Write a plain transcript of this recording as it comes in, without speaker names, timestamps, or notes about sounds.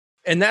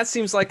And that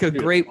seems like a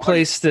great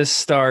place to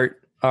start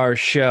our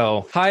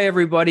show. Hi,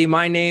 everybody.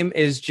 My name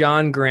is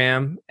John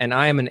Graham, and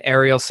I am an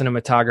aerial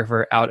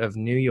cinematographer out of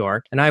New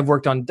York. And I've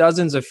worked on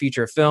dozens of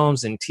feature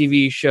films and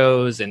TV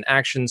shows and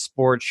action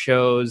sports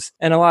shows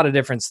and a lot of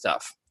different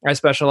stuff. I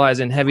specialize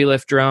in heavy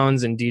lift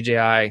drones and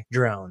DJI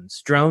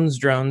drones.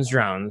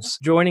 Drones.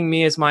 Joining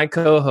me is my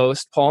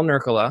co-host, Paul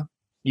Nurkkala.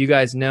 You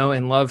guys know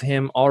and love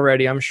him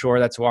already, I'm sure.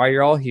 That's why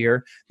you're all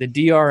here. The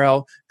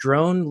DRL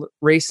Drone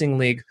Racing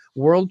League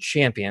World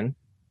Champion.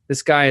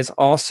 This guy is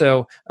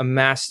also a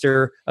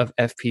master of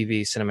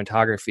FPV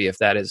cinematography, if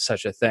that is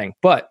such a thing.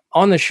 But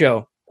on the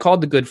show,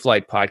 called the Good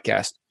Flight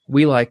Podcast,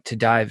 we like to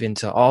dive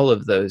into all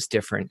of those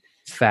different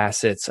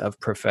facets of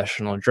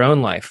professional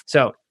drone life.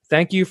 So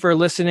thank you for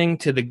listening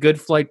to the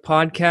Good Flight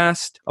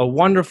Podcast, a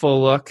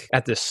wonderful look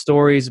at the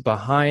stories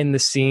behind the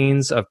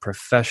scenes of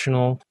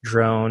professional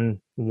drone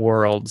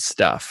world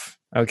stuff.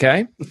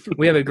 Okay?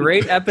 We have a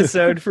great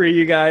episode for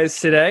you guys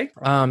today.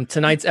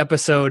 Tonight's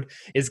episode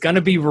is going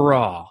to be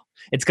raw.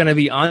 It's going to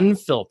be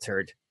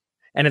unfiltered,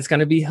 and it's going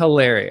to be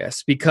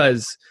hilarious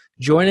because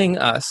joining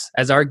us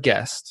as our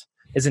guest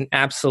is an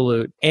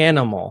absolute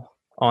animal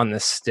on the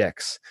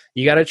sticks.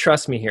 You got to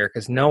trust me here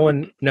because no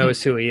one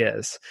knows who he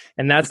is,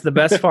 and that's the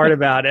best part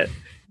about it,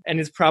 and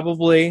it's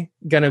probably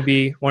going to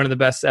be one of the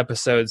best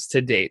episodes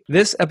to date.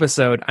 This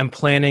episode, I'm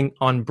planning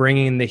on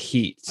bringing the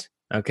heat,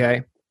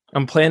 okay?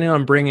 I'm planning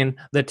on bringing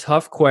the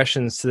tough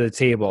questions to the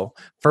table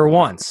for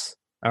once,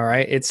 all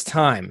right? It's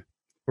time.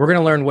 We're going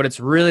to learn what it's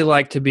really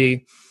like to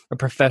be a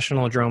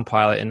professional drone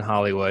pilot in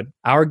Hollywood.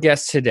 Our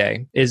guest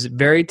today is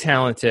very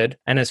talented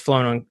and has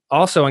flown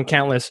also on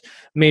countless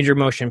major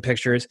motion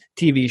pictures,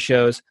 TV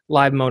shows,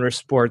 live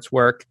motorsports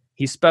work.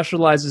 He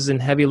specializes in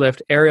heavy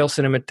lift aerial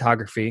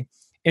cinematography.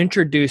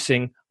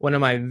 Introducing one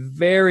of my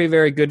very,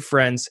 very good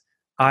friends,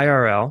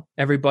 IRL.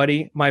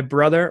 Everybody, my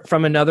brother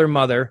from another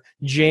mother,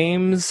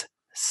 James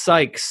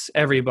Sykes,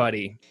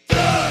 everybody.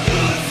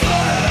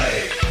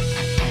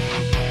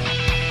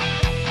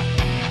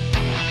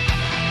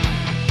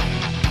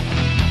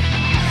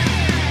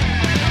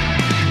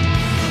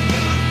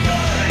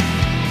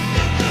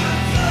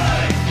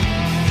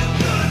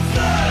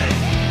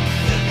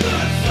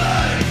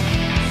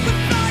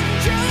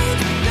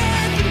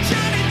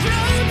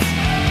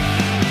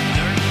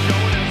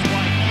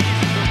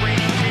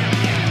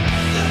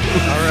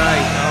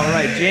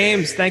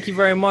 James, thank you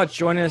very much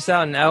joining us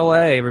out in LA,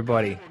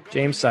 everybody.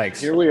 James Sykes.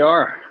 Here we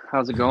are.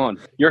 How's it going?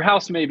 Your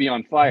house may be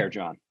on fire,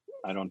 John.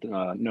 I don't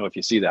know if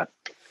you see that.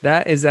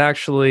 That is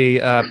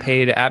actually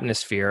paid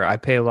atmosphere. I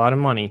pay a lot of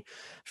money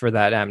for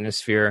that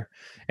atmosphere.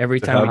 Every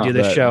time we do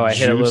the show, I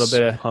hit a little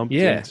bit of pumped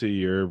into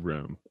your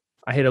room.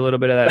 I hit a little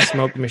bit of that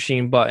smoke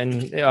machine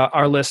button.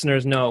 Our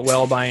listeners know it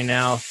well by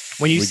now.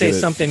 When you say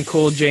something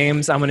cool,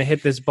 James, I'm going to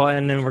hit this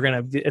button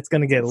and it's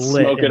going to get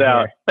lit. Smoke it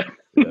out.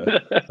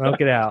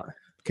 Smoke it out.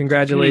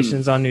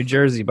 Congratulations on New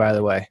Jersey, by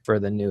the way, for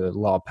the new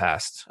law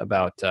passed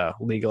about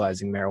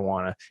legalizing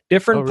marijuana.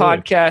 Different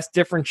podcast,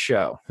 different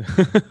show.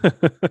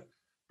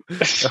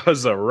 That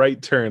was a right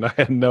turn. I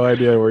had no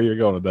idea where you're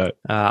going with that.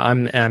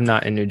 I'm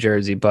not in New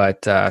Jersey,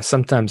 but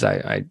sometimes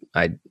I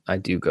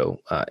do go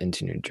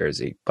into New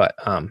Jersey. But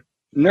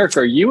Nurk,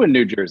 are you in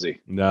New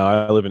Jersey? No,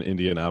 I live in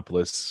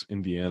Indianapolis,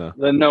 Indiana.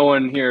 Then no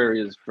one here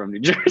is from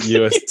New Jersey.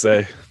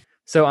 USA.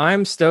 So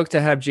I'm stoked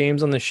to have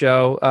James on the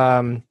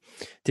show.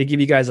 To give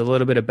you guys a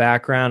little bit of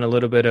background, a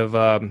little bit of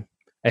a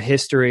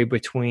history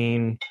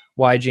between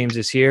why James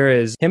is here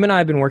is him and I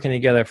have been working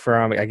together for,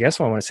 I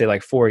guess I want to say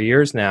like 4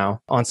 years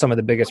now on some of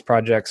the biggest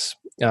projects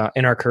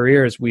in our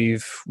careers.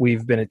 We've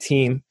been a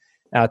team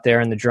out there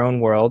in the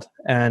drone world,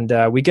 and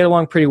we get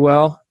along pretty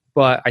well,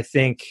 but I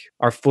think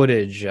our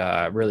footage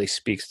really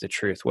speaks the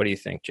truth. What do you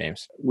think,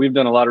 James? We've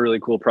done a lot of really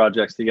cool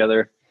projects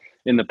together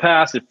in the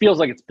past. It feels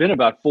like it's been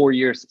about 4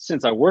 years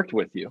since I worked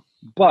with you,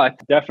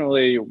 but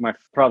definitely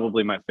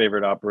probably my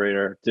favorite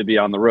operator to be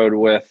on the road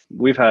with.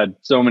 We've had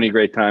so many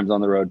great times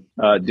on the road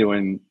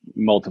doing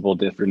multiple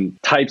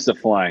different types of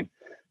flying.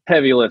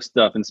 Heavy lift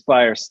stuff,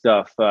 Inspire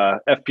stuff,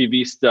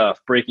 FPV stuff,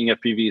 breaking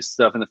FPV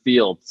stuff in the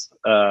fields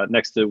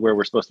next to where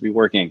we're supposed to be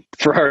working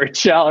for our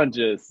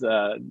challenges,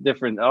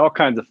 all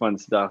kinds of fun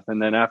stuff.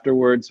 And then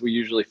afterwards, we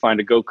usually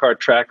find a go-kart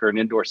track or an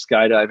indoor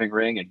skydiving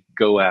ring and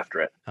go after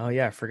it. Oh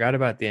yeah, I forgot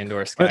about the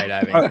indoor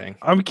skydiving thing.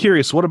 I'm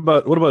curious, what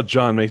about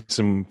John makes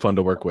him fun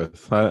to work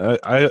with?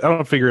 I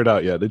don't figure it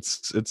out yet.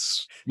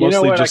 It's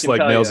mostly just like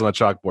nails on a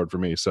chalkboard for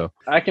me. So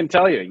I can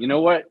tell you, you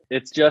know what?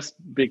 It's just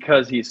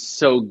because he's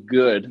so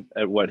good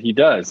at what he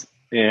does,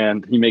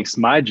 and he makes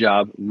my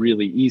job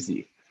really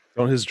easy.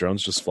 Don't his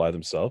drones just fly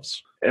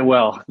themselves? And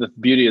well, the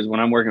beauty is when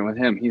I'm working with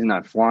him, he's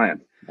not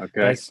flying.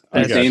 Okay,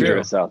 that's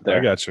dangerous out there.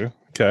 I got you.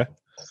 Okay,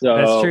 so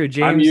that's true.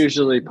 James, I'm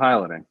usually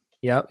piloting.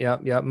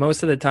 Yep.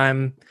 Most of the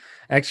time,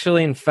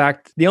 actually, in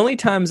fact, the only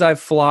times I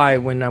fly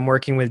when I'm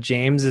working with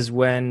James is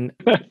when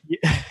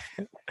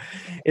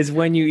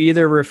you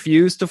either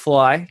refuse to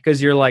fly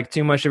because you're like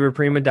too much of a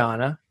prima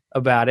donna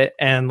about it,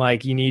 and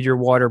like you need your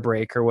water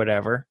break or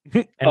whatever.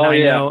 And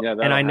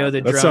I know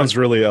the that sounds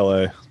really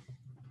LA.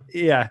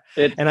 Yeah.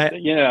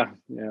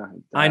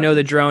 I know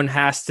the drone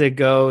has to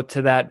go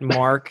to that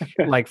mark.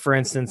 Like, for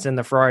instance, in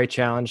the Ferrari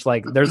challenge,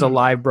 like there's a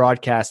live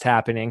broadcast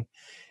happening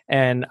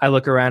and I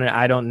look around and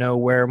I don't know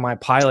where my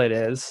pilot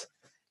is.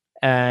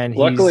 And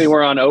luckily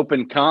we're on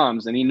open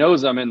comms and he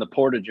knows I'm in the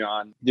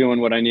Porta-John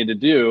doing what I need to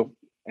do.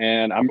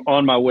 And I'm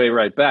on my way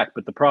right back.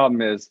 But the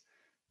problem is,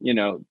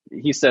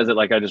 he says it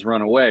like I just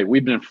run away.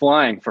 We've been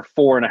flying for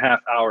 4.5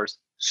 hours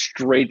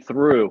straight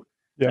through.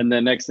 Yeah. And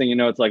then next thing you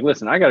know, it's like,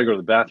 listen, I got to go to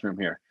the bathroom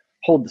here.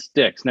 Hold the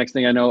sticks. Next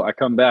thing I know, I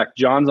come back.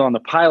 John's on the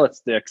pilot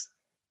sticks,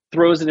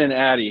 throws it in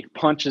Addy,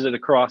 punches it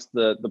across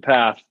the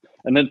path,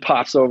 and then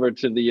pops over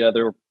to the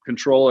other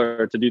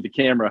controller to do the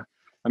camera.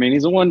 I mean,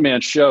 he's a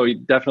one-man show. He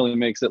definitely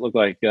makes it look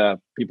like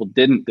people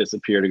didn't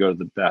disappear to go to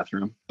the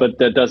bathroom. But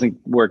that doesn't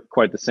work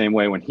quite the same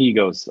way when he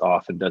goes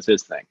off and does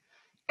his thing.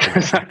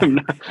 I'm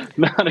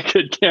not a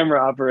good camera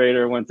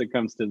operator once it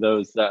comes to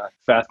those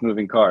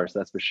fast-moving cars,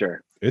 that's for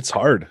sure. It's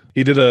hard.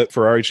 He did a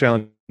Ferrari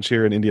challenge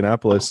here in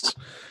Indianapolis,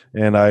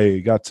 and I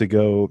got to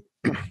go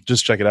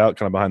just check it out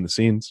kind of behind the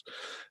scenes.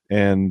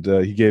 And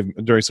he gave,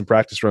 during some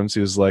practice runs, he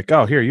was like,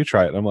 oh, here, you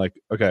try it. I'm like,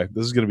 okay,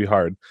 this is going to be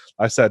hard.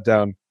 I sat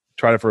down,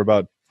 tried it for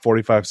about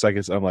 45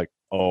 seconds. I'm like,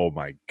 oh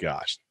my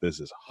gosh, this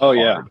is hard.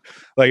 Oh yeah.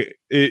 Like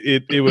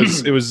it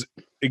was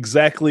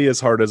exactly as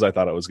hard as I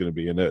thought it was going to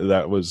be. And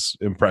that was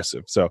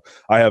impressive. So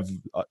I have,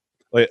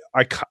 I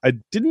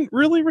didn't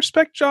really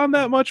respect John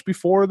that much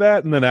before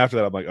that. And then after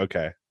that, I'm like,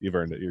 okay, you've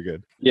earned it. You're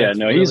good. Yeah, that's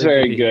really he's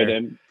very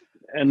good.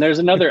 And there's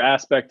another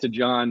aspect to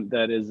John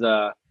that is,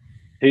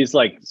 he's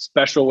like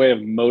special way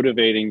of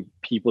motivating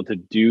people to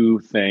do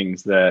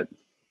things that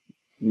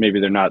maybe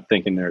they're not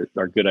thinking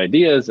are good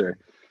ideas, or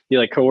he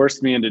like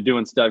coerced me into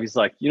doing stuff. He's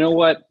like, you know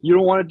what? You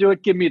don't want to do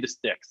it? Give me the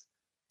sticks.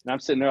 And I'm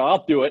sitting there,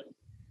 I'll do it.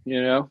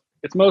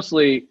 It's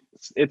mostly,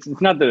 it's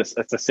not that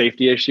it's a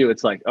safety issue.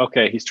 It's like,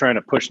 okay, he's trying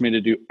to push me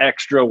to do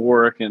extra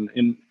work. And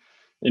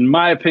in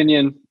my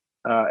opinion,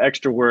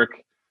 extra work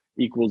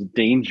equals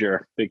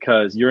danger,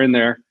 because you're in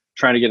there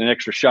trying to get an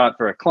extra shot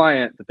for a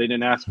client that they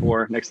didn't ask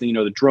for. Next thing you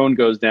know, the drone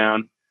goes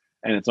down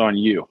and it's on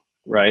you.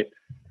 Right.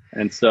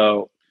 And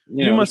so,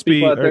 you must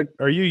be,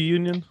 are you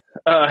union?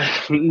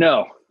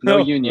 No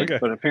union, okay.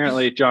 But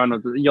apparently,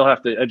 John, you'll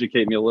have to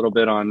educate me a little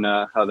bit on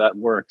how that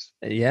works.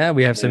 Yeah,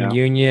 we have some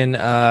union.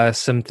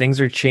 Some things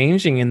are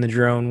changing in the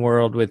drone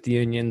world with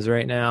unions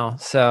right now.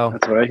 So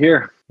that's what I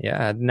hear.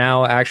 Yeah,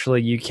 now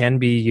actually you can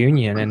be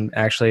union and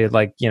actually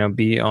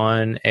be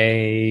on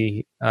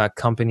a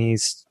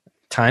company's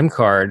time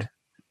card,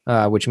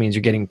 which means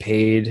you're getting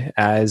paid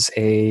as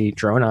a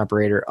drone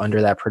operator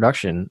under that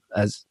production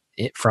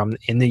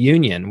in the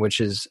union, which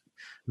is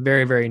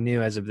very, very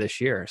new as of this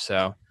year.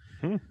 So.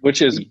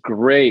 Which is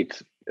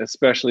great,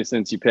 especially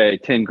since you pay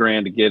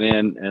 $10,000 to get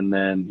in, and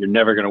then you're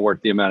never going to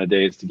work the amount of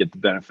days to get the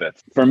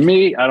benefits. For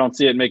me, I don't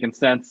see it making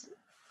sense,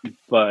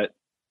 but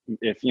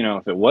if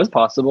it was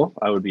possible,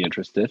 I would be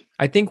interested.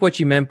 I think what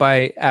you meant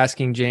by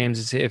asking James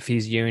is if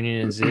he's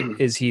union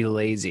is he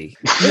lazy?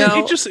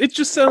 No, it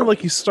just sounded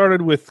like he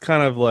started with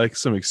kind of like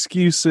some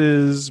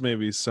excuses,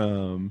 maybe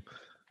some.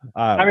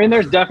 I mean,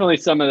 there's definitely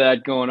some of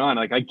that going on.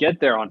 Like I get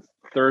there on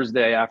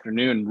Thursday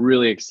afternoon,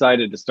 really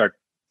excited to start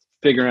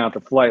figuring out the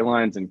flight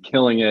lines and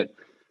killing it.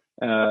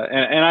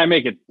 And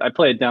I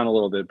play it down a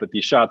little bit, but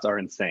these shots are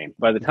insane.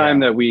 By the time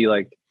that we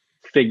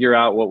figure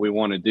out what we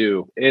want to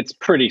do, it's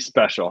pretty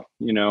special,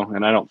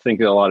 and I don't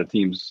think a lot of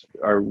teams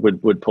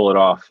would pull it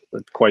off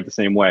quite the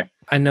same way.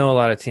 I know a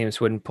lot of teams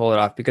wouldn't pull it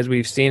off because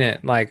we've seen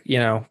it.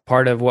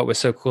 Part of what was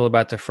so cool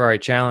about the Ferrari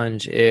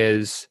Challenge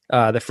is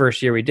the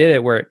first year we did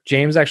it, where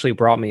James actually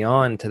brought me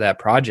on to that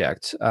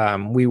project.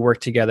 We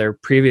worked together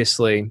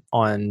previously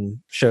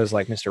on shows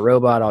like Mr.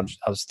 Robot.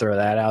 I'll just throw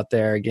that out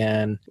there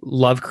again.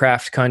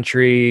 Lovecraft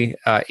Country,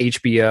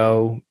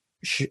 HBO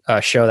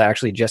show that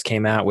actually just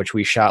came out, which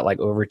we shot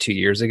over 2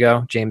 years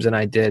ago. James and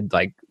I did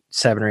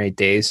 7 or 8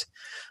 days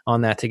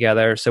on that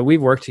together. So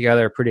we've worked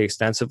together pretty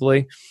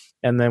extensively.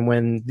 And then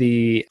when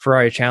the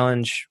Ferrari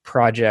Challenge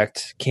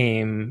project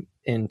came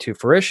into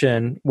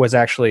fruition, was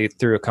actually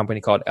through a company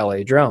called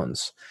LA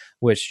Drones,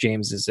 which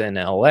James is in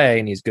LA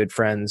and he's good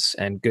friends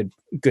and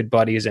good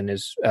buddies, and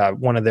is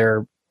one of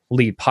their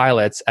lead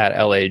pilots at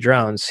LA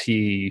Drones.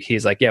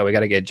 He's like, yeah, we got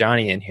to get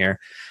Johnny in here.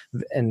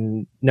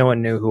 And no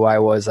one knew who I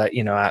was,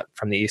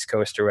 from the East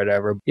Coast or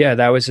whatever. Yeah,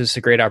 that was just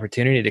a great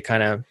opportunity to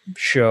kind of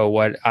show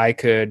what I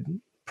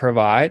could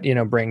provide,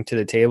 bring to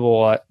the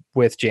table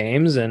with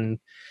James. And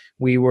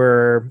we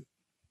were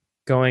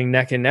going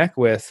neck and neck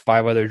with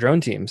 5 other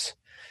drone teams.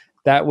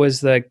 That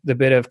was the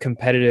bit of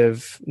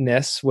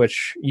competitiveness,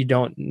 which you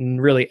don't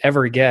really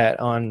ever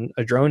get on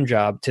a drone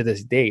job to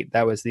this date.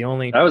 That was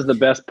the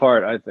best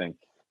part, I think.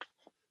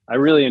 I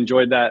really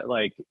enjoyed that,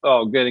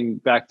 getting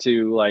back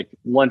to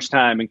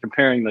lunchtime and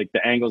comparing the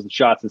angles and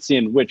shots and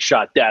seeing which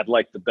shot Dad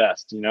liked the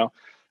best,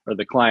 or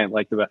the client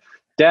liked the best.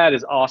 Dad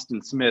is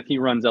Austin Smith. He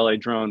runs LA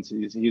Drones.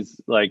 He's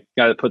guy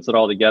that puts it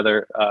all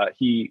together.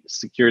 He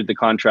secured the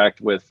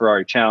contract with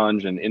Ferrari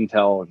Challenge and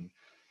Intel, and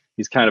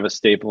he's kind of a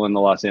staple in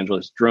the Los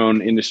Angeles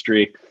drone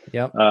industry.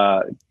 Yep.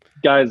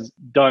 Guy's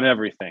done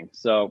everything.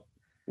 So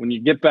when you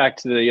get back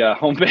to the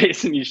home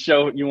base and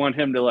you want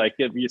him to like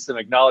give you some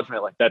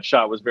acknowledgement, like that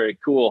shot was very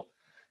cool.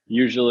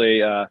 Usually,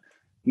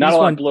 not a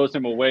lot blows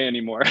him away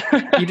anymore.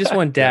 You just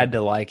want dad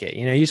to like it.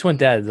 You just want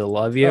dad to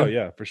love you. Oh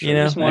yeah, for sure. You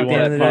know, just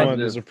want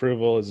his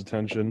approval, his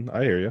attention.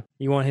 I hear you.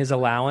 You want his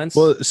allowance.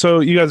 Well, so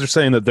you guys are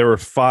saying that there were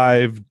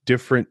 5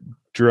 different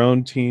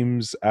drone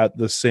teams at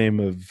the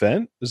same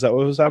event? Is that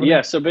what was happening?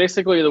 Yeah. So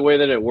basically, the way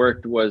that it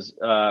worked was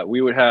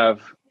we would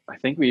have. I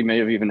think we may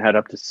have even had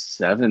up to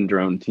 7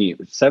 drone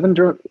teams. 5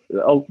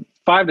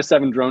 to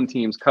 7 drone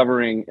teams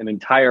covering an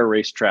entire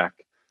racetrack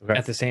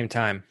at the same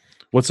time.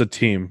 What's a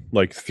team?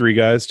 Like 3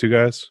 guys, 2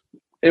 guys?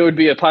 It would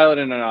be a pilot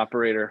and an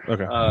operator.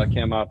 Okay.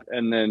 Came up,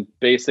 and then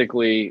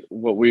basically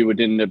what we would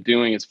end up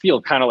doing is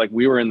feel kind of like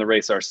we were in the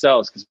race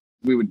ourselves, because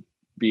we would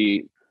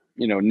be,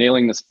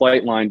 nailing this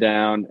flight line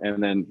down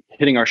and then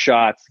hitting our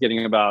shots,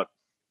 getting about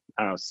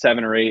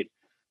 7 or 8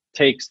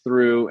 takes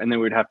through, and then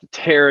we'd have to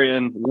tear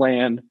in,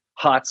 land,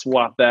 hot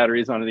swap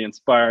batteries onto the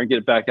Inspire and get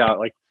it back out.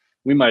 Like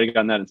we might have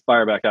gotten that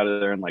Inspire back out of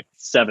there in like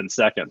 7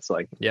 seconds,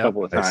 like a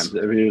couple of times.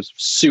 It was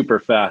super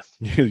fast.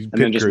 And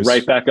then just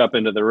right back up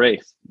into the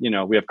race.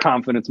 We have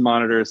confidence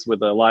monitors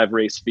with a live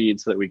race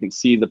feed so that we can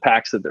see the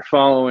packs that they're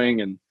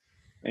following and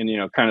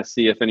kind of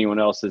see if anyone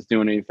else is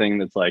doing anything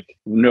that's like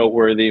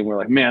noteworthy. And we're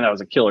like, man, that was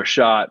a killer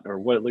shot, or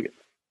what, look at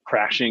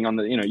crashing on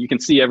the, you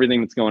can see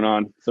everything that's going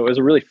on. So it was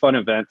a really fun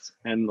event.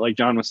 And like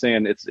John was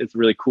saying, it's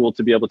really cool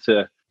to be able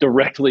to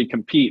directly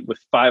compete with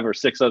 5 or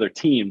 6 other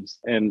teams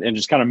and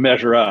just kind of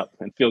measure up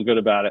and feel good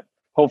about it.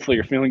 Hopefully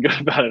you're feeling good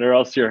about it, or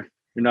else you're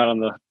not on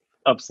the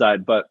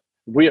upside. But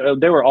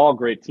they were all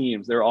great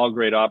teams. They were all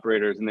great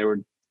operators. And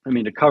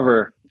to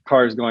cover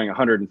cars going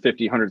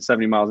 150,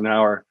 170 miles an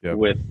hour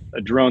with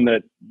a drone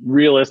that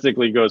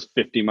realistically goes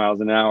 50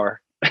 miles an hour.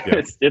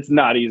 Yeah. It's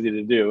not easy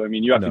to do.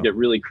 You have to get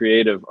really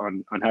creative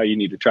on how you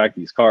need to track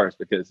these cars,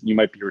 because you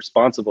might be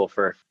responsible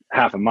for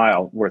half a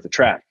mile worth of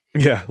track.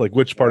 Yeah, like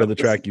which part of the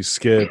track you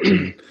skip,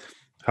 and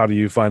how do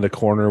you find a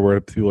corner where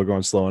people are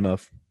going slow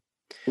enough?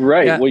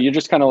 Right. Yeah. Well, you're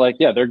just kind of like,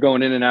 they're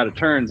going in and out of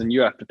turns, and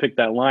you have to pick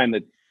that line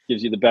that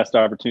gives you the best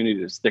opportunity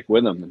to stick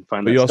with them and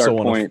find that start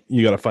point.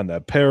 You got to find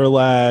that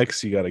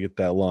parallax. You got to get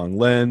that long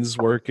lens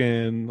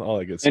working, all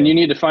that good stuff. And you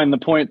need to find the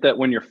point that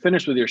when you're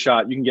finished with your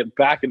shot, you can get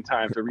back in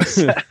time to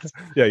reset.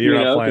 Yeah,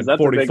 you're not flying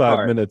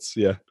 45 minutes.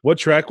 Yeah. What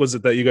track was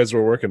it that you guys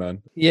were working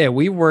on? Yeah,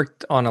 we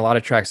worked on a lot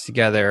of tracks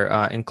together,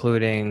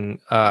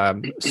 including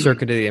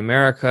Circuit of the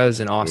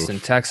Americas in Austin,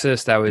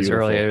 Texas. That was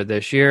earlier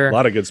this year. A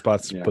lot of good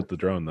spots to put the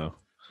drone, though.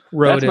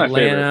 Rode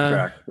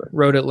Atlanta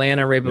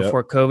right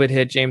before COVID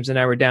hit. James and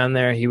I were down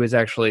there. He was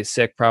actually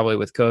sick, probably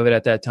with COVID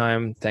at that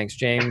time. Thanks,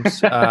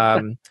 James.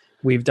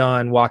 We've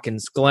done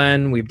Watkins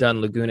Glen. We've done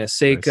Laguna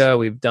Seca. Nice.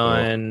 We've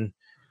done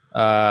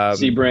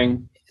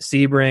Sebring.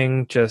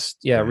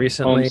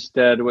 Recently.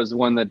 Homestead was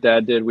one that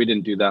Dad did. We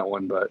didn't do that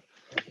one, but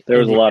there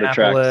was a lot of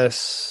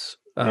tracks.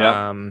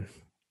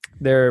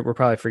 We're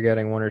probably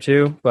forgetting 1 or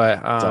 2,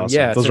 but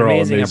awesome. Those are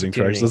all amazing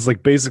tracks. It's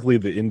like basically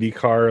the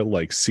IndyCar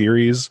like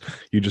series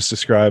you just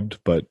described,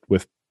 but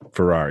with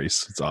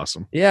Ferraris. It's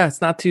awesome. Yeah,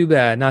 it's not too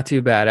bad.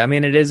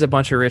 It is a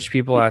bunch of rich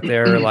people out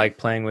there like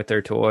playing with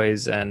their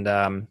toys,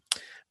 and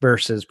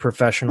versus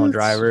professional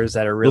drivers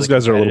that are really. Those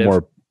guys are a little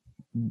more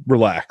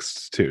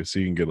relaxed too, so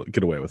you can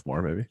get away with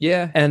more, maybe.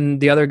 Yeah, and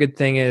the other good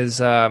thing is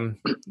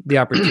the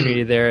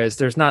opportunity there is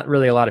there's not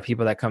really a lot of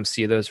people that come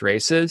see those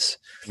races,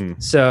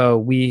 so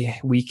we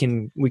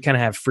kind of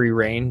have free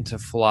reign to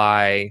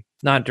fly,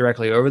 not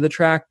directly over the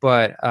track,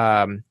 but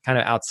kind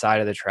of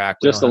outside of the track,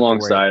 just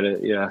alongside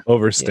it.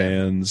 Over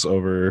stands,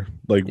 over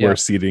like where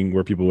seating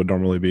where people would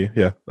normally be.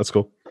 Yeah, that's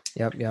cool.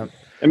 Yep.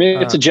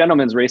 It's a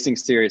gentleman's racing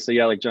series. So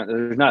like John,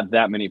 there's not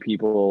that many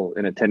people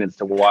in attendance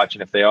to watch.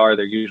 And if they are,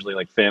 they're usually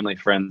like family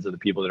friends of the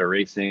people that are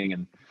racing.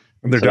 And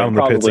they're down in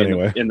the pits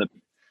anyway.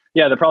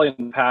 They're probably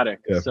in the paddock.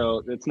 Yeah.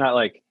 So it's not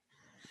like,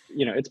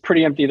 it's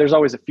pretty empty. There's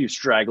always a few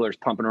stragglers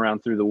pumping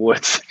around through the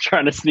woods,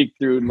 trying to sneak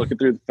through and looking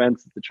through the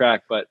fence at the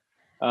track. But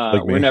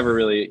we're never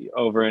really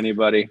over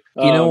anybody.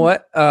 You know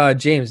what,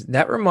 James,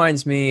 that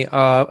reminds me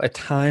of a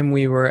time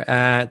we were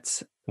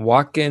at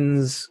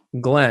Watkins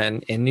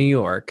Glen in New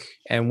York,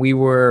 and we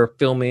were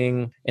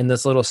filming in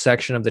this little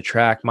section of the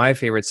track, my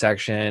favorite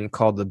section,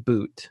 called the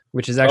Boot,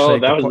 which is actually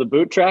that was the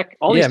Boot track.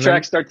 All these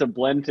tracks start to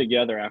blend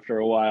together after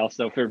a while.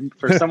 So for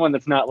someone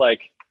that's not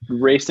like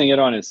racing it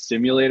on his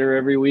simulator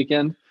every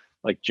weekend,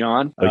 like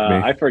John,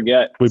 I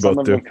forget. Some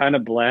of them kind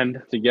of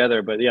blend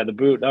together, but the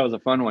Boot, that was a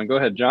fun one. Go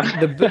ahead, John.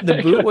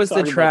 The Boot was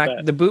the track.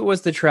 The Boot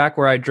was the track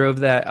where I drove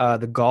that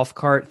the golf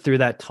cart through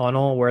that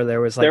tunnel where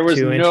there was like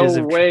 2 inches.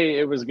 No way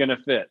it was gonna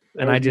fit.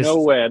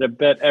 No way. I'd have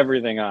bet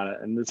everything on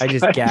it, and I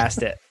just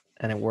gassed it,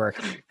 and it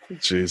worked.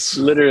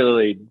 Jeez,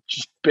 literally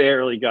just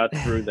barely got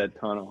through that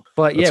tunnel.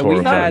 But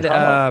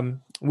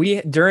we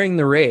had during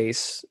the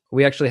race,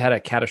 we actually had a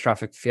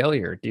catastrophic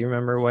failure. Do you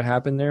remember what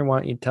happened there? Why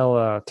don't you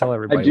tell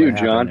everybody? I do,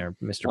 what John. There,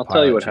 Mr. I'll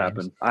tell you what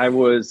happened. I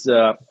was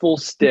full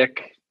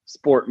stick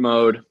sport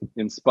mode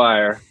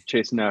Inspire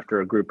chasing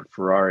after a group of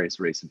Ferraris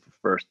racing for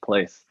first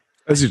place.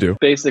 As you do.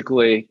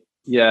 Basically,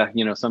 yeah,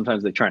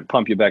 sometimes they try and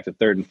pump you back to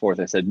third and fourth.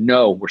 I said,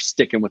 no, we're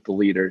sticking with the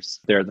leaders.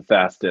 They're the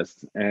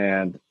fastest.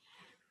 And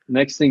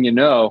next thing you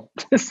know,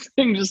 this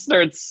thing just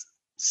starts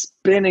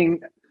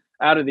spinning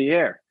out of the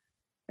air.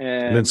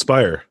 And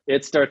Inspire.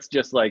 It starts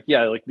just like the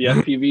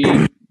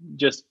FPV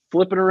just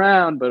flipping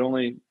around, but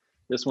only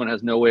this one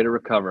has no way to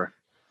recover.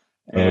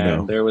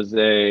 And there was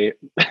a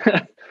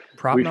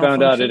prop we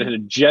found out it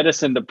had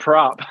jettisoned a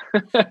prop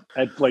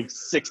at like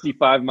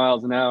 65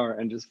 miles an hour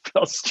and just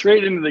fell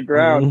straight into the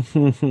ground.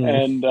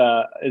 And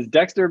has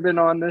Dexter been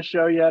on this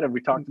show yet? Have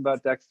we talked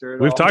about Dexter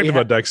at all? We've talked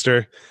about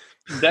Dexter.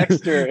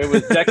 It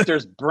was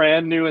Dexter's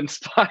brand new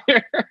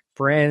Inspire.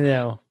 Brand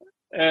new.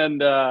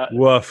 And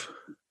woof.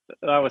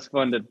 That was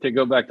fun to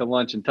go back to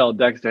lunch and tell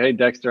Dexter, hey,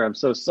 Dexter, I'm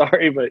so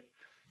sorry, but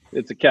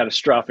it's a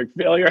catastrophic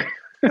failure.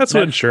 That's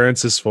what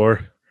insurance is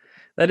for.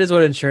 That is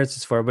what insurance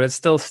is for, but it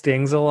still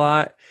stings a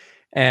lot.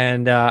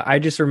 And I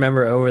just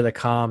remember over the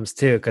comms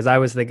too, because I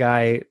was the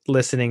guy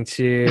listening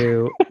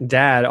to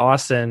Dad,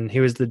 Austin. He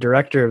was the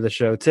director of the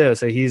show too.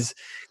 So he's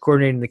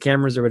coordinating the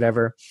cameras or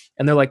whatever.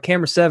 And they're like,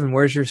 camera 7,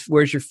 where's your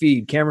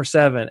feed? Camera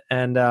 7.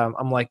 And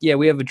I'm like, yeah,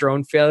 we have a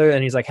drone failure.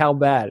 And he's like, how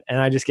bad? And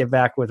I just get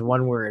back with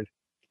one word.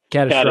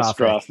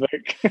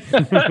 Catastrophic.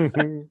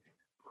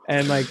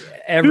 And like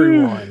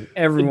everyone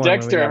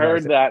Dexter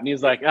heard that and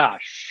he's like,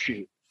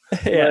 shoot.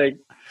 Yeah.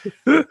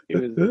 Like,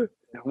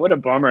 what a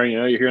bummer.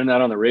 You're hearing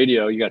that on the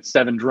radio. You got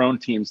 7 drone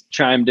teams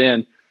chimed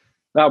in.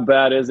 How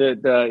bad is it?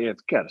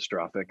 It's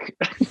catastrophic.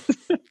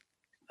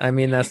 I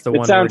mean, that's the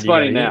one. It sounds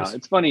funny now.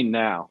 It's funny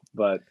now,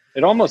 but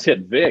it almost hit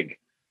Vig,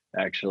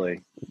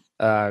 actually.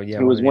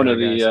 It was one of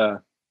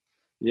the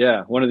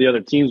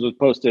other teams was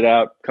posted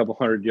out a couple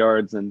hundred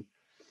yards and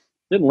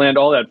didn't land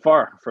all that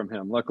far from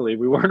him. Luckily,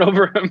 we weren't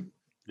over him.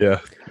 Yeah,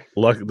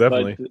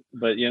 definitely.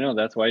 But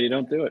that's why you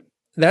don't do it.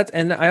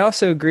 And I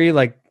also agree.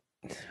 Like,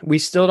 we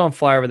still don't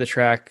fly over the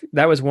track.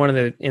 That was one of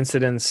the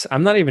incidents.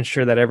 I'm not even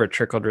sure that ever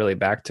trickled really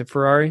back to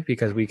Ferrari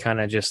because we kind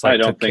of just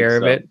took care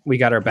of it. We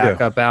got our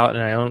backup out,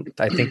 and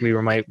I think we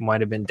might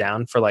have been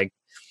down for like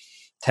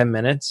 10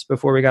 minutes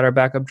before we got our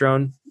backup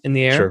drone in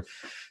the air. Sure.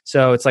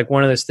 So it's like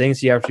one of those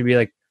things you have to be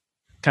like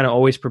kind of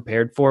always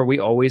prepared for. We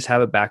always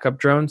have a backup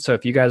drone. So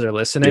if you guys are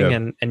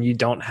listening and you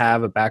don't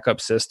have a backup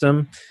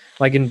system,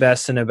 like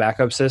invest in a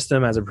backup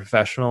system as a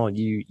professional.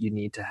 You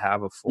need to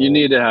have a full. You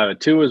need to have it.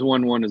 2 is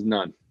 1, 1 is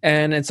none.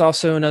 And it's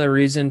also another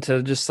reason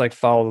to just like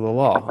follow the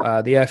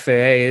law. The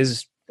FAA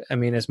is, I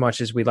mean, as much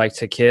as we like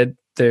to kid,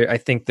 I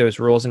think those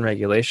rules and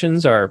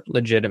regulations are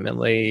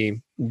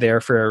legitimately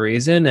there for a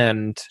reason.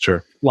 And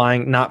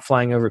not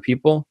flying over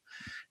people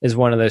is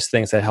one of those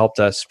things that helped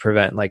us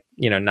prevent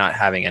not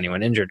having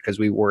anyone injured because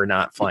we were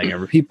not flying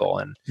over people.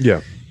 And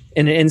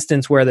in an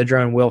instance where the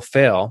drone will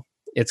fail,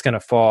 it's going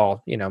to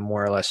fall,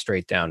 more or less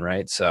straight down.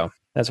 Right. So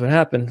that's what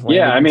happened.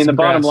 Yeah. I mean, the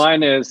bottom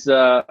line is,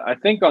 I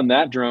think on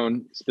that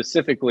drone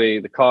specifically,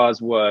 the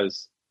cause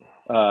was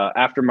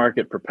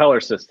aftermarket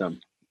propeller system.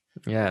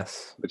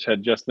 Yes. Which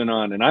had just been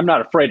on. And I'm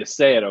not afraid to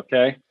say it.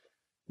 Okay.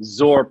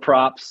 Zor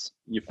props,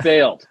 you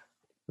failed.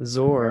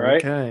 Zor,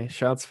 right? Okay.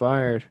 Shots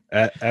fired.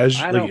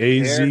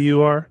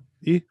 AZUR?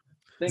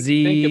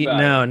 Z?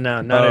 No,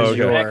 not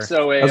Azure.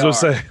 XOAR. I was going to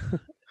say.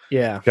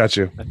 Yeah. Got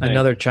you.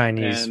 Another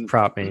Chinese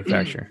prop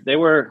manufacturer.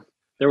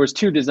 There was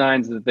 2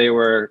 designs that they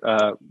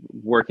were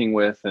working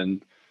with,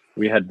 and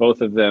we had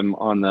both of them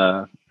on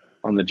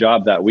the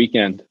job that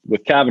weekend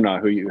with Kavanaugh,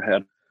 who you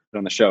had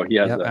on the show. He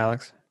has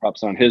Alex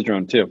props on his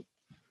drone too.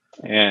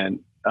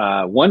 And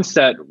one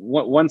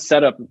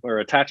setup or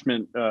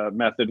attachment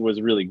method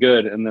was really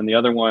good, and then the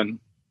other one,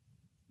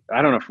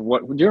 I don't know for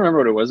what. Do you remember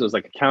what it was? It was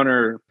like a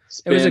counter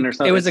spin or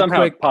something. It was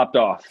somehow it popped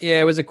off. Yeah,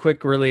 it was a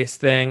quick release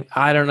thing.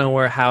 I don't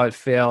know how it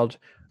failed.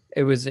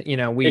 It was it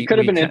could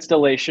have been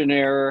installation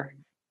error.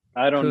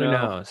 I don't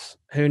know.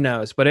 Who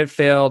knows? But it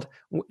failed.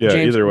 Yeah,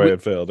 James, either way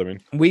it failed. I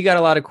mean, we got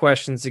a lot of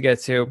questions to get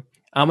to.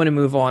 I'm going to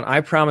move on.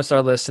 I promised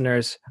our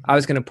listeners I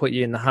was going to put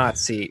you in the hot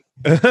seat.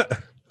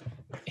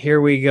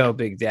 Here we go,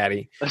 Big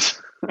Daddy.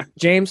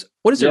 James,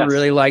 what is it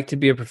really like to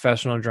be a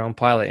professional drone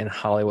pilot in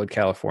Hollywood,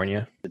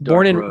 California?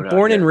 Born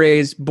and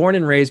raised,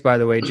 by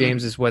the way,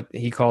 James is what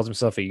he calls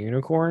himself, a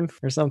unicorn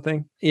or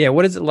something. Yeah.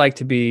 What is it like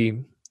to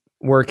be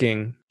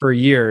working for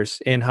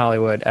years in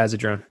Hollywood as a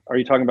drone? Are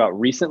you talking about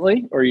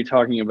recently, or are you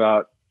talking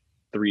about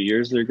 3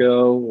 years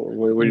ago?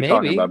 What are you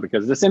talking about?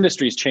 Because this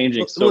industry is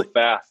changing so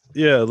fast.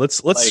 Yeah.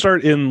 Let's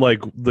start in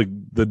like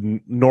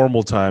the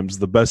normal times,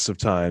 the best of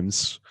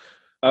times.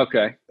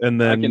 Okay.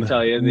 And then I can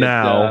tell you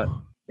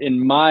now. In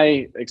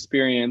my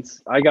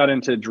experience, I got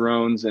into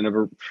drones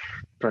in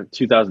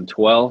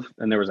 2012,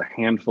 and there was a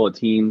handful of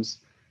teams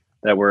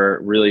that were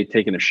really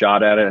taking a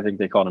shot at it. I think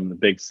they called them the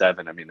Big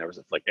Seven. I mean, there was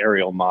like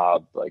Aerial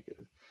Mob, like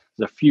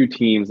there's a few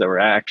teams that were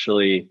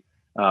actually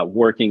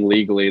working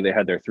legally. They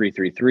had their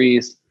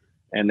 333s,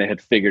 and they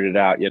had figured it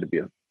out. You had to be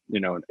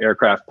an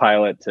aircraft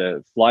pilot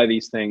to fly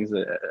these things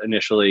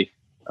initially.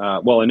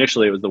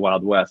 Initially it was the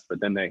Wild West, but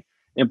then they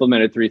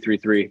implemented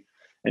 333.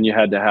 And you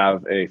had to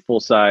have a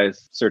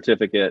full-size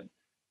certificate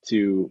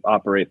to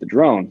operate the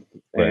drone.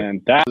 Right.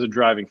 And that was a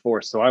driving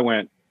force. So I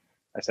went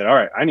I said, all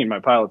right, I need my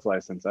pilot's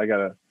license. I got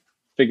to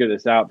figure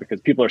this out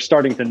because people are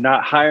starting to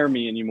not hire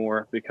me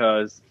anymore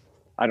because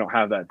I don't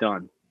have that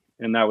done.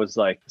 And that was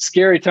like a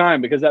scary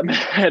time because that meant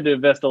I had to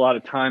invest a lot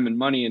of time and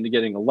money into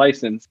getting a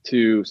license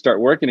to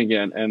start working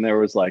again. And there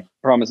was like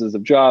promises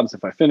of jobs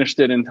if I finished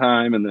it in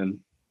time. And then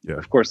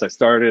of course I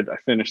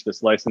finished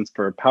this license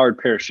for powered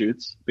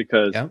parachutes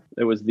because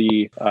it was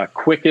the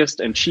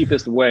quickest and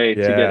cheapest way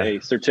to get a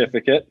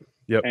certificate.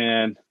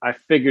 And I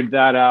figured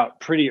that out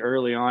pretty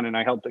early on. And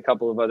I helped a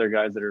couple of other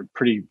guys that are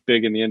pretty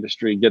big in the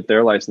industry get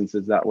their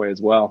licenses that way as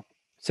well.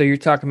 So you're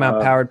talking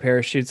about powered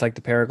parachutes like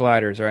the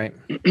paragliders, right?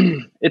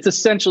 It's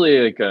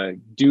essentially like a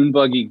dune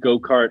buggy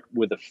go-kart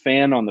with a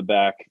fan on the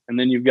back, and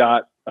then you've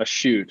got a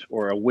chute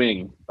or a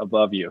wing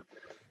above you.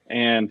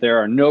 And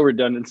there are no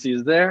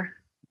redundancies there.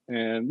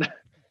 And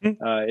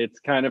it's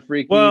kind of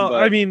freaky. Well,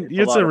 I mean,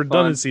 it's a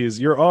redundancies.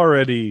 You're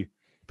already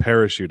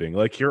parachuting.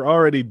 Like, you're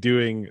already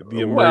doing the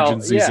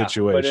emergency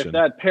situation. But if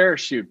that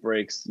parachute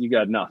breaks, you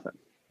got nothing.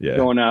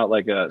 Going out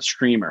like a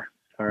streamer.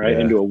 All right,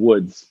 into a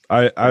woods.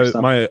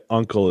 My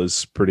uncle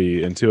is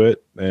pretty into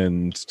it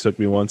and took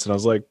me once, and I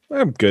was like,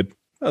 I'm good.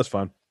 That was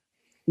fun.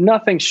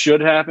 Nothing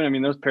should happen. I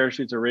mean, those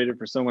parachutes are rated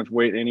for so much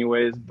weight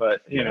anyways,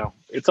 but you know,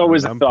 it's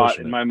always a thought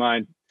in my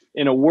mind.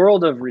 In a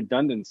world of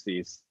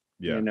redundancies,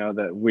 you know,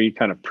 that we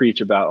kind of preach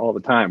about all the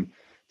time,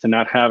 to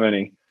not have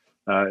any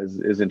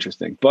is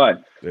interesting.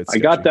 But I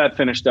got that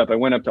finished up. I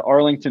went up to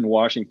Arlington,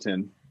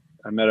 Washington.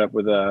 I met up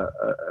with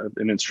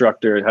an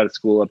instructor at a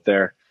school up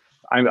there.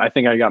 I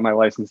think I got my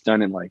license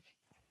done in like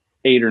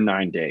 8 or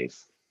 9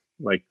 days,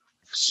 like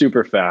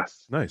super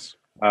fast. Nice.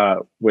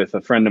 With a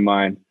friend of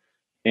mine,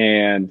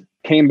 and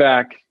came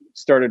back,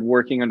 started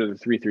working under the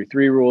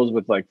 333 rules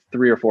with like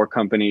 3 or 4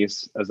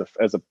 companies as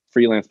a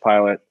freelance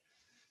pilot.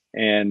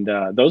 And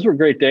those were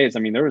great days. I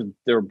mean, there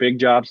were big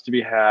jobs to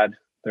be had.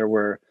 There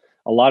were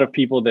a lot of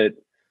people that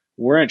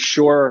weren't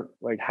sure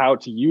like how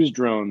to use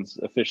drones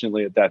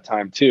efficiently at that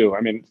time too.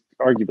 I mean,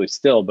 arguably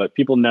still, but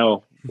people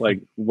know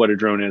like what a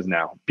drone is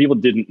now. People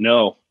didn't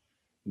know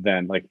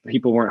then. Like,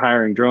 people weren't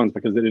hiring drones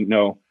because they didn't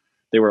know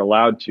they were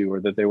allowed to, or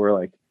that they were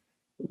like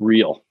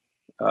real,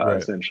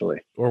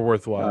 essentially, or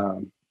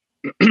worthwhile.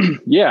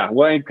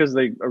 Well, because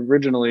they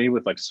originally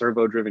with like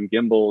servo driven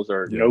gimbals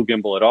or no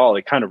gimbal at all,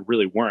 they kind of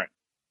really weren't.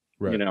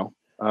 You know,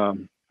 I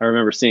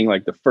remember seeing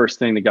like the first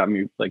thing that got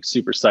me like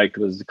super psyched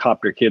was the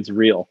Copter Kids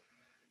reel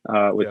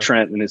with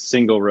Trent and his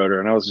single rotor,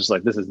 and I was just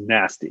like, this is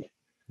nasty.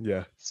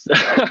 So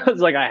I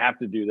was like, I have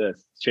to do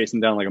this.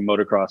 Chasing down like a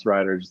motocross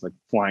rider, just like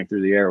flying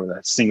through the air with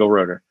a single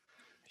rotor.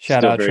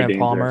 Shout out Trent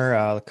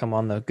Palmer. Come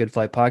on the Good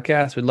Flight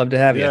podcast. We'd love to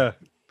have you.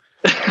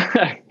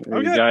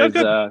 I've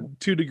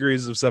got 2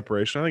 degrees of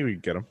separation. I think we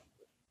can get him.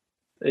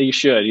 You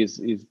should.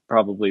 He's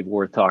probably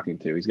worth talking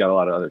to. He's got a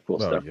lot of other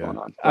cool stuff going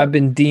on. But, I've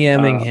been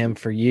DMing him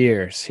for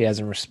years. He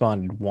hasn't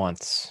responded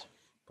once.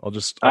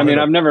 I've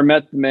never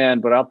met the man,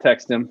 but I'll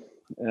text him.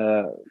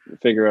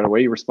 Figure out a way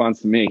he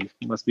responds to me.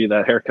 It must be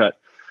that haircut.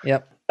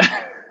 Yep.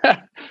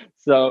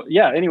 So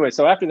anyway,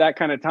 so after that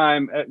kind of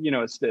time,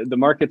 the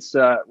markets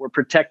were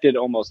protected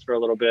almost for a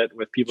little bit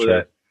with people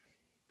that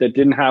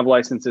didn't have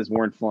licenses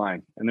weren't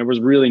flying, and there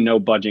was really no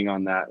budging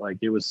on that. Like,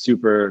 it was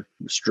super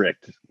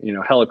strict,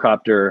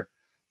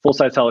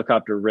 full-size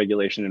helicopter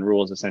regulation and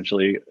rules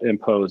essentially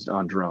imposed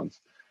on drones.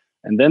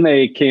 And then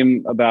they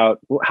came about,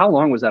 how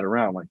long was that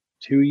around? Like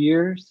 2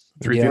 years?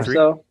 3 or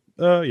so?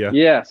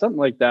 Yeah, something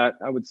like that,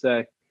 I would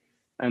say.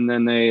 And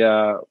then they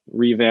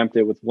revamped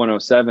it with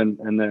 107,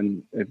 and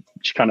then it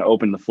kind of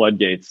opened the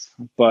floodgates.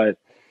 But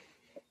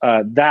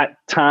that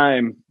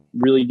time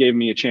really gave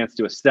me a chance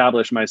to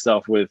establish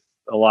myself with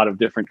a lot of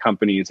different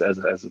companies as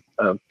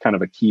a kind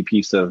of a key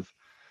piece of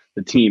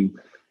the team.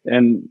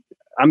 And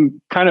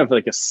I'm kind of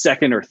like a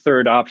second or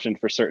third option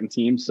for certain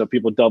teams. So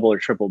people double or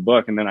triple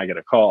book, and then I get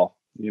a call,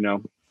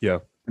 And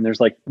there's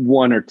like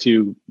 1 or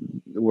 2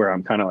 where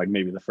I'm kind of like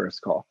maybe the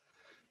first call.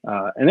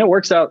 And it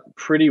works out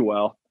pretty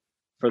well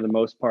for the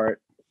most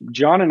part.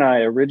 John and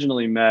I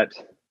originally met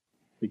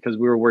because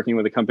we were working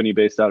with a company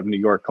based out of New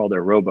York called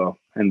Roma,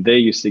 and they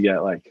used to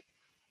get like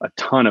a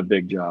ton of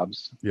big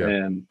jobs.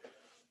 And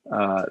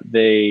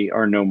they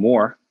are no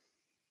more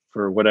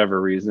for whatever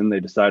reason. They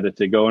decided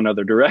to go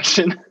another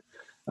direction,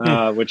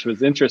 which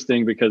was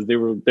interesting because they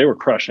were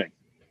crushing,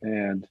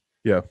 and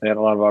they had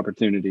a lot of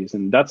opportunities.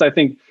 And that's, I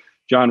think,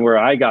 John, where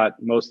I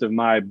got most of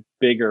my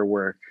bigger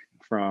work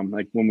from,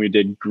 like when we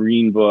did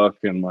Green Book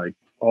and like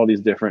all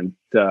these different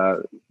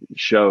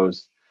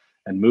shows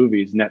and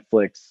movies,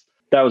 Netflix.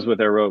 That was with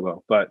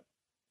Aerobo, but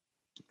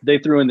they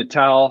threw in the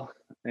towel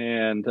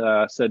and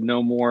said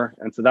no more.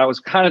 And so that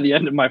was kind of the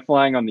end of my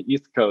flying on the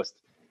East Coast.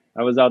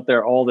 I was out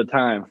there all the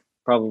time,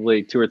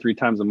 probably 2 or 3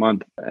 times a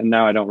month. And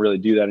now I don't really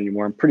do that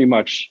anymore. I'm pretty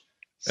much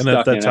stuck in LA. And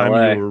at that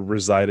time you were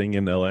residing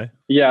in LA?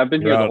 Yeah, I've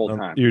been here the whole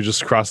time. You're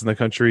just crossing the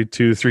country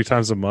 2-3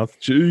 times a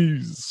month?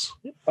 Jeez.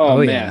 Oh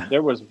man. Yeah.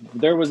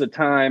 There was a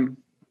time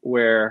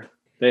where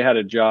they had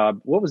a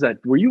job. What was that?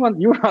 You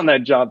were on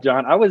that job,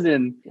 John? I was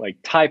in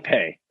like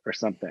Taipei or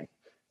something.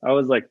 I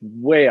was like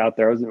way out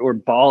there. Or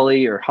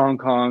Bali or Hong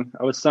Kong.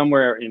 I was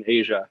somewhere in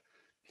Asia.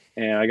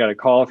 And I got a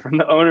call from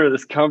the owner of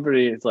this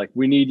company. It's like,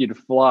 we need you to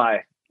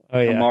fly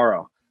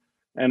tomorrow.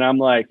 And I'm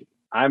like,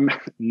 I'm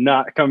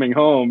not coming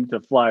home to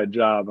fly a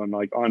job. I'm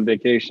like on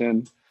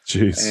vacation.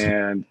 Jeez.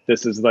 And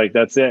this is like,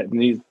 that's it.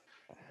 And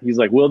he's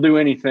like, we'll do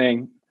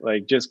anything.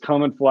 Like, just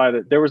come and fly.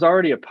 There was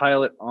already a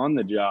pilot on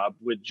the job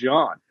with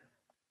John.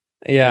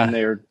 Yeah. And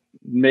they're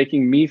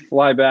making me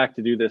fly back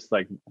to do this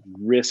like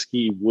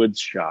risky woods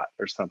shot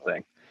or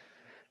something.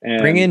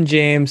 And bring in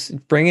James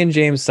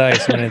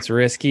Sykes when it's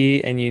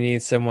risky and you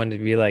need someone to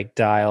be like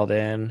dialed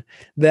in,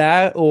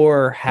 that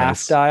or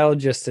half dialed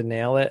just to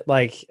nail it.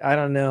 Like, I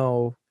don't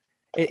know.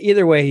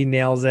 Either way, he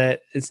nails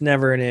it. It's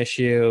never an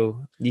issue.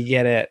 You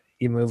get it.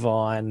 You move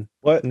on.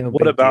 What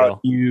about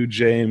you,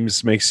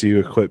 James, makes you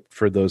equipped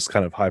for those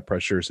kind of high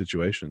pressure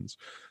situations?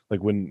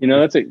 Like when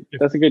that's a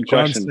good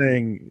John's question.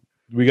 saying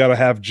we got to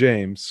have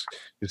James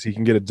because he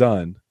can get it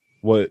done.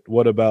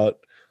 What about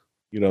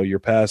your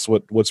past?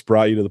 What's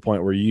brought you to the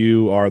point where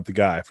you are the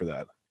guy for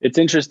that? It's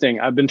interesting.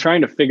 I've been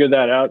trying to figure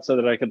that out so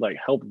that I could like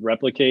help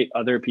replicate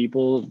other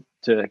people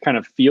to kind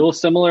of feel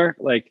similar.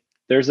 Like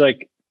there's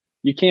like,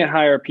 you can't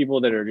hire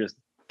people that are just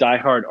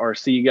diehard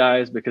RC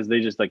guys because they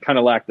just like kind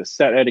of lack the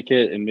set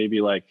etiquette and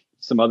maybe like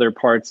some other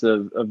parts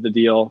of the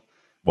deal.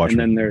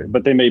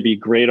 But they may be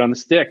great on the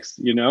sticks,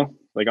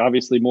 like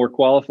obviously more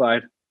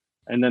qualified.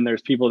 And then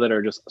there's people that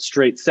are just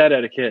straight set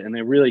etiquette and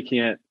they really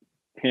can't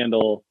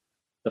handle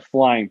the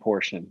flying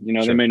portion.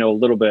 Sure. They may know a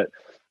little bit,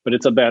 but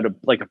it's about a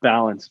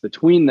balance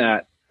between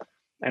that.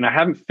 And I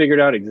haven't figured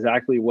out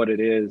exactly what it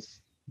is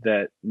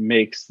that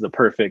makes the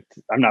perfect,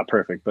 I'm not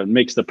perfect, but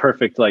makes the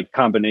perfect like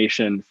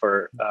combination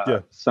for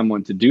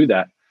someone to do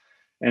that.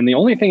 And the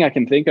only thing I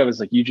can think of is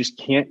like, you just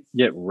can't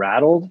get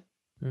rattled,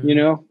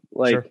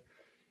 Sure.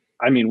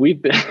 I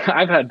mean,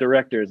 I've had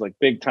directors, like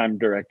big time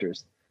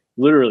directors,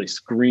 literally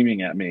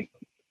screaming at me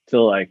to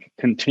like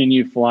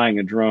continue flying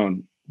a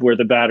drone where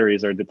the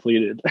batteries are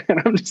depleted.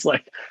 And I'm just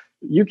like,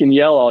 you can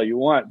yell all you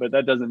want, but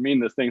that doesn't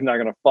mean this thing's not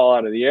going to fall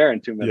out of the air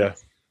in 2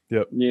 minutes.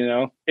 Yeah.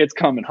 Yep. It's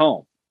coming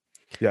home.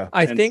 Yeah.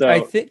 I think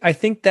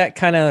that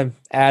kind of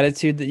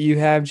attitude that you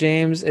have,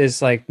 James,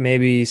 is like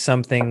maybe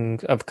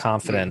something of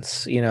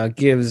confidence,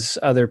 gives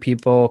other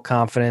people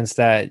confidence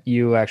that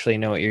you actually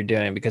know what you're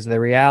doing, because the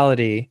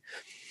reality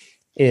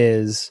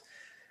is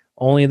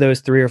only those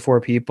 3 or 4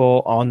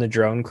 people on the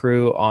drone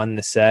crew on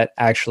the set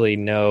actually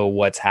know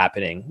what's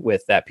happening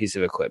with that piece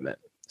of equipment.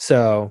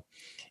 So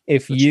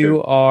if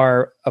you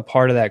are a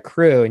part of that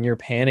crew and you're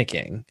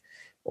panicking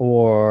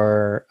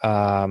or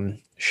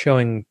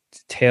showing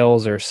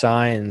tales or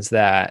signs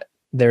that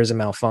there's a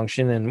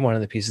malfunction in one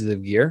of the pieces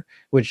of gear,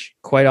 which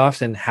quite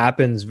often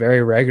happens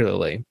very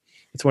regularly,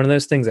 it's one of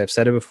those things, I've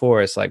said it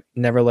before, it's like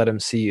never let them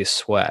see you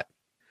sweat.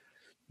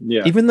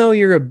 Yeah. Even though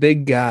you're a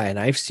big guy, and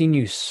I've seen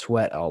you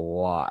sweat a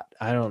lot.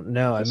 I don't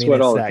know. I mean,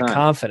 it's that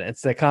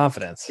confidence. The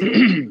confidence.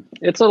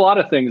 It's a lot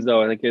of things,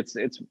 though. I think it's.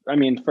 I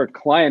mean, for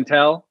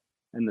clientele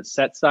and the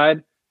set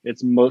side,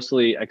 it's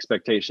mostly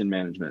expectation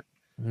management.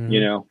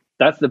 Mm-hmm.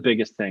 That's the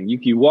biggest thing.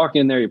 You walk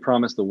in there, you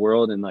promise the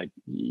world, and like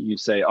you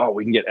say, "Oh,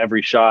 we can get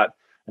every shot,"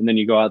 and then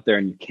you go out there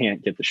and you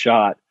can't get the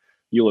shot.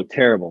 You look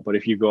terrible. But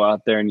if you go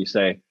out there and you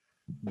say,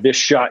 "This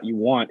shot you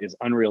want is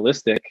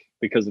unrealistic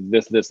because of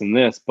this, this, and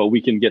this, but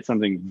we can get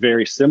something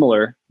very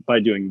similar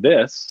by doing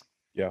this."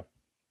 Yeah.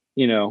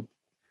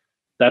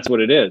 That's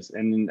what it is.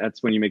 And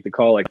that's when you make the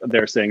call, like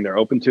they're saying they're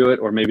open to it,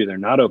 or maybe they're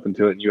not open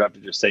to it. And you have to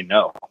just say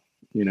no,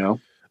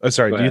 Oh,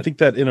 sorry. Do you think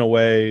that in a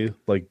way,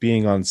 like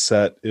being on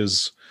set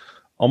is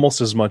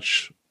almost as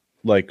much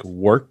like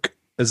work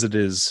as it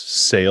is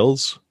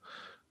sales,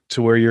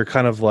 to where you're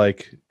kind of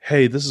like,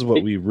 hey, this is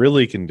what we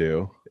really can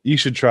do. You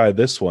should try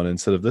this one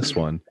instead of this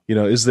one.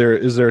 Is there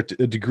a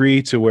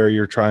degree to where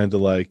you're trying to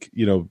like,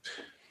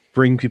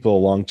 bring people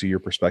along to your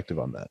perspective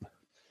on that?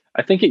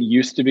 I think it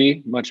used to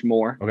be much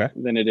more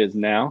than it is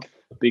now,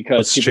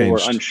 because people were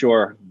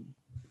unsure.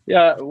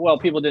 Yeah. Well,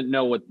 people didn't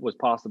know what was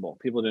possible.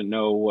 People didn't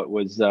know what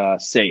was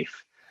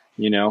safe.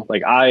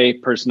 Like I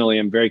personally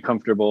am very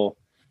comfortable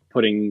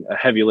putting a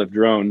heavy lift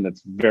drone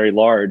that's very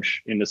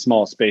large into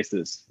small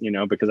spaces,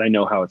 because I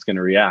know how it's going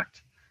to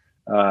react.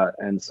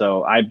 And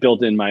so I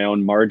built in my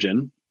own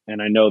margin,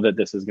 and I know that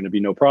this is going to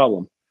be no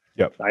problem.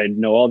 Yep. I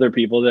know other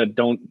people that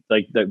don't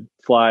that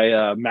fly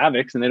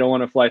Mavics, and they don't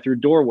want to fly through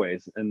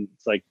doorways. And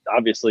it's like,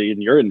 obviously in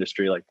your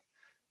industry, like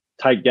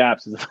tight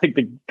gaps is like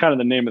the kind of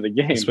the name of the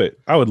game. Wait,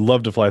 I would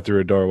love to fly through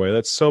a doorway.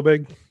 That's so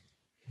big.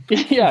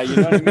 Yeah. You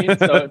know what I mean?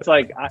 So it's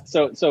like,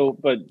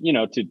 but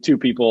to 2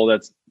 people,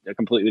 that's a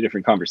completely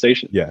different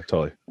conversation. Yeah,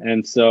 totally.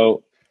 And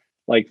so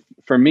like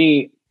for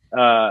me,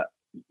 it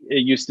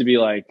used to be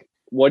like,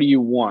 what do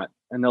you want?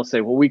 And they'll say,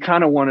 well, we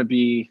kind of want to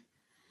be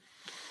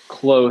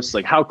close.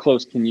 Like, how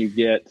close can you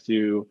get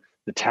to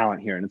the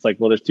talent here? And it's like,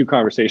 well, there's 2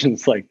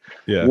 conversations. Like,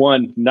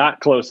 one, not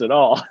close at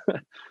all.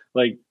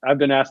 Like, I've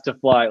been asked to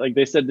fly. Like,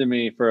 they said to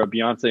me for a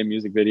Beyonce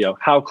music video,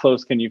 how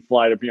close can you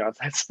fly to Beyonce?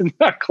 I said,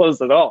 not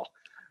close at all.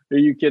 Are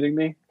you kidding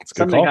me?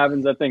 Something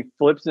happens, that thing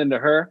flips into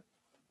her.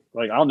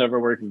 Like, I'll never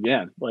work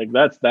again. Like,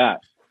 that's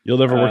that. You'll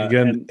never work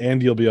again,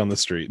 and you'll be on the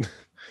street.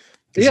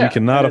 because you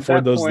cannot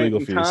afford those legal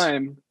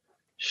fees.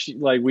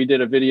 We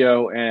did a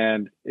video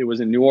and it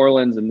was in New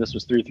Orleans, and this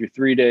was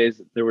 3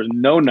 days. There was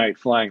no night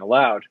flying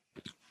allowed,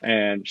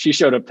 and she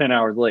showed up 10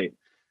 hours late.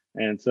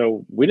 And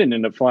so we didn't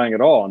end up flying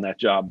at all on that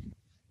job.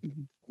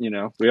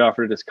 We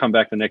offered to come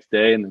back the next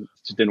day, and it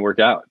just didn't work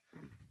out.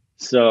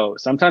 So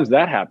sometimes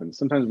that happens.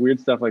 Sometimes weird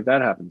stuff like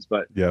that happens.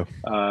 But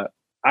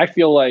I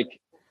feel like,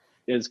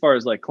 as far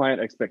as like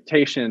client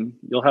expectation,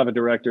 you'll have a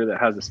director that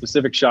has a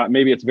specific shot.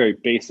 Maybe it's very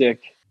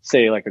basic,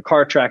 say like a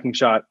car tracking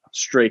shot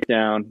straight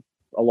down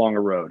along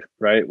a road,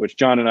 right? Which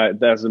John and I,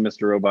 that's a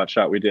Mr. Robot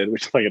shot we did,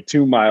 which is like a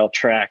 2-mile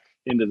track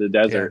into the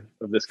desert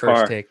of this car.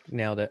 First take,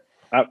 nailed it.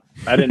 I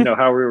didn't know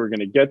how we were going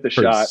to get the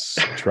shot,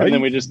 and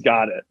then we just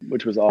got it,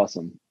 which was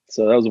awesome.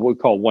 So that was what we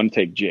call one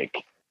take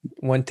Jake.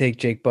 One take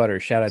Jake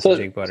Butters. Shout out to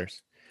Jake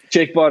Butters.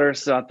 Jake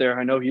Butters out there.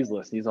 I know he's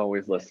listening. He's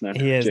always listening.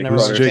 He is.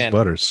 Jake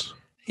Butters.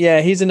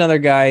 Yeah, he's another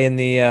guy in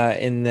the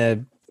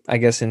I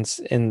guess in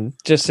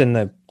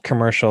the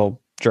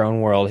commercial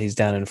drone world. He's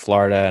down in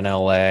Florida and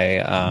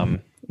LA.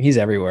 He's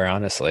everywhere,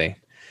 honestly.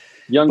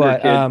 Younger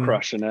kid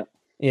crushing it.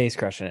 Yeah, he's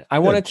crushing it. I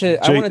wanted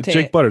to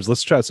Jake Butters.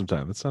 Let's chat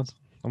sometime.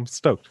 I'm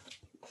stoked.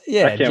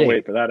 Yeah, I can't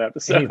wait for that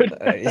episode.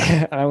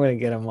 I'm going to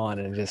get him on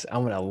and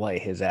I'm going to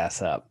light his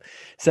ass up.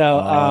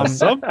 So,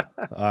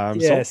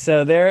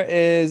 so there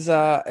is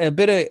a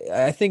bit of,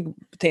 I think,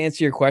 to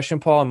answer your question,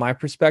 Paul, in my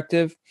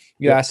perspective,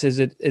 you asked, is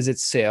it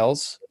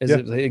sales? Is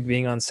it like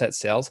being on set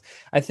sales?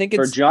 I think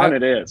it's for John.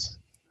 It is.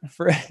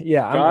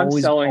 I'm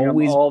always selling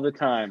them all the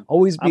time.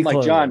 Always be I'm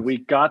like, John, we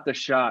got the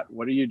shot.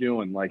 What are you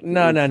doing? Like,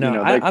 no.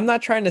 I'm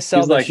not trying to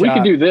sell the shot. We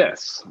can do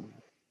this.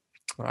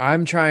 I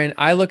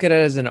look at it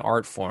as an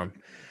art form.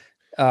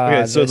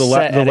 Okay, so the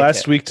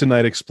last week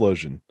tonight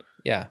explosion.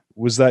 Yeah.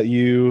 Was that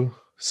you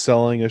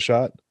selling a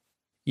shot?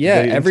 Yeah,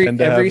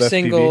 every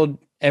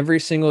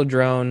single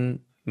drone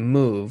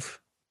move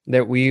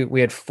that we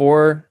had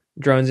 4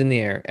 drones in the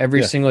air.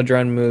 Every single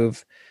drone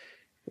move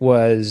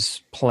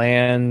was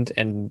planned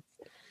and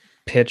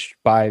pitched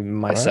by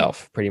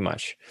myself, pretty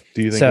much.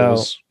 Do you think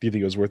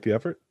it was worth the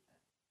effort?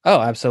 Oh,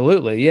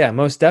 absolutely. Yeah,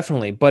 most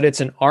definitely. But it's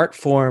an art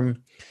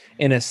form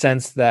in a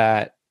sense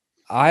that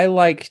I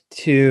like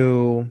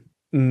to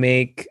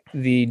make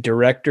the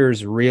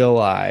directors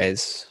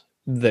realize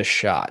the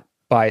shot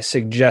by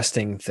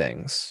suggesting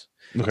things.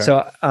 Okay.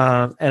 So,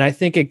 and I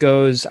think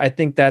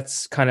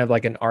that's kind of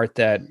like an art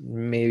that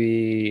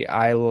maybe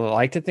I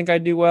like to think I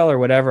do well or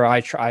whatever.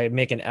 I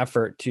make an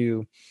effort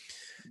to.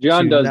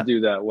 John does do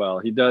that well.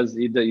 He does.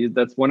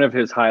 That's one of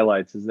his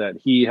highlights, is that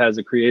he has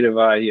a creative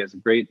eye. He has a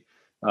great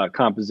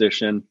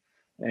composition,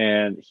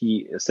 and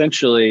he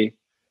essentially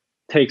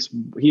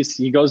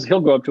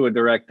he'll go up to a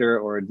director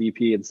or a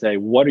DP and say,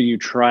 what are you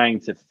trying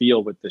to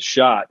feel with the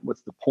shot?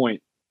 What's the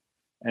point?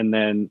 And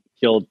then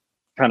he'll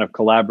kind of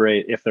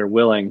collaborate, if they're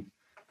willing,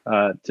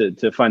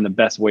 to find the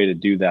best way to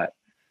do that.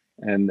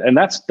 And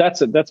that's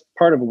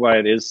part of why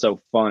it is so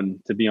fun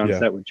to be on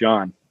set with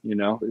John,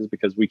 is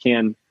because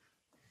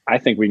I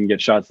think we can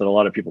get shots that a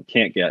lot of people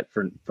can't get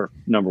for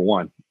number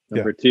one.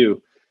 Number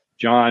two,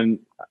 John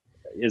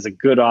is a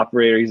good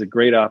operator. He's a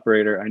great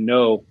operator. I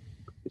know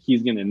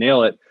he's going to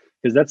nail it,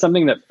 because that's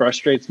something that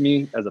frustrates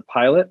me as a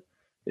pilot,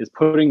 is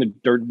putting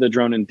the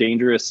drone in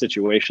dangerous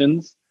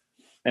situations,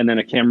 and then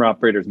a camera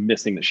operator is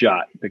missing the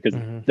shot, because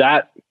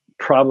that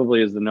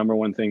probably is the number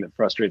one thing that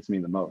frustrates me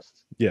the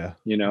most. Yeah.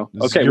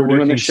 Okay, we're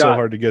doing the shot so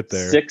hard to get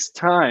there 6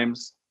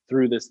 times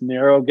through this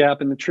narrow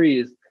gap in the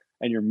trees,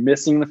 and you're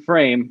missing the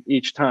frame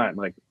each time.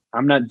 Like,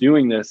 I'm not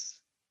doing this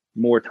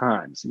more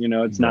times.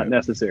 It's not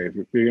necessary.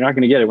 If you're not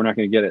going to get it, we're not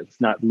going to get it.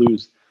 Let's not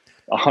lose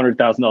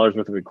 $100,000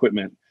 worth of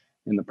equipment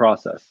in the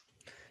process.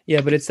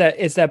 Yeah, but it's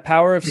that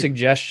power of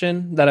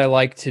suggestion that I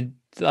like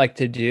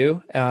to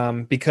do,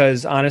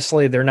 because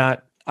honestly,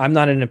 I'm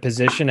not in a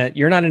position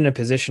you're not in a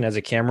position as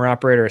a camera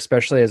operator,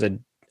 especially as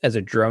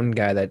a drone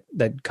guy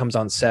that comes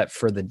on set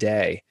for the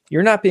day.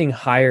 You're not being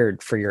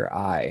hired for your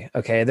eye.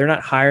 Okay, they're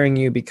not hiring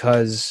you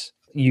because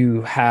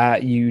you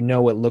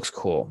know it looks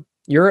cool.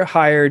 You're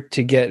hired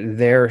to get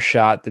their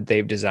shot that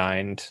they've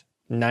designed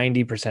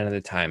 90% of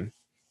the time.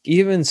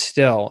 Even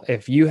still,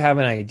 if you have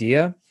an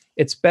idea,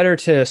 it's better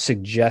to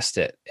suggest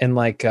it in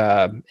like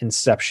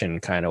Inception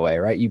kind of way,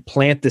 right? You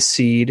plant the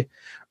seed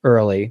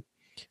early.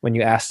 When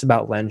you asked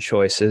about lens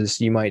choices,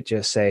 you might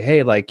just say,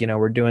 hey,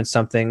 we're doing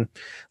something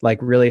like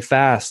really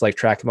fast, like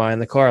tracking behind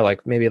the car,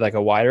 like maybe like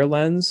a wider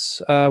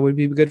lens would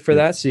be good for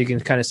that. So you can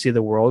kind of see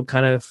the world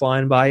kind of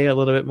flying by you a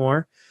little bit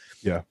more.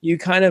 Yeah. You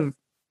kind of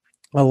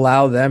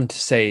allow them to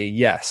say,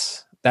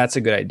 yes, that's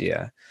a good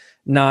idea.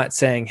 Not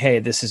saying, hey,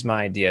 this is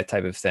my idea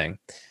type of thing.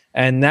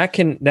 And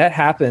that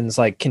happens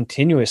like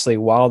continuously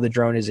while the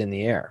drone is in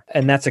the air.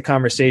 And that's a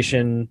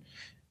conversation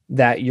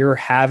that you're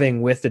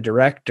having with the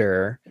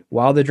director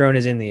while the drone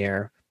is in the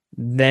air.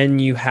 Then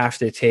you have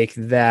to take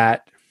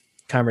that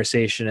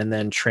conversation and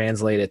then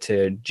translate it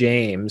to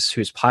James,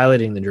 who's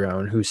piloting the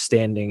drone, who's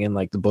standing in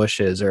like the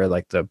bushes or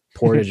like the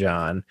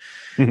porta-john,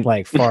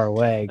 like far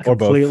away,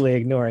 completely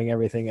ignoring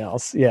everything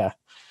else. Yeah.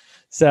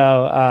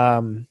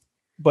 So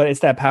but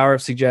it's that power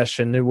of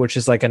suggestion, which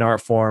is like an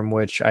art form,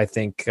 which I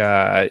think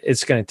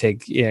it's going to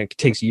take, it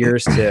takes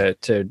years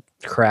to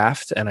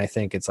craft. And I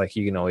think it's like,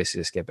 you can always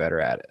just get better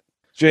at it.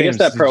 James,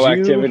 I guess that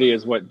proactivity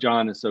is what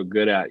John is so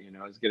good at,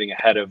 is getting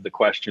ahead of the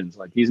questions.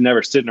 Like, he's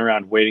never sitting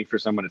around waiting for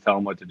someone to tell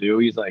him what to do.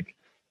 He's like,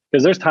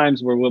 because there's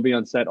times where we'll be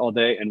on set all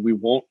day and we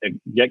won't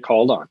get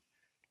called on,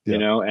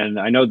 and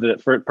I know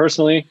that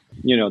personally,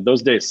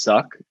 those days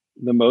suck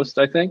the most,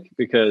 I think,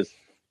 because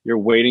you're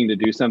waiting to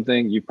do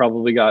something. You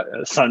probably got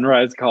a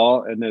sunrise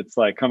call and it's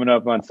like coming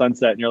up on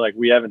sunset and you're like,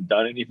 we haven't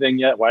done anything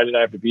yet. Why did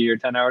I have to be here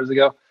 10 hours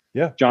ago?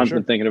 Yeah. John's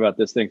been thinking about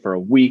this thing for a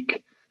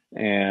week.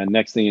 And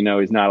next thing you know,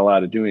 he's not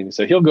allowed to do anything.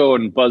 So he'll go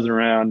and buzz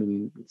around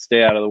and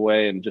stay out of the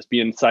way and just be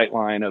in sight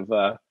line of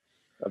the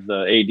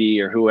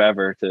AD or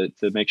whoever to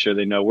make sure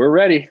they know we're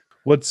ready.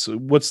 What's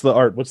the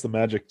art? What's the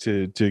magic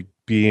to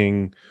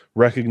being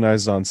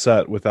recognized on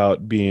set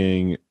without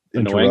being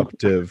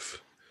interruptive?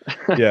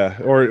 Yeah,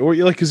 or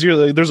like, because you're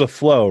like, there's a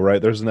flow,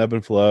 right? There's an ebb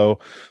and flow.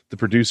 The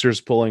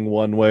producer's pulling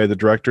one way, the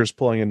director's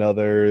pulling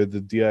another.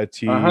 The DIT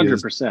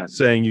 100% is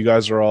saying you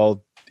guys are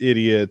all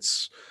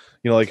idiots.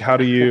 Like, how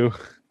do you,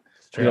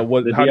 how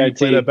do you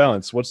play that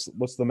balance? What's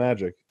the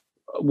magic?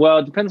 Well,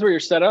 it depends where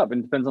you're set up, and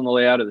it depends on the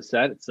layout of the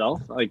set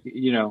itself. Like,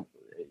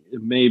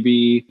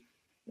 maybe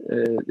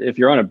if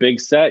you're on a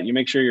big set, you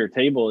make sure your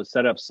table is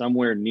set up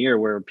somewhere near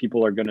where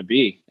people are going to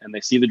be, and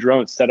they see the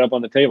drone set up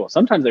on the table.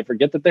 Sometimes they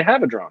forget that they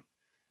have a drone.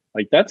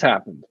 Like, that's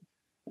happened.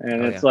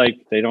 And it's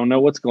like, they don't know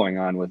what's going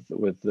on with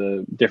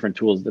the different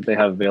tools that they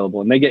have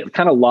available. And they get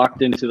kind of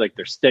locked into like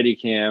their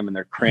Steadicam and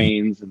their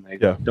cranes, and they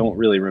don't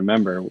really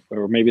remember,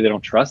 or maybe they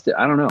don't trust it.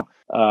 I don't know.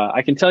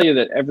 I can tell you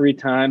that every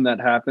time that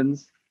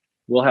happens,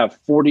 we'll have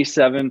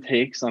 47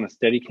 takes on a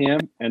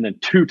Steadicam and then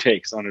 2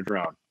 takes on a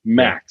drone,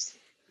 max.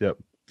 Yep.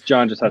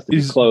 John just has to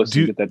be close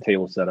to get that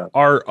table set up.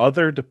 Are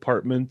other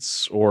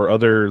departments or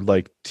other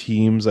like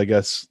teams, I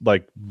guess,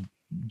 like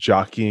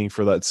jockeying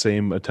for that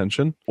same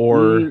attention,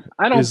 or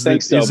I don't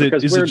think so? Is it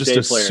just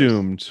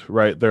assumed,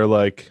 right? They're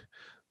like,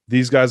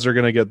 these guys are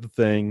going to get the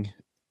thing,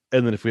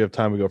 and then if we have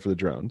time, we go for the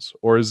drones,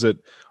 or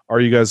are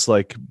you guys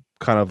like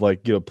kind of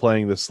like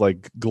playing this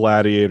like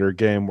gladiator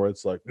game where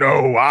it's like,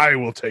 no, I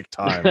will take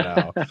time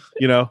now,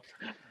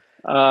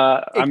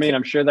 I mean,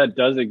 I'm sure that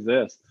does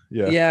exist.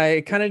 Yeah,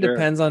 it kind of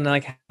depends on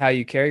like how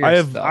you carry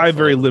yourself. I have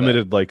very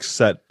limited like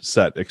set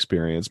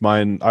experience.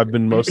 I've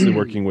been mostly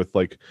working with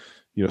like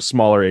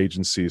smaller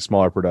agencies,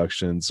 smaller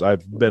productions.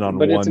 I've been on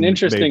one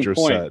major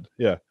set.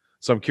 Yeah.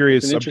 So I'm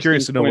curious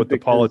to know what the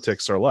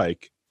politics are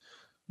like.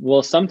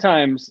 Well,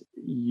 sometimes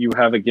you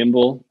have a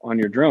gimbal on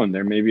your drone.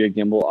 There may be a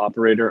gimbal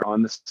operator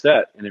on the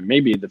set, and it may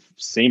be the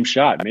same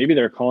shot. Maybe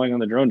they're calling on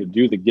the drone to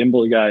do the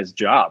gimbal guy's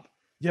job.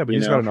 Yeah, but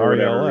he's got an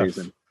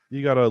RELF.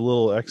 You got a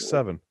little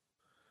X7.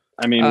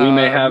 I mean,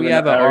 we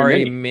have an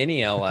RE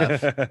Mini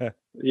LF.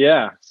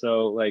 Yeah.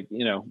 So like,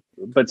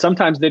 but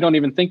sometimes they don't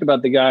even think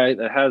about the guy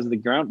that has the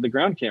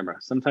ground camera.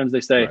 Sometimes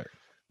they say,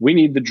 we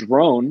need the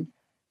drone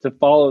to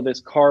follow this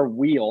car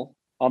wheel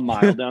a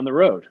mile down the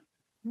road.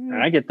 And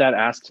I get that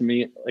asked to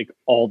me like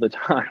all the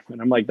time.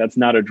 And I'm like, that's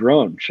not a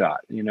drone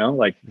shot,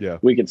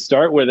 we could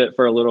start with it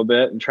for a little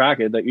bit and track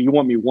it. Like, you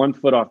want me 1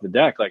 foot off the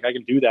deck. Like, I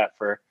can do that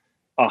for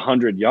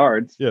 100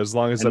 yards. Yeah. As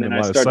long as then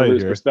I start to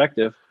lose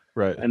perspective.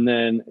 Right. And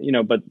then,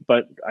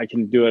 but I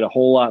can do it a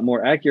whole lot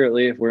more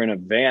accurately if we're in a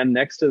van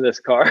next to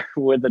this car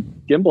with a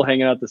gimbal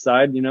hanging out the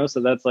side, so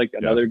that's like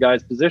another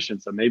guy's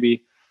position. So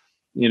maybe,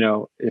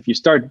 if you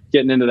start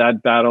getting into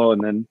that battle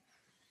and then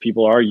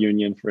people are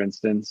union, for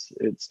instance,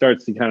 it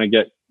starts to kind of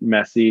get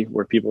messy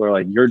where people are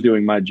like, you're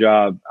doing my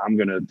job. I'm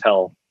going to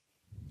tell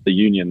the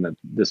union that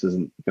this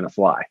isn't going to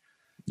fly,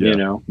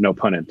 no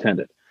pun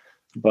intended.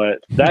 But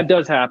that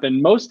does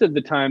happen. Most of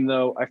the time,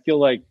 though, I feel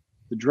like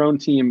the drone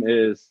team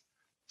is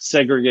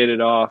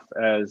segregated off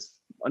as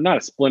not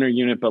a splinter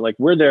unit, but like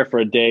we're there for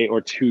a day or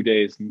 2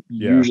 days,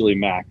 usually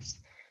max.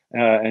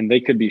 And they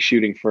could be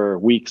shooting for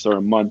weeks or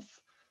a month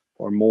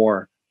or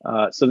more.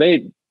 So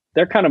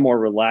they're kind of more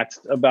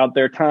relaxed about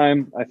their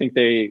time. I think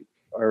they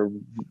are,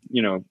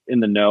 in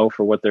the know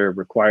for what they're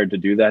required to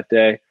do that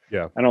day.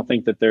 Yeah. I don't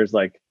think that there's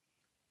like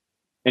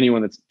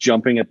anyone that's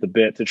jumping at the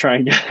bit to try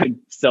and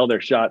sell their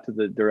shot to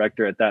the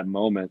director at that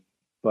moment.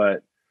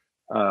 But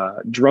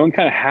drone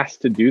kind of has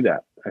to do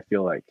that, I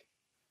feel like.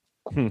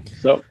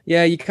 So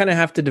yeah, you kind of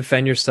have to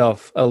defend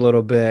yourself a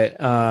little bit,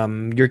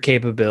 your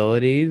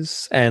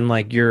capabilities and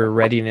like your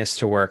readiness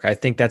to work. I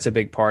think that's a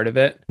big part of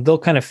it. They'll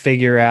kind of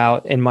figure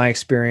out, in my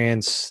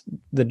experience,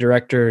 the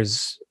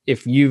directors,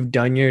 if you've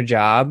done your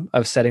job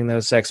of setting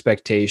those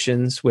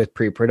expectations with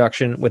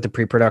the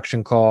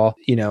pre-production call,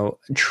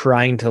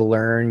 trying to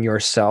learn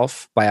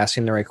yourself by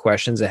asking the right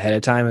questions ahead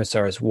of time as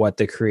far as what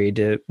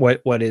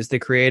is the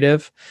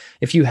creative.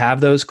 If you have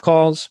those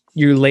calls,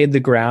 you laid the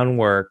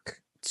groundwork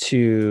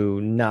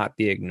to not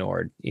be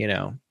ignored.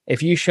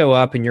 If you show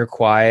up and you're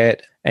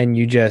quiet and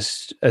you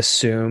just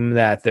assume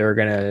that they're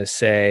going to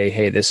say,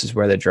 hey, this is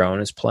where the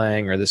drone is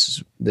playing, or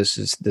this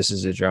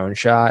is a drone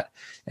shot,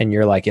 and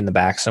you're like in the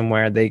back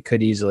somewhere, they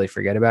could easily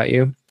forget about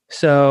you.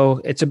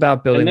 So it's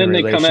about building. And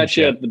then a they come at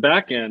you relationship. at the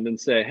back end and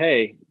say,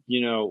 "Hey,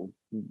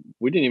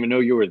 we didn't even know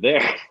you were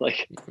there."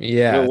 Like,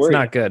 Yeah, it's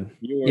not good.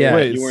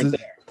 Wait, you weren't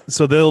there.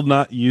 So they'll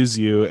not use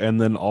you and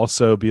then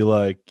also be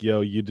like,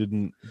 yo, you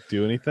didn't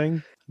do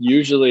anything?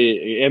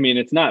 Usually, I mean,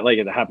 it's not like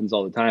it happens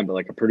all the time, but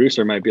like a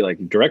producer might be like,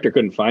 director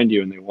couldn't find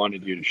you and they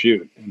wanted you to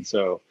shoot. And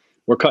so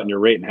we're cutting your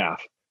rate in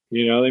half.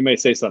 They may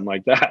say something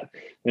like that.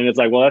 And it's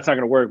like, well, that's not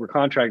going to work. We're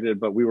contracted,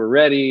 but we were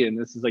ready. And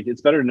this is like,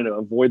 it's better to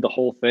avoid the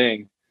whole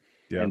thing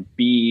and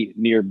be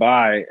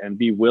nearby and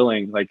be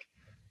willing. Like,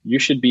 you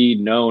should be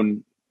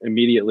known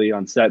immediately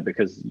on set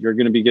because you're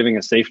going to be giving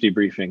a safety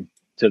briefing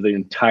to the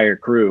entire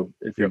crew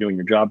if you're doing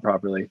your job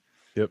properly.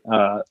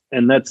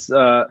 And that's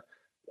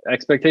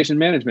expectation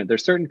management.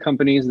 There's certain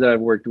companies that I've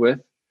worked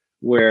with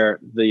where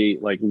the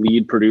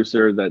lead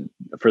producer that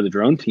for the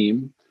drone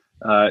team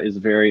is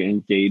very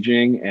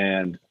engaging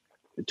and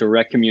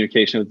direct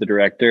communication with the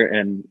director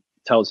and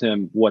tells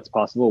him what's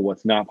possible,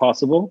 what's not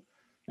possible.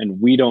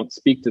 And we don't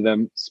speak to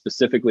them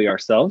specifically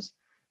ourselves.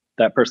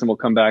 That person will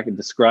come back and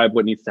describe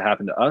what needs to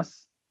happen to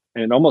us.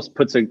 And it almost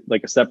puts a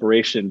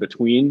separation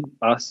between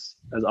us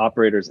as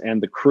operators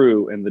and the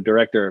crew and the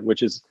director,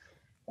 which is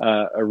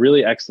a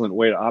really excellent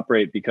way to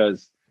operate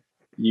because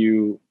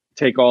you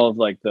take all of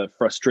the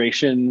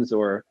frustrations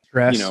or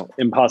stress,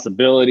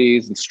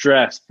 impossibilities and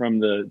stress from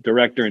the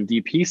director and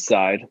DP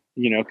side,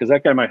 because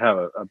that guy might have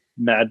a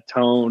mad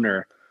tone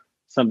or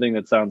something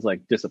that sounds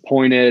like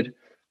disappointed.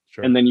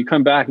 Sure. And then you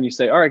come back and you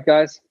say, all right,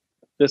 guys,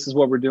 this is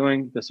what we're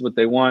doing. This is what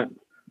they want.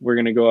 We're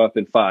going to go up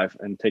in 5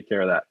 and take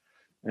care of that.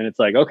 And it's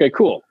like, okay,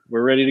 cool.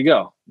 We're ready to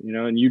go.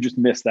 And you just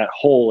miss that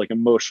whole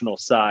emotional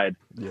side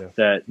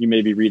that you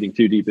may be reading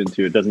too deep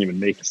into. It doesn't even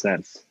make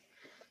sense.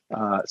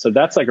 So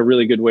that's a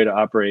really good way to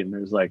operate. And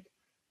there's a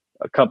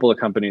couple of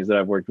companies that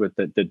I've worked with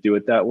that do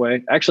it that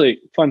way. Actually,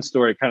 fun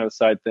story, kind of a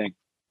side thing.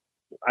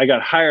 I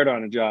got hired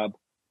on a job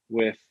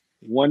with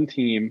one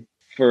team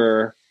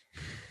for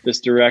this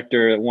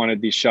director that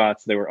wanted these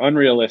shots. They were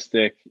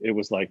unrealistic. It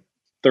was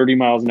 30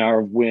 miles an hour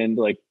of wind,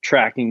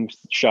 tracking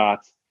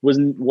shots.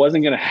 Wasn't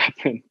going to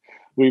happen.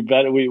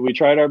 We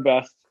tried our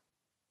best,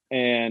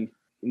 and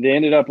they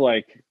ended up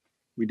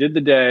we did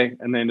the day,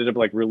 and they ended up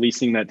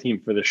releasing that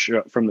team for the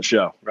show from the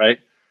show, right?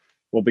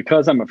 Well,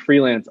 because I'm a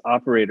freelance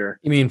operator.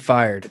 You mean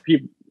fired?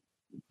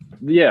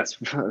 Yes,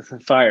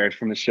 fired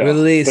from the show.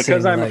 Releasing,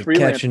 because I'm a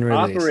freelance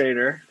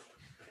operator,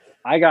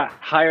 I got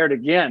hired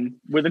again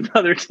with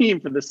another team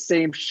for the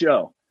same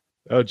show.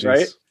 Oh, geez.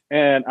 Right?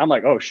 And I'm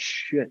like, oh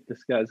shit,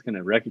 this guy's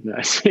gonna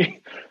recognize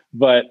me,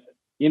 but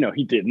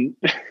he didn't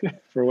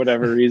for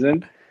whatever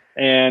reason,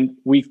 and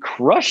we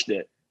crushed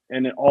it.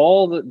 And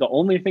the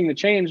only thing that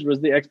changed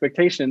was the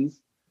expectations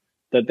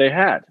that they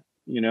had,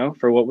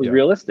 for what was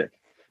realistic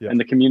and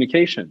the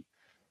communication.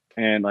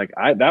 And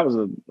that was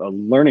a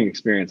learning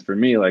experience for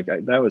me.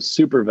 That was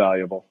super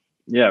valuable.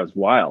 Yeah, it was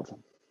wild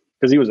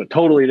because he was a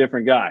totally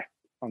different guy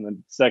on the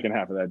second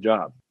half of that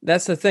job.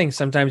 That's the thing.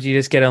 Sometimes you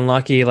just get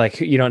unlucky.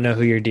 You don't know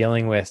who you're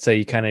dealing with. So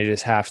you kind of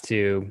just have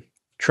to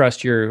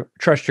trust your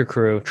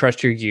crew,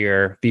 trust your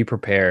gear, be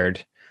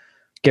prepared.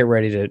 Get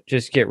ready to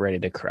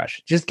crush.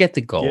 Just get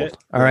the gold.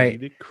 All right.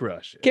 To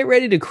crush it. Get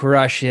ready to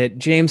crush it.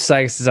 James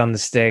Sykes is on the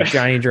stick.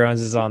 Johnny Drones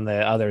is on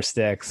the other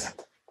sticks.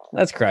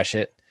 Let's crush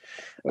it.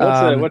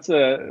 What's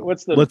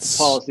the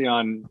policy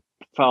on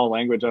foul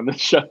language on this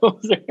show?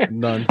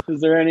 None.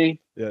 Is there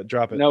any? Yeah,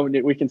 drop it. No,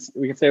 we can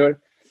say what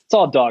it's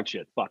all dog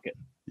shit. Fuck it.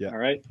 Yeah. All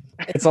right.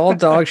 It's all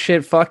dog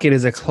shit. Fuck it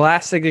is a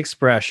classic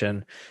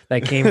expression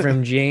that came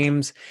from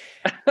James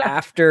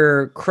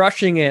after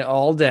crushing it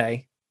all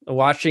day.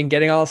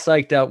 Getting all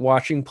psyched up,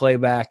 watching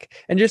playback,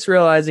 and just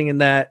realizing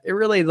that it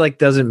really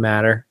doesn't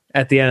matter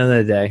at the end of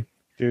the day.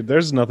 Dude,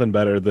 there's nothing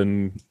better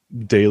than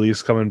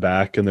dailies coming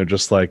back and they're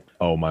just like,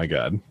 oh my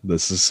God,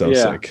 this is so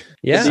sick.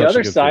 Yeah. The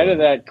other side of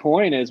that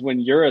coin is when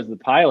you're as the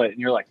pilot and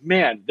you're like,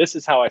 man, this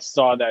is how I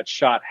saw that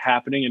shot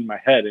happening in my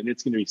head, and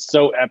it's going to be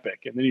so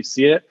epic. And then you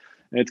see it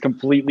and it's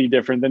completely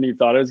different than you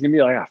thought it was going to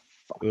be.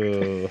 Fuck.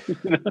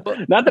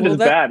 Not that it's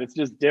bad, it's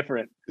just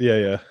different.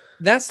 Yeah.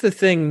 That's the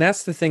thing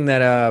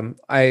that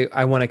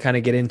I want to kind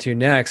of get into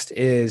next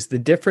is the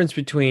difference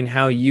between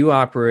how you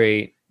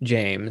operate,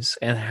 James,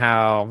 and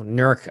how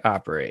Nurk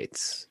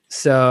operates.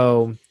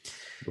 So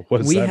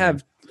we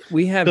have I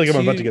feel like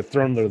I'm about to get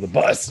thrown under the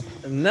bus.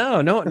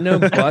 No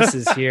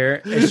buses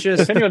here. It's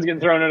just if anyone's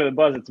getting thrown under the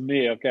bus, it's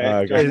me.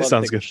 Okay, it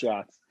sounds good.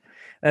 Shots.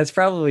 That's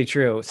probably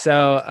true.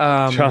 So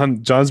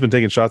John's been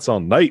taking shots all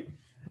night.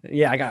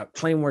 Yeah, I got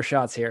plenty more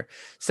shots here.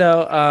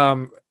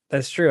 So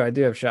that's true. I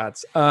do have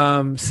shots.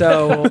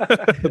 So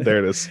there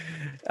it is.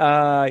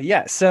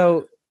 Yeah.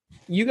 So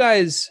you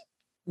guys,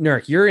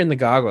 Nurk, you're in the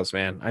goggles,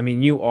 man. I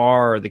mean, you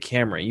are the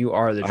camera. You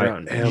are the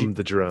drone. I am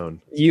the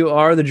drone. You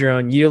are the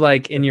drone. You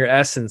in your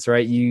essence,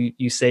 right?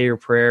 You say your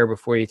prayer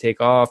before you take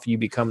off. You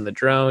become the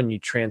drone. You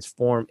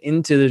transform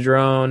into the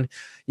drone.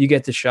 You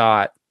get the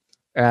shot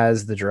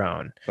as the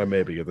drone. I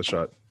maybe get the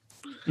shot.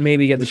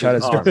 Maybe get the shot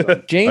as the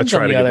drone. James,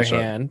 on the other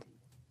hand,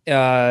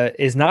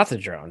 is not the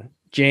drone.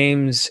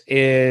 James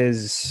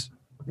is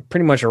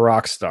pretty much a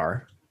rock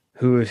star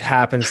who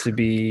happens to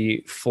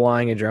be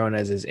flying a drone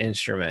as his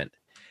instrument.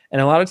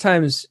 And a lot of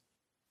times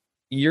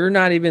you're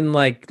not even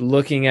like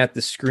looking at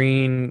the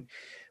screen.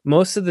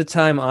 Most of the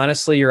time,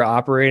 honestly, you're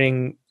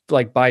operating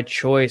like by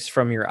choice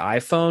from your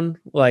iPhone.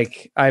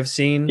 Like I've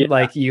seen,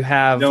 like you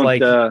have I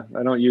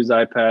don't use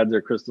iPads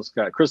or Crystal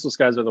Sky. Crystal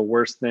Skies are the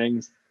worst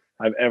things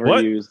I've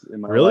ever used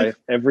in my life.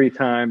 Every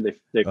time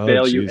they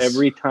fail you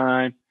every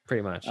time.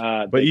 Pretty much.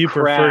 But you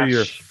prefer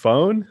your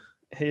phone?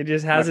 He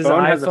just has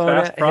my his phone iPhone.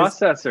 Has a fast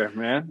processor,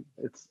 man.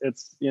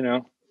 It's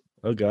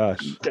Oh gosh.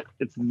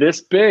 It's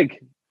this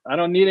big. I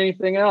don't need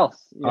anything else.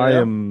 I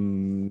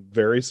am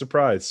very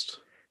surprised.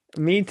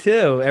 Me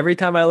too. Every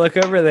time I look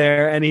over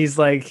there and he's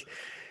like,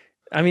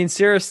 I mean,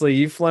 seriously,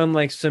 you've flown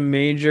like some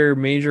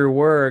major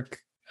work.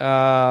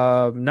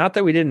 Not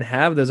that we didn't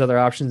have those other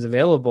options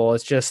available.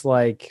 It's just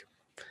like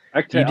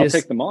I'll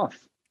take them off.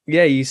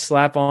 Yeah, you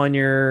slap on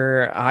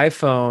your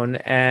iPhone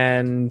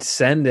and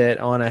send it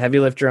on a heavy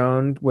lift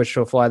drone, which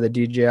will fly the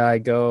DJI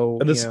Go.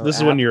 And this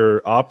is when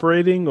you're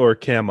operating or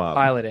cam op?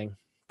 Piloting.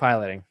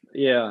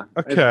 Yeah.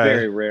 Okay. It's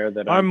very rare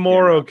that I'm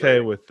more okay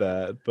with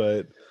that,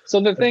 but so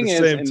the thing is,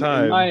 same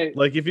time,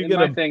 like if you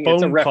get a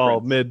phone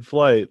call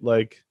mid-flight,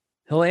 like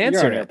he'll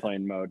answer. You're on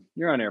airplane mode.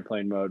 You're on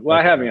airplane mode. Well,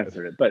 I have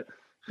answered it, but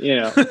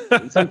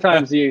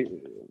sometimes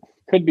you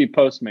could be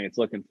Postmates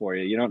looking for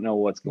you. You don't know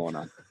what's going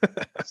on.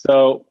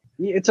 So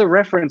it's a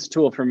reference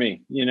tool for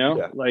me.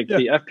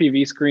 The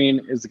FPV screen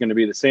is going to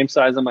be the same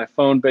size on my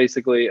phone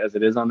basically as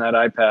it is on that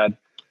iPad.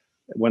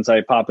 Once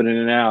I pop it in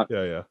and out,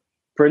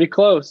 pretty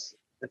close.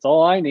 It's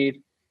all I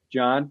need,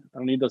 John. I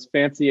don't need those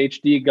fancy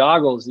HD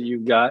goggles that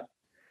you've got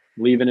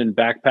leaving in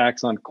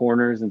backpacks on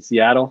corners in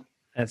Seattle.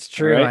 That's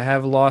true. Right? I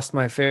have lost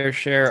my fair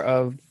share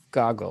of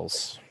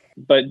goggles.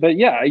 But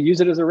yeah, I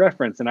use it as a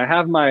reference, and I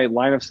have my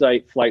line of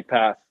sight flight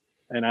path,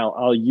 and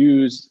I'll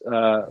use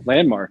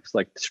landmarks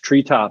like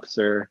treetops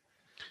or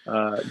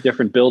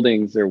different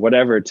buildings or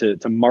whatever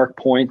to mark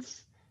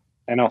points,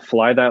 and I'll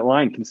fly that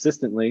line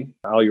consistently.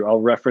 I'll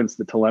reference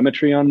the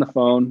telemetry on the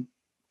phone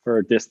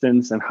for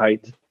distance and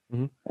height.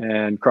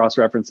 And cross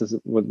references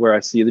with where I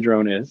see the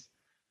drone is.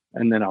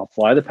 And then I'll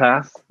fly the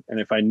path.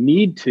 And if I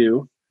need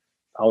to,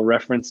 I'll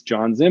reference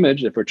John's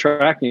image if we're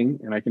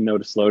tracking and I can know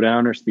to slow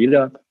down or speed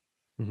up.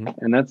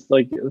 And that's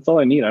all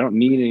I need. I don't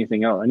need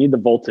anything else. I need the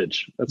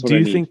voltage. That's what I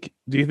need.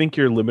 Do you think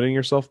you're limiting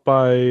yourself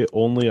by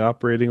only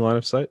operating line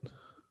of sight?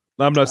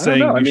 I'm not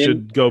saying you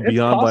should go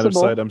beyond line of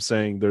sight. I'm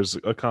saying there's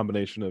a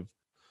combination of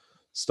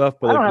stuff,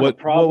 but I don't have a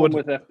problem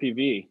with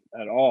FPV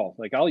at all.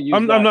 Like I'll use.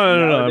 I'm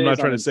not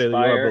trying to say that you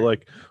are, but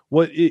like,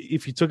 what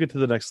if you took it to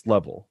the next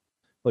level?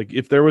 Like,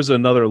 if there was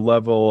another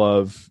level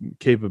of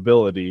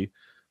capability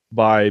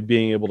by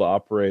being able to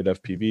operate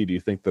FPV, do you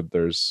think that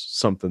there's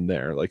something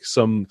there, like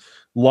some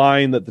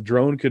line that the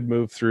drone could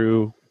move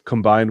through,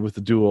 combined with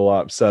the dual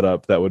op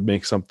setup, that would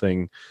make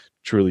something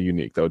truly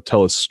unique, that would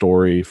tell a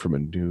story from a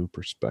new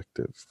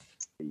perspective?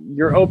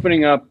 You're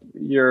opening up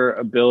your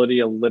ability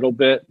a little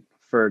bit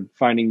for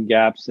finding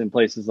gaps in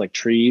places like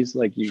trees,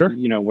 like where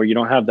you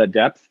don't have that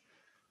depth.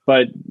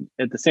 But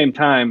at the same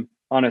time,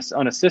 on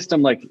a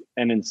system like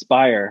an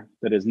Inspire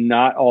that is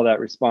not all that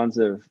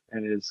responsive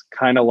and is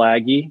kind of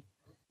laggy,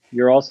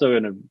 you're also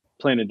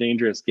playing a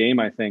dangerous game,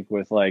 I think,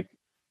 with like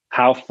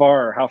how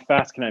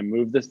fast can I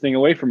move this thing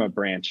away from a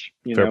branch,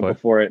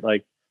 before it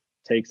like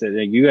takes it.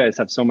 And you guys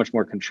have so much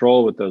more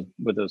control with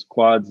those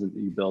quads that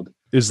you build.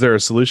 Is there a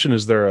solution?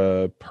 Is there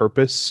a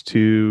purpose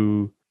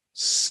to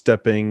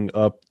stepping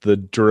up the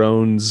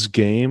drone's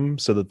game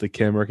so that the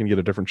camera can get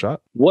a different shot?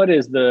 What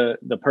is the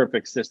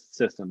perfect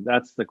system?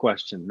 That's the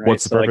question, right?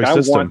 What's the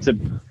perfect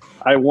system?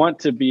 I want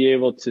to be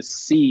able to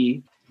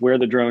see where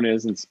the drone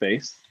is in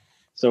space.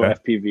 So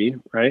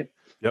FPV, right?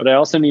 Yep. But I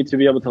also need to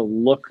be able to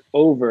look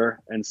over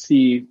and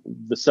see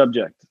the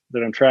subject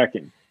that I'm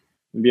tracking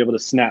and be able to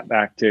snap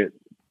back to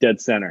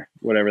dead center,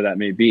 whatever that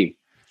may be.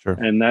 Sure.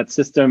 And that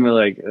system,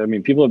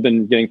 people have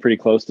been getting pretty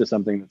close to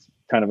something that's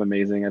kind of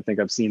amazing. I think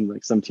I've seen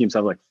like some teams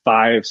have like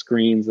 5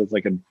 screens that's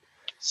like a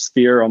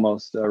sphere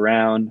almost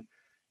around.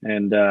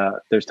 And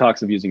there's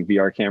talks of using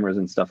VR cameras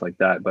and stuff like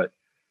that. But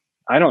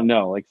I don't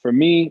know. Like for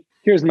me,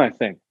 here's my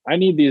thing. I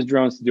need these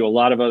drones to do a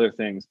lot of other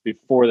things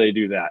before they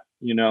do that.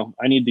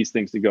 I need these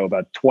things to go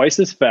about twice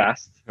as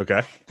fast.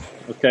 Okay.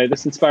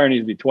 This Inspire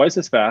needs to be twice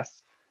as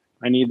fast.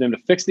 I need them to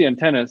fix the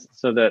antennas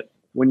so that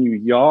when you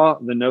yaw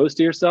the nose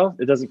to yourself,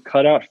 it doesn't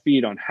cut out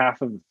feed on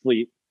half of the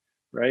fleet,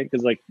 right?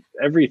 Because like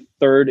every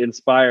third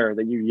Inspire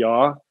that you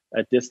yaw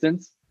at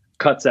distance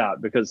cuts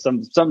out because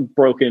something's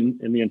broken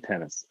in the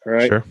antennas. All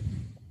right. Sure.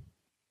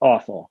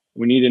 Awful.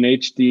 We need an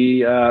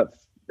HD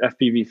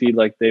FPV feed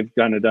like they've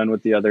kind of done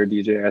with the other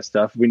DJI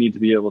stuff. We need to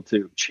be able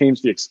to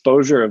change the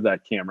exposure of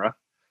that camera.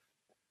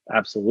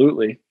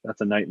 Absolutely.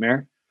 That's a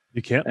nightmare.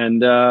 You can't.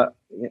 And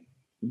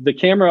the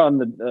camera on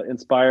the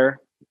Inspire,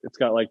 it's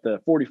got like the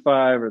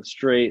 45 or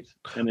straight,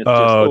 and it's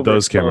just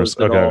those cameras.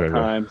 at all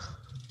times.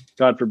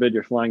 God forbid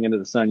you're flying into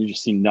the sun, you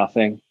just see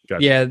nothing.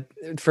 Gotcha. Yeah,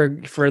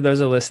 for those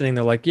that are listening,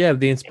 they're like, yeah,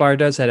 the Inspire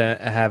does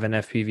have an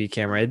FPV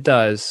camera. It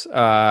does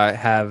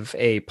have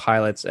a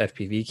pilot's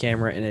FPV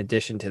camera in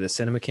addition to the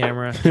cinema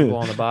camera people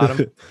on the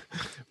bottom.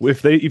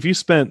 If you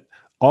spent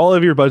all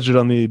of your budget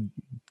on the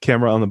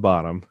camera on the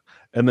bottom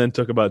and then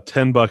took about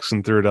 $10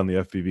 and threw it on the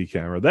FPV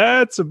camera,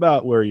 that's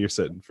about where you're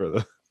sitting for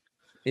the.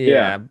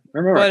 Yeah.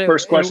 Remember my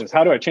first question is,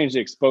 how do I change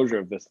the exposure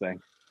of this thing?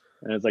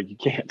 And it's like, you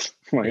can't.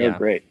 I'm like, oh,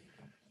 great.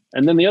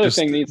 And then the other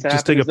thing needs to happen.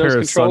 Just take a pair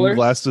of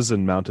sunglasses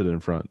and mount it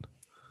in front.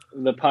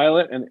 The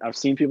pilot, and I've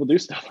seen people do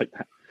stuff like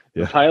that.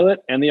 Yeah. The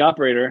pilot and the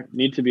operator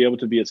need to be able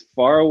to be as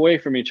far away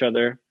from each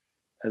other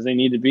as they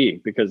need to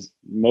be, because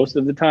most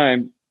of the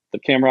time the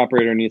camera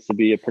operator needs to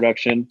be a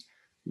production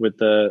with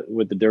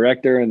the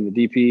director and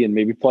the DP and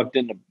maybe plugged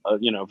into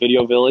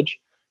Video Village.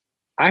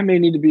 I may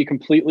need to be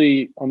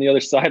completely on the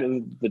other side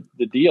of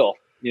the deal,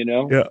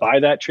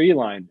 by that tree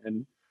line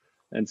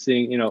and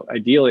seeing,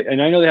 ideally.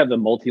 And I know they have the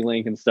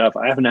multi-link and stuff.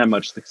 I haven't had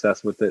much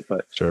success with it,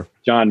 but sure,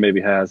 John maybe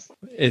has.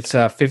 It's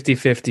a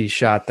 50-50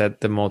 shot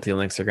that the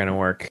multi-links are going to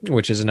work,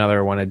 which is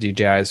another one of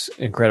DJI's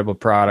incredible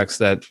products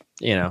that,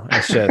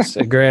 it's just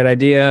a great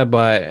idea.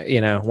 But,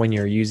 when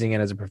you're using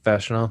it as a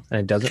professional and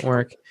it doesn't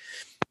work,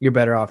 you're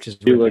better off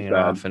just ripping it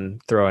off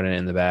and throwing it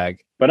in the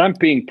bag. But I'm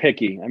being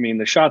picky. I mean,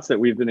 the shots that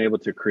we've been able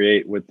to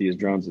create with these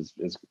drones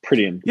is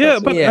pretty impressive. Yeah,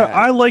 but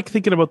I like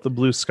thinking about the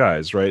blue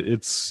skies, right?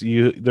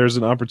 There's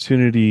an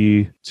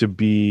opportunity to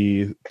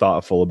be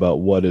thoughtful about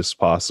what is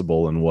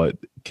possible and what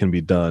can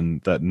be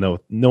done that no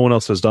one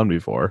else has done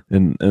before.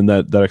 And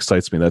that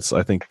excites me.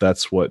 I think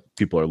that's what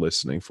people are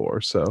listening for.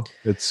 So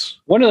it's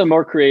one of the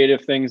more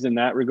creative things in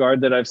that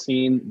regard that I've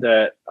seen,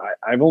 that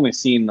I've only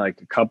seen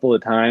like a couple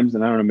of times,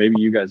 and I don't know,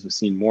 maybe you guys have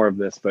seen more of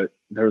this, but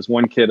there was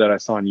one kid that I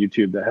saw on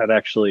YouTube that had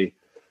actually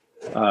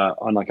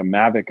on like a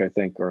Mavic, I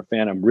think, or a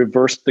Phantom,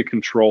 reversed the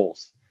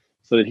controls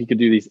so that he could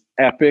do these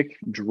epic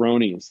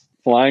dronies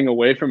flying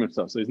away from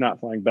himself. So he's not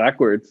flying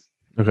backwards.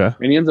 Okay.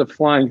 And he ends up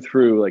flying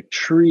through like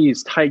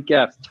trees, tight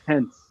gaps,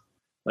 tents,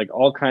 like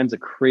all kinds of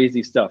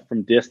crazy stuff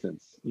from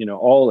distance,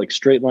 all like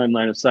straight line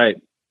of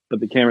sight, but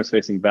the camera's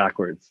facing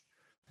backwards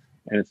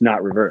and it's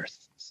not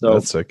reversed. So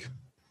that's sick.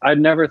 I'd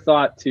never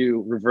thought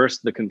to reverse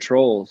the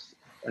controls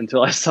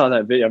until I saw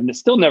that video. I've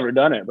still never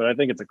done it, but I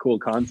think it's a cool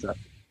concept.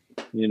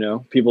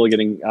 People are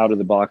getting out of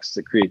the box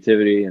to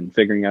creativity and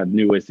figuring out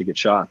new ways to get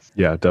shots.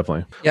 Yeah,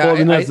 definitely. Yeah,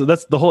 well,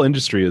 that's the whole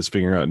industry is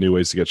figuring out new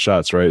ways to get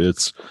shots, right?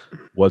 It's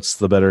what's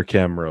the better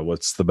camera,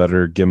 what's the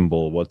better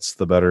gimbal, what's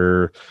the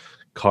better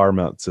car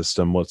mount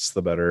system, what's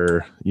the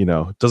better,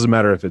 it doesn't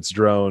matter if it's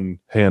drone,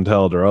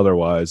 handheld, or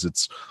otherwise.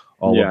 It's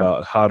all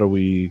about how do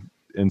we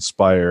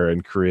inspire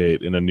and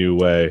create in a new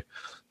way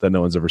that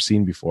no one's ever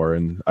seen before.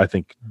 And I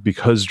think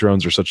because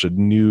drones are such a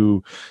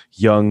new,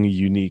 young,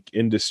 unique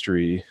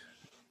industry,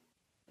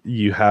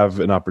 you have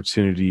an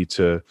opportunity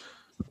to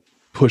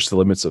push the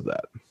limits of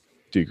that.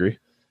 Do you agree?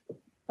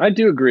 I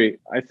do agree.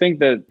 I think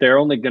that they're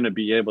only going to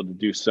be able to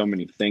do so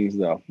many things,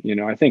 though.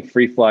 I think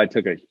FreeFly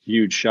took a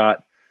huge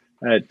shot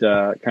at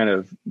kind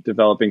of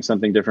developing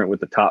something different with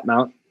the top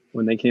mount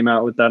when they came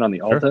out with that on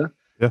the Alta. Sure.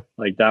 Yeah.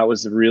 Like that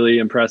was really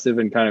impressive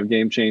and kind of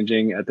game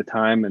changing at the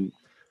time. And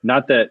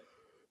not that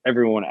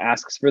everyone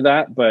asks for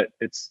that, but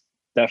it's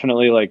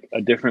definitely like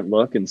a different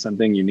look and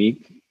something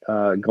unique,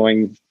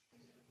 going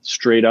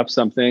straight up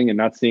something and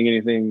not seeing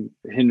anything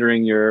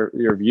hindering your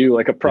view,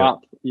 like a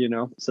prop,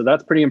 so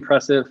that's pretty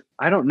impressive.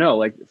 I don't know,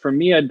 like for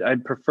me,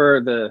 I'd prefer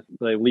the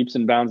leaps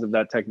and bounds of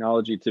that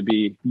technology to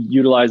be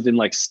utilized in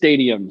like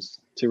stadiums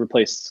to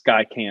replace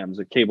sky cams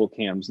or cable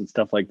cams and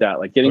stuff like that,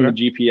 like getting the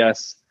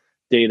GPS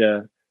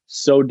data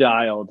so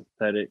dialed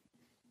that it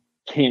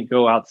can't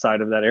go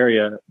outside of that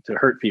area to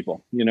hurt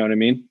people. You know what I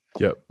mean?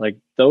 Yep. Like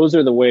those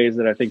are the ways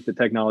that I think the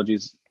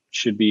technologies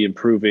should be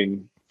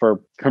improving for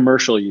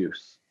commercial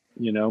use.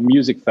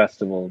 Music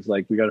festivals,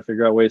 like we got to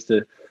figure out ways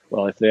to,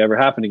 well, if they ever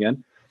happen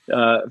again,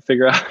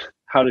 figure out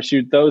how to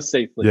shoot those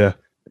safely.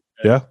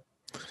 Yeah.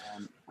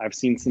 I've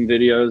seen some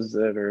videos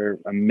that are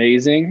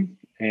amazing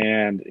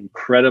and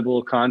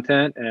incredible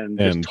content and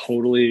just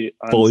totally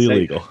fully unsafe.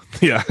 illegal.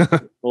 Yeah.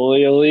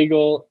 Fully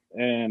illegal.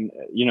 And,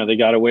 they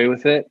got away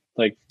with it.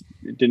 Like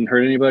it didn't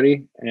hurt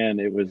anybody. And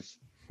it was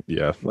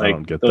like, I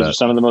don't get those that. are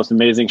some of the most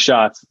amazing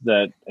shots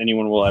that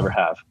anyone will ever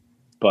have,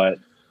 but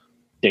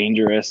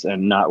dangerous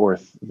and not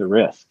worth the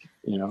risk,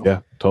 Yeah,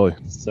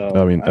 totally. So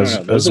I mean, those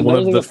are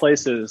the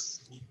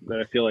places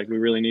that I feel like we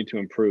really need to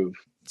improve.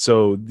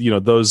 So,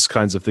 those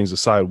kinds of things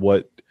aside,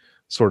 what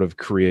sort of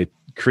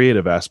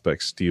creative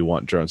aspects do you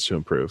want drones to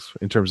improve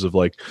in terms of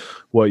like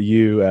what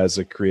you as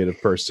a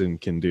creative person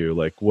can do?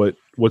 Like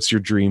what's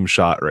your dream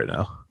shot right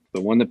now?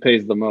 The one that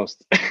pays the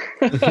most.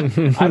 I don't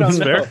That's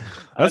know. fair.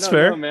 That's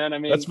fair, man. I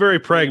mean, that's very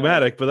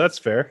pragmatic, but that's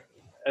fair.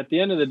 At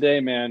the end of the day,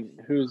 man,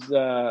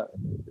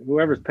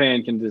 whoever's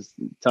paying can just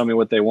tell me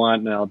what they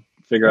want and I'll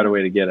figure out a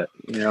way to get it,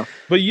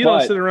 But you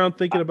don't sit around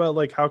thinking about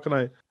like, how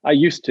can I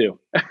used to.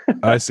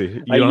 I see.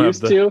 You I don't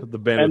used have to. the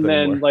bandwidth and then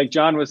anymore. Like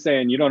John was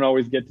saying, you don't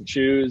always get to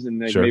choose and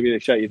maybe they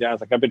shut you down.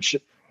 It's like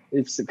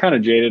it's kind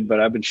of jaded, but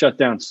I've been shut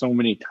down so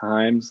many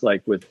times,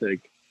 like with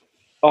like,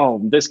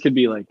 oh, this could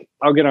be like,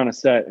 I'll get on a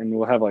set and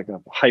we'll have like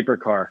a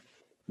hypercar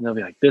and they'll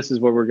be like, this is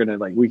what we're going to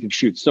like, we can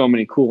shoot so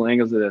many cool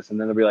angles of this. And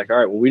then they'll be like, all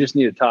right, well, we just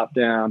need a top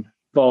down,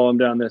 follow him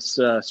down this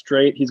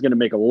straight. He's going to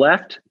make a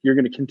left. You're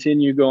going to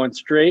continue going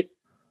straight.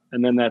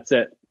 And then that's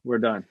it. We're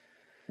done.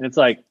 And it's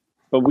like,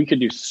 but we could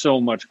do so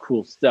much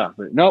cool stuff,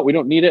 but no, we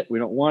don't need it. We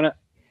don't want it.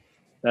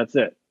 That's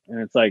it. And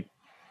it's like,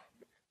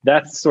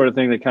 that's the sort of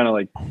thing that kind of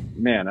like,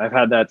 man, I've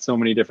had that so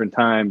many different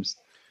times.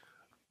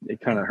 It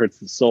kind of hurts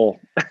the soul.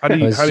 How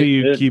do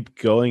you keep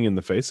going in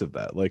the face of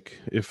that? Like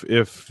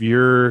if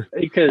you're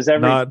because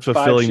every not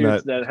fulfilling 5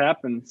 shoots that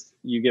happens,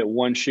 you get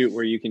one shoot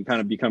where you can kind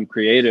of become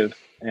creative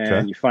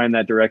and you find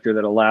that director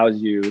that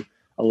allows you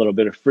a little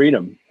bit of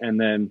freedom.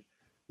 And then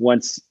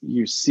once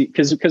you see,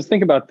 because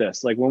think about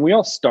this, like when we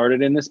all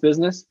started in this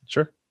business,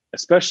 sure,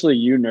 especially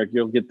you, Nurk,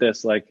 you'll get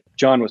this. Like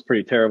John was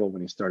pretty terrible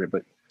when he started,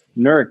 but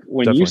Nurk,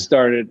 when Definitely. you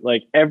started,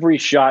 like every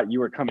shot you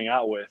were coming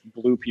out with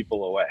blew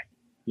people away.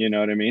 You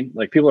know what I mean?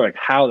 Like people are like,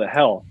 how the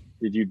hell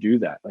did you do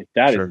that? Like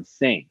that is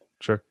insane.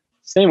 Sure.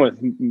 Same with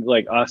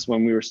like us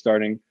when we were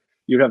starting.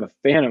 You'd have a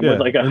Phantom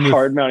with like a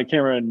hard mounted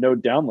camera and no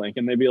downlink,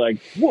 and they'd be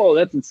like, whoa,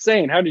 that's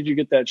insane. How did you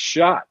get that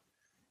shot?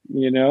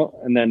 You know?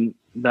 And then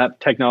that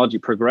technology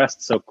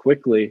progressed so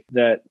quickly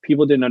that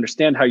people didn't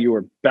understand how you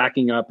were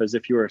backing up as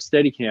if you were a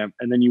Steadicam,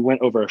 and then you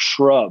went over a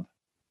shrub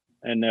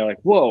and they're like,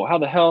 whoa, how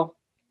the hell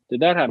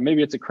did that happen?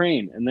 Maybe it's a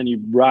crane. And then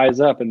you rise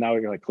up and now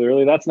you're like,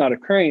 clearly that's not a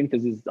crane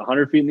because it's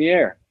 100 feet in the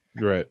air.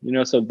 Right. You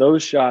know, so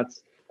those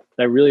shots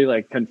that really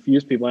like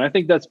confuse people. And I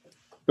think that's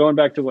going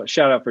back to what,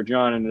 shout out for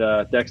John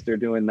and Dexter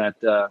doing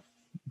that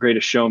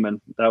Greatest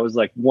Showman. That was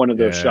like one of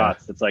those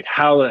shots. It's like,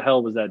 how the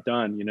hell was that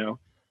done? You know,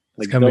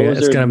 like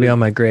it's gonna be on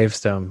my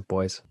gravestone,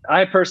 boys.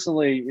 I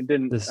personally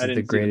didn't. This is I didn't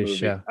the greatest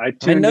show. I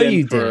tuned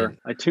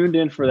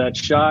in for that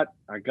shot.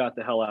 I got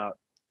the hell out.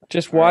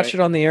 Just watch it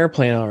on the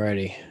airplane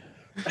already.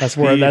 That's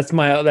where that's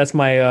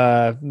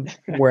my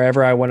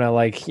wherever I want to,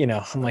 like, you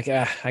know, I'm like,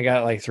 I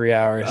got like 3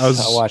 hours.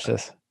 I'll watch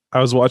this. I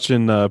was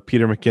watching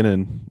Peter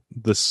McKinnon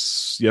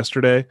this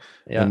yesterday,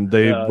 and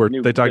they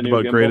talked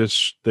about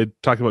Greatest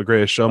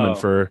Showman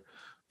for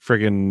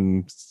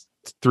friggin'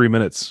 3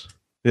 minutes.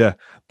 Yeah,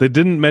 they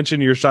didn't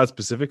mention your shot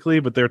specifically,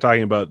 but they were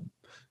talking about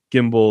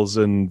gimbals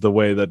and the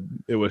way that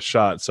it was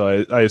shot.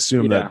 So I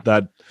assume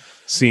that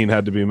scene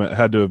had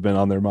to have been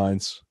on their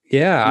minds.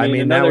 Yeah, I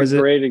mean that was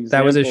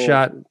a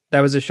shot. That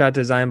was a shot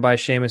designed by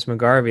Seamus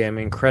McGarvey. I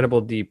mean,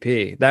 incredible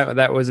DP.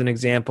 That was an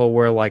example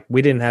where like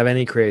we didn't have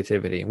any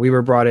creativity. We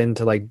were brought in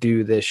to like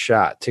do this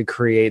shot, to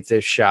create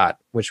this shot,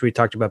 which we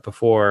talked about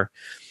before,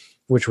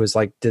 which was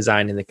like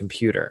designed in the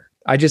computer.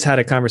 I just had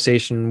a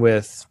conversation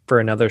for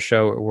another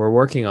show we're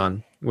working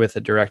on with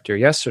a director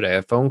yesterday,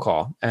 a phone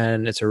call,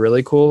 and it's a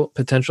really cool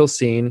potential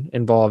scene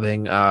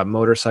involving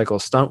motorcycle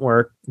stunt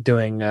work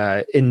doing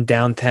in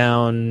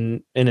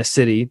a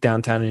city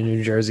downtown in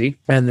New Jersey.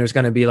 And there's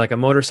going to be like a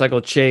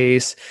motorcycle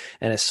chase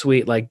and a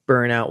sweet like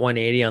burnout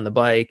 180 on the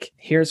bike.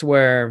 Here's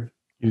where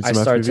I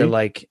start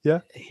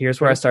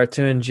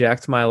to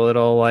inject my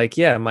little my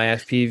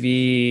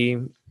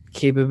FPV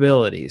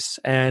capabilities,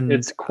 and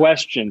it's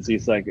questions.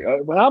 He's like,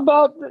 how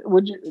about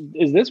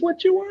is this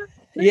what you want?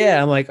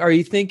 Yeah, I'm like, are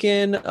you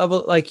thinking of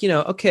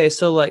okay,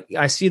 so like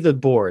I see the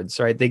boards,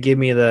 right? They give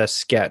me the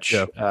sketch,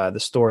 the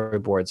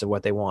storyboards of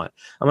what they want.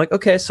 I'm like,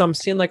 okay, so I'm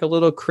seeing like a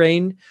little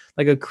crane,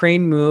 like a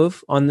crane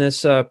move on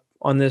this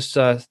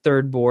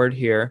third board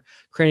here,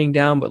 craning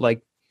down, but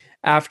like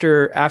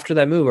after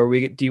that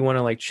move, do you want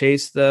to like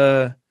chase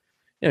the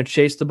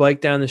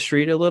bike down the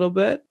street a little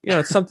bit? You know,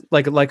 it's something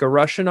like a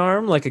Russian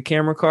arm, like a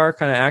camera car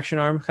kind of action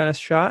arm kind of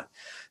shot.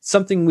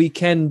 Something we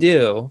can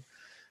do.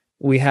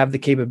 We have the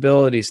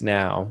capabilities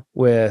now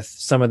with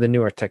some of the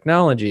newer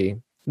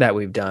technology that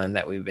we've done,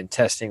 that we've been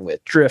testing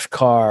with drift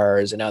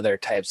cars and other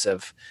types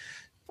of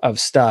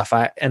stuff.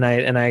 I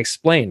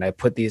explained, I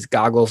put these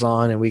goggles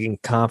on and we can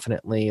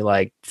confidently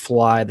like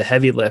fly the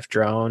heavy lift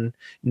drone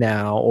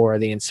now or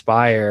the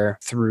Inspire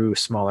through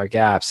smaller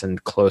gaps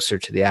and closer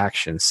to the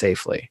action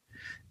safely.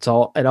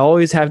 You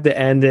always have to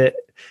end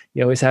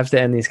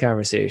these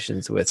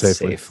conversations with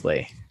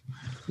safely.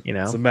 You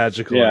know, it's a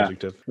magical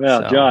adjective.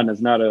 Well, John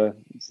is not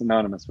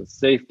synonymous with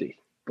safety,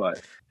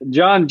 but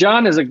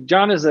John is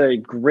a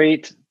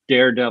great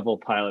daredevil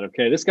pilot.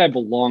 Okay, this guy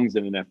belongs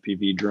in an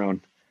FPV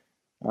drone.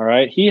 All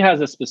right, he has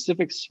a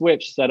specific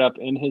switch set up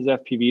in his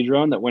FPV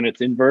drone that when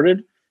it's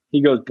inverted, he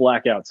goes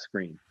blackout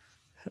screen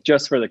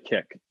just for the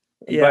kick.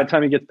 Yeah. By the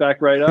time he gets back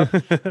right up,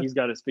 he's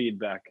got his speed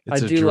back. I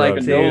like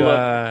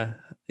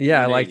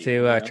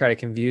to try to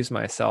confuse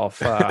myself.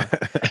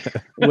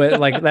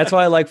 That's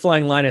why I like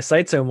flying line of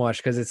sight so much,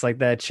 because it's like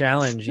that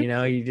challenge. You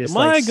know, you just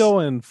am I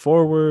going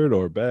forward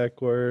or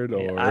backward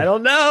or I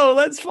don't know.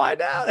 Let's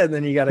find out. And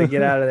then you got to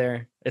get out of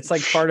there. It's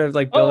like part of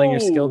like building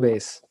your skill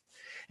base.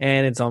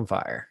 and it's on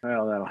fire.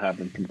 Well, that'll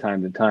happen from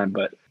time to time,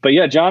 but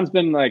yeah, John's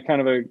been like kind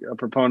of a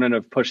proponent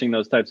of pushing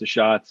those types of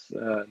shots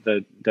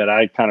that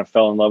I kind of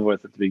fell in love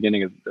with at the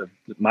beginning of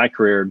my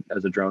career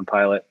as a drone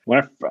pilot.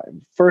 When I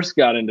first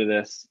got into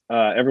this,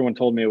 everyone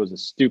told me it was a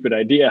stupid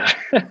idea.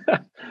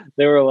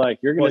 They were like,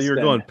 "You're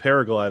going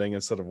paragliding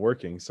instead of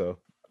working." So,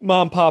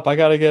 Mom, Pop, I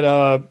got to get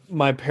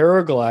my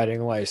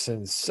paragliding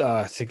license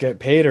to get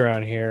paid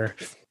around here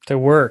to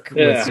work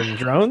with some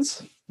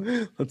drones.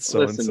 That's so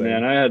Listen, insane.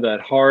 man, I had that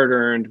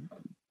hard-earned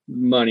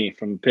money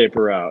from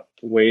paper route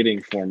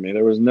waiting for me.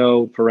 There was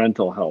no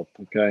parental help.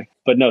 Okay.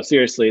 But no,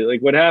 seriously,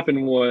 like what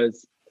happened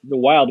was the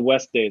Wild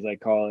West days, I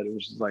call it. It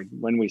was just like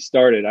when we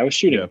started, I was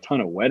shooting a ton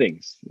of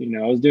weddings. You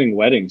know, I was doing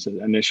weddings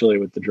initially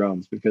with the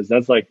drones because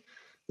that's like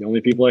the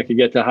only people I could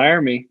get to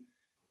hire me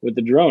with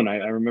the drone.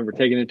 I remember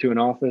taking it to an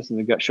office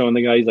and showing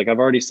the guy, he's like, I've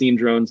already seen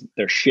drones.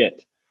 They're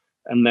shit.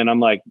 And then I'm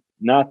like,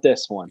 not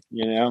this one,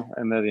 you know?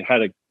 And then he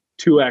had a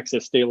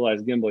 2-axis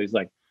stabilized gimbal. He's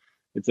like,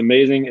 it's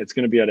amazing. It's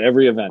going to be at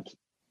every event,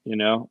 you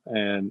know,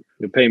 and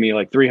you pay me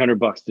like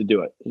 $300 to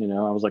do it. You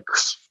know, I was like,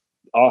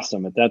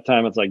 awesome. At that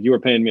time, it's like, you were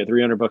paying me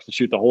 $300 to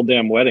shoot the whole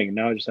damn wedding. And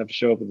now I just have to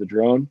show up with the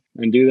drone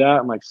and do that.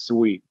 I'm like,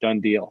 sweet,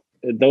 done deal.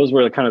 Those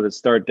were kind of the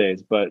start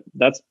days, but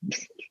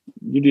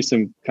you do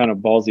some kind of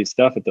ballsy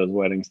stuff at those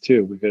weddings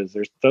too, because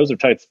those are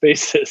tight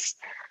spaces.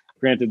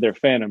 Granted, they're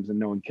Phantoms and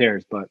no one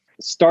cares, but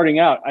starting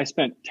out, I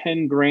spent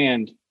 10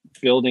 grand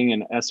building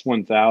an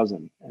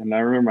S1000. And I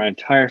remember my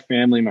entire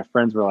family, my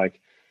friends were like,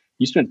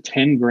 you spent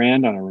 10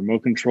 grand on a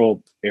remote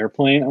control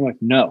airplane? I'm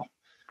like, no,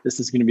 this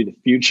is going to be the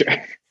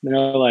future. They're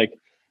like,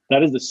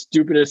 that is the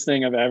stupidest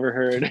thing I've ever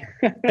heard.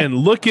 And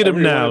look at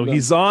him now.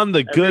 He's on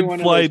the Good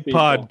Flight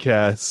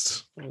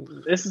podcast.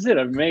 This is it.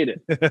 I've made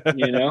it,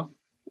 you know?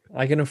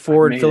 I can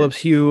afford Philips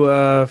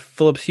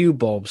Hue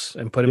bulbs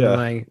and put them in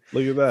my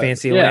look at that.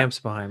 fancy lamps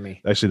behind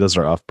me. Actually, those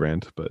are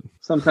off-brand, but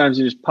sometimes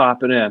you just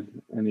pop it in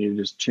and you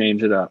just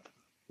change it up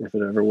if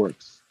it ever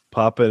works.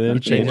 Pop it in,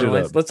 change it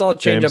up. Let's all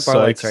change up our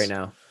lights right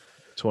now.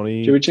 Should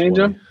we change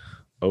them?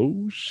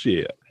 Oh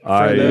shit!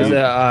 For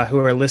those who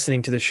are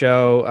listening to the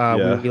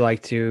show, we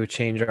like to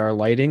change our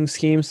lighting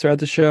schemes throughout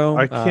the show.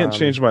 I can't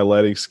change my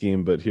lighting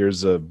scheme, but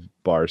here's a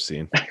bar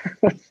scene.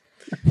 I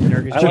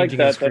like that.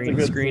 That's a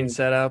good screen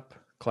setup.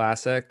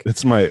 Classic.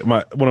 It's my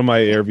one of my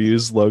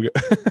AirViews logo.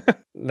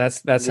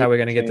 That's how we're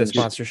gonna get the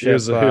sponsorship.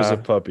 Here's a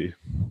puppy.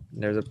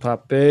 There's a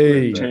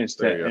puppy. Change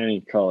to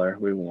any color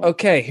we want.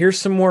 Okay, here's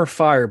some more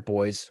fire,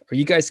 boys. Are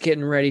you guys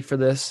getting ready for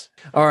this?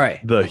 All right.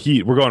 The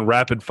heat. We're going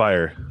rapid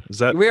fire. Is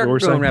that we are what we're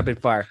going saying?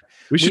 rapid fire?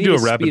 We should do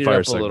a rapid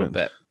fire segment. A little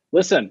bit.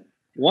 Listen,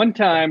 one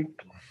time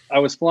I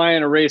was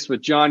flying a race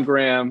with John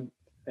Graham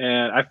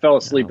and I fell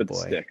asleep at the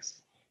sticks.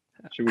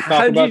 Should we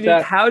talk about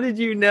that? How did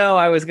you know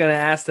I was going to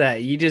ask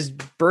that? You just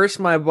burst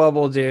my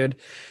bubble, dude.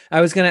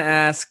 I was going to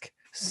ask.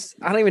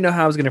 I don't even know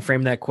how I was going to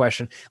frame that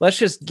question. Let's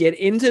just get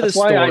into the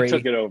story. That's why I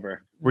took it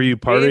over. Were you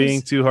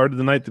partying too hard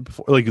the night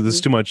before? Like, is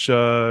this too much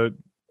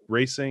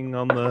racing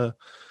on the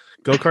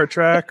go-kart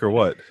track or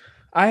what?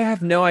 I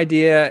have no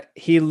idea.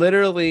 He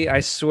literally, I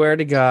swear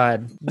to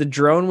God, the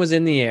drone was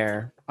in the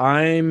air.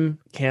 I'm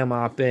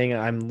cam-opping.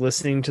 I'm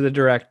listening to the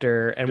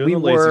director, and Doing we a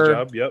were. lazy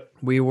job. Yep.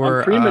 We were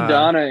I'm prima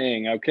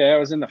donnaing. Okay, I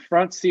was in the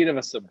front seat of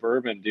a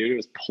Suburban, dude. It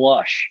was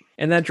plush,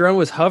 and that drone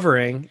was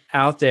hovering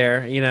out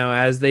there. You know,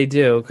 as they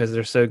do because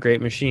they're so great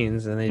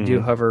machines, and they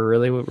do hover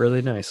really,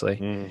 really nicely.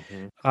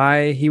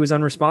 He was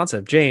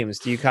unresponsive. James,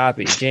 do you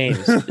copy?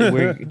 James,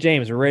 we're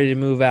ready to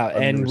move out,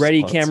 and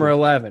ready camera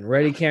 11.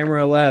 Ready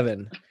camera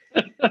 11.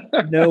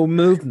 No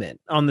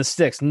movement on the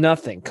sticks,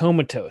 nothing,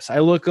 comatose. I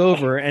look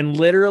over and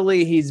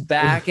literally he's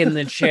back in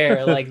the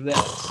chair like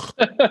this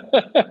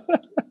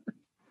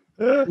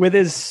with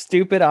his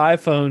stupid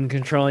iPhone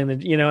controlling the,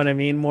 you know what I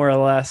mean, more or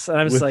less. And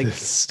I'm just like,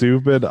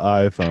 stupid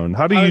iPhone.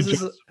 How do you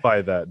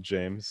justify that,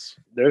 James?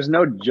 There's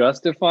no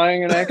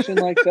justifying an action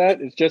like that.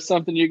 It's just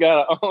something you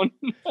gotta own.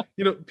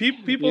 You know,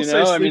 people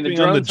say sleeping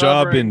on the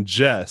job in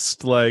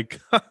jest,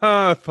 like,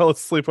 I fell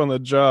asleep on the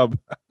job.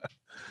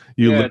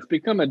 It's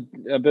become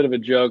a bit of a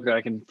joke.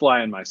 I can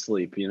fly in my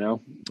sleep, you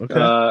know.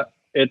 Okay.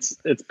 It's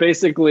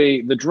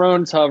basically the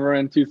drone's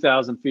hovering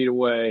 2,000 feet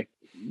away,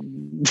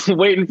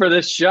 waiting for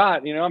this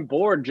shot. You know, I'm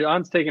bored.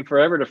 John's taking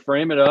forever to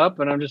frame it up,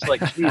 and I'm just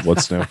like, geez,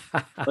 what's new?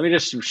 Let me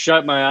just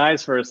shut my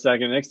eyes for a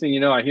second. Next thing you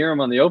know, I hear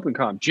him on the open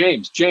comm.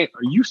 James,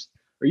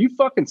 are you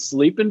fucking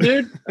sleeping,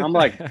 dude? I'm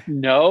like,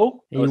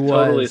 no. He was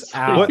totally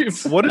out.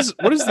 What is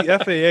the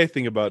FAA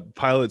thing about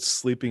pilots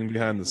sleeping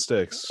behind the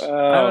sticks?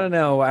 I don't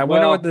know. I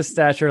wonder what the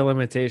statute of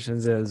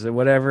limitations is or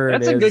whatever.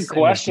 That's a good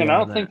question. I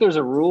don't think there's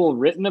a rule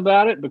written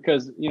about it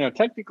because, you know,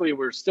 technically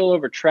we're still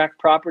over tract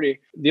property.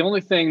 The only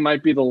thing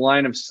might be the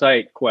line of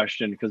sight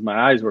question because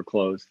my eyes were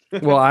closed.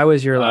 Well, I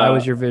was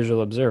your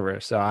visual observer,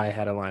 so I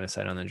had a line of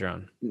sight on the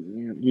drone.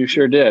 You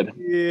sure did.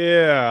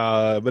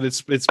 Yeah, but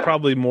it's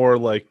probably more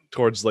like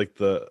towards like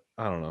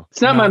I don't know.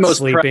 It's not my most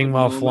sleeping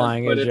while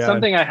flying, but it's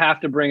something I have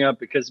to bring up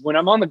because when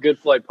I'm on the Good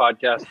Flight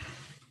podcast,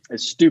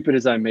 as stupid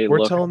as I may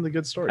look, we're telling the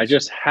good stories. I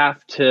just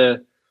have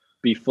to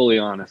be fully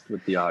honest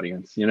with the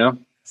audience, you know?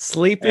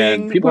 Sleeping.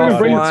 And people while are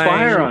bringing the flying.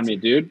 fire on me,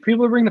 dude.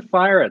 People are bringing the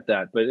fire at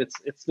that, but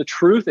it's the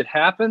truth. It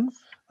happens.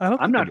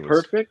 I'm not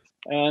perfect,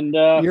 and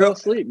fell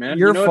asleep, man.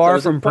 You're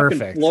far from in fucking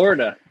perfect.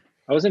 Florida.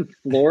 I was in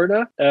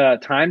Florida.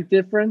 Time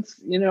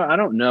difference, I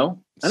don't know.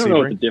 I don't know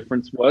what the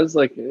difference was.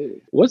 Like,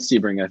 it was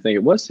Sebring. I think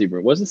it was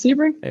Sebring. Was it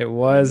Sebring? It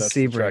was That's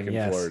the track Sebring. in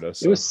Yes, Florida,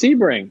 so. It was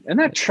Sebring, and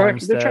that track.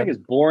 The Homestead. track is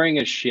boring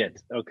as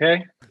shit.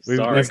 Okay, We've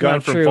sorry. gone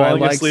not from true. I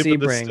falling like asleep at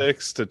the Sebring.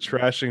 sticks to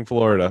trashing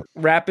Florida.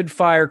 Rapid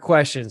fire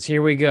questions.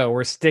 Here we go.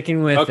 We're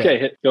sticking with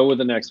it. Go with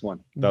the next one.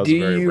 That was Do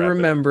very you rapid.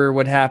 remember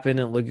what happened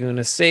at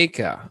Laguna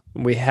Seca?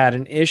 We had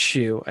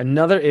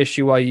another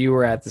issue while you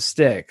were at the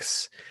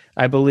sticks.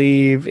 I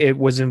believe it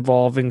was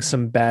involving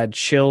some bad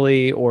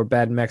chili or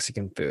bad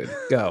Mexican food.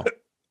 Go.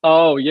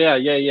 Oh yeah.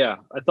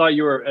 I thought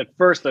you were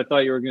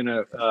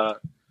gonna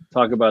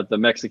talk about the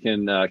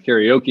Mexican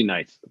karaoke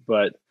night,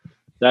 but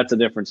that's a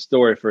different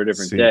story for a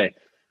different day.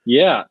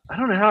 Yeah, I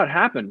don't know how it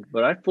happened,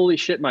 but I fully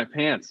shit my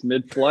pants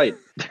mid-flight.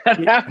 That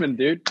happened,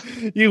 dude.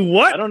 You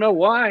what? I don't know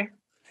why.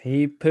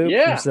 He pooped I don't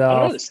know.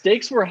 himself. The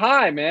stakes were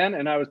high, man,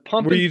 and I was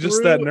pumping. Were you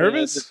just that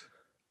nervous?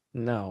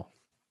 No.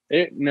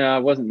 No, I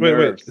wasn't Wait.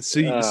 nervous. So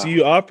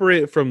you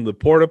operate from the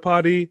porta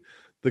potty,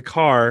 the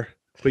car,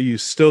 but you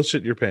still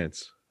shit your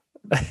pants.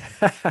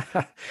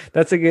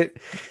 That's a good.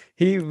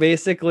 He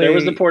basically. There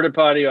was a porta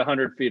potty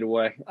 100 feet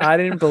away. I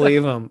didn't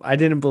believe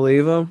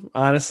him.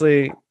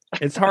 Honestly,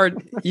 it's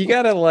hard. You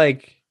gotta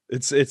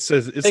It's Take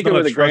it not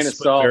with a a grain of trust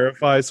but salt.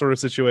 verify sort of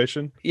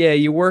situation. Yeah,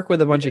 you work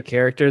with a bunch of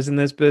characters in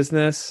this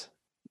business,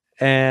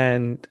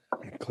 and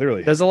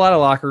Clearly, there's a lot of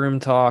locker room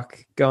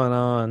talk going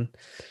on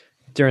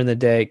during the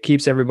day. It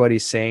keeps everybody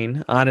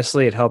sane.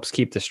 Honestly, it helps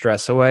keep the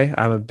stress away.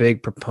 I'm a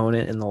big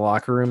proponent in the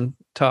locker room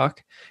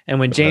talk. And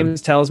when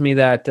James tells me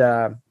that,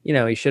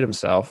 he shit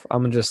himself,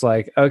 I'm just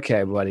like,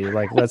 okay, buddy,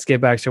 let's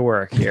get back to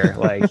work here.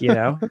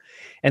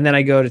 And then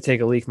I go to take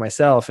a leak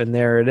myself, and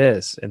there it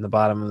is in the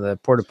bottom of the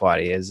porta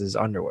potty is his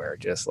underwear,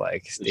 just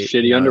like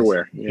Shitty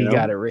underwear. He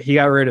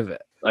got rid of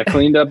it. I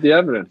cleaned up the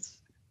evidence,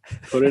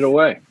 put it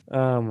away.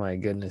 Oh my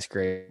goodness,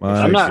 great.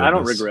 I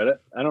don't regret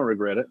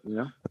it.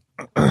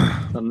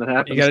 Something that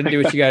happens. You got to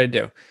do what you got to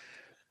do.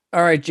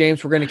 All right,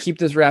 James, we're going to keep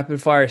this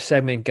rapid fire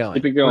segment going.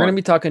 Keep it going. We're going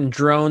to be talking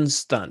drone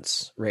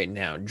stunts right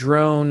now.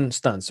 Drone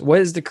stunts. What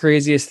is the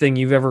craziest thing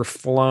you've ever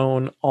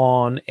flown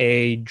on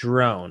a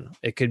drone?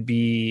 It could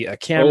be a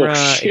camera.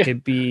 It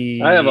could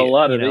be I have a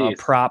lot of a these.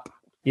 prop.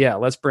 Yeah,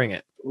 let's bring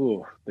it.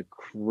 Ooh, the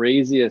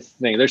craziest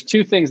thing. There's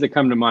two things that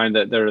come to mind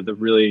that are the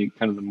really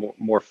kind of the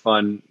more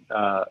fun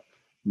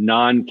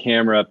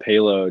non-camera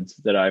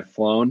payloads that I've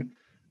flown.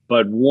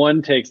 But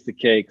one takes the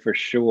cake for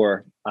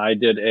sure. I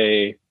did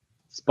a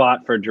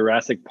spot for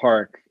Jurassic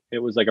Park. It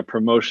was like a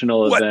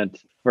promotional event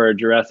for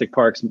Jurassic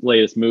Park's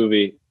latest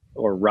movie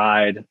or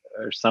ride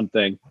or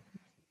something.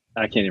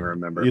 I can't even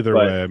remember. Either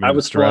way, I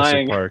was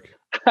flying. Park.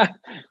 I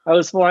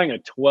was flying a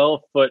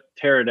 12-foot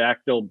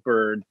pterodactyl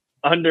bird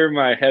under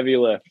my heavy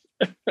lift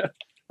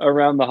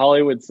around the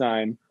Hollywood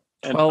sign,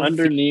 and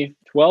underneath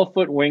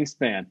 12-foot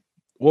wingspan.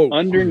 Whoa!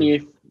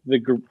 Underneath the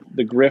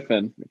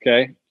Griffin.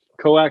 Okay.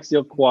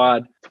 Coaxial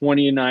quad,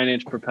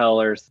 29-inch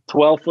propellers,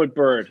 12-foot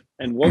bird.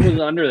 And what was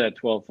under that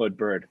 12-foot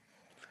bird?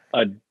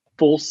 A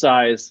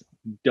full-size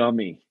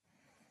dummy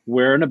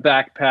wearing a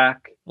backpack.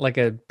 Like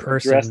a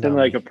person. Dressed in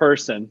like a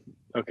person.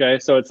 Okay,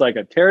 so it's like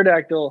a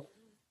pterodactyl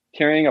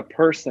carrying a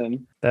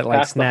person that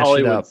past the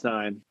Hollywood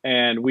sign.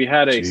 And we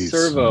had a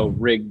servo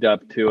rigged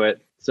up to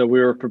it. So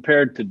we were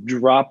prepared to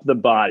drop the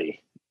body.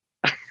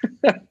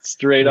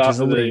 Straight off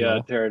of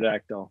the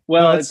pterodactyl.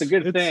 Well, it's a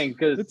good thing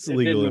because it's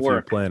illegal if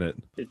you plan it.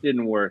 It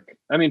didn't work.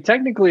 I mean,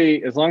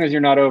 technically, as long as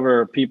you're not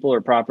over people or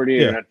property,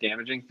 you're not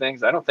damaging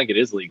things. I don't think it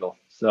is legal.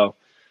 So,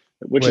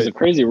 which is a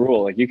crazy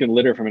rule. Like you can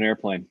litter from an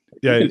airplane.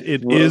 Yeah,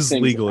 it is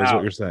legal, is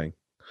what you're saying.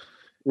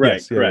 Right.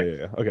 Yes, correct.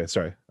 Yeah. Okay,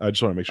 sorry. I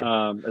just want to make sure.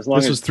 As long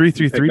this as was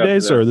 333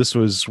 days, or this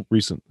was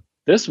recent.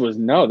 This was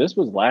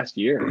last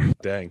year.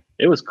 Dang.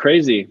 It was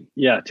crazy.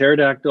 Yeah,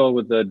 pterodactyl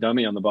with the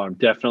dummy on the bottom.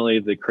 Definitely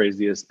the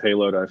craziest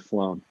payload I've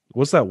flown.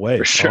 What's that weigh?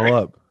 For sure. All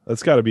up.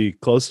 That's got to be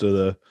close to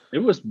the. It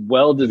was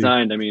well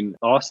designed. I mean,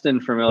 Austin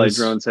from LA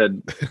Drones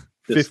had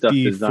this stuff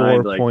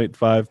designed.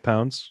 54.5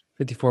 pounds.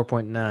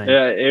 54.9.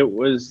 Yeah, it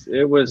was.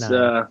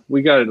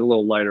 We got it a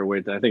little lighter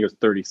weight. I think it was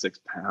 36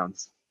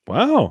 pounds.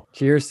 Wow.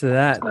 Cheers to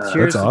that.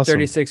 Cheers to awesome.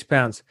 36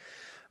 pounds.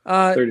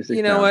 36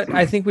 you know pounds. what?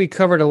 I think we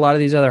covered a lot of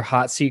these other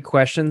hot seat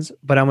questions,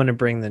 but I'm going to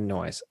bring the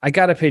noise. I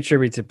got to pay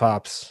tribute to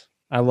Pops.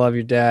 I love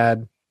your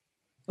dad.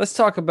 Let's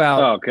talk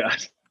about. Oh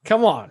God!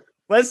 Come on.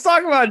 Let's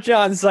talk about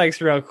John Sykes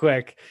real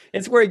quick.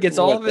 It's where he gets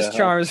all of his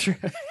charms.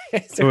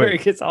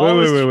 Wait.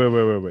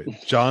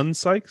 John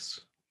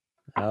Sykes?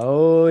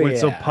 Oh, yeah. Wait,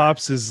 so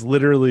Pops is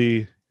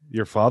literally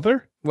your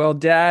father? Well,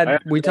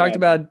 Dad, we talked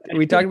about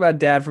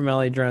Dad from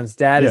LA Drones.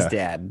 Dad is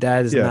Dad.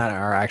 Dad is not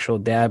our actual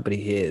dad, but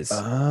he is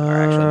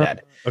our actual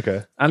dad.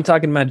 Okay. I'm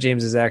talking about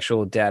James's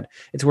actual dad.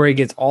 It's where he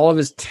gets all of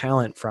his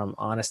talent from,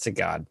 honest to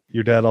God.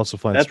 Your dad also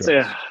finds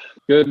That's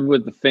good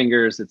with the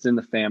fingers. It's in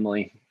the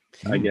family.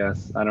 I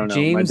guess. I don't know.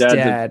 James' My dad's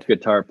dad, a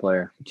guitar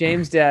player.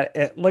 James'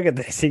 dad, look at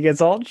this. He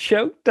gets all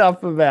choked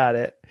up about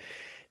it.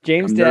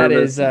 James' I'm dad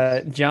nervous.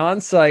 is John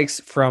Sykes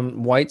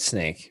from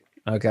Whitesnake.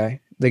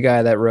 Okay. The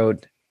guy that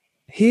wrote,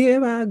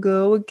 "Here I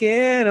go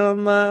again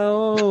on my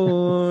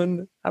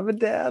own. I'm a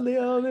down the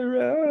only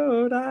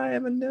road I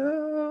ever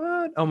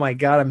known." Oh my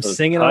God, I'm Those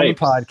singing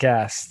pipes. on the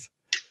podcast.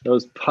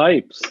 Those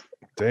pipes.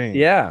 Dang.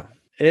 Yeah.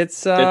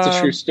 It's a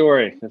true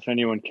story if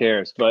anyone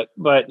cares.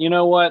 But you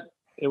know what?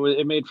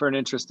 It made for an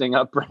interesting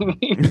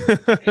upbringing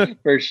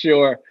for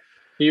sure.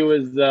 He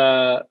was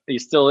he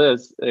still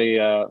is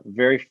a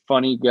very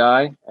funny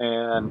guy,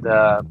 and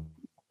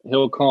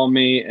he'll call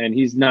me, and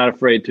he's not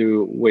afraid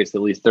to waste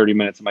at least 30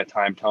 minutes of my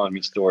time telling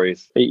me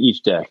stories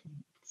each day.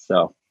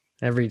 So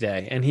every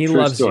day. And he True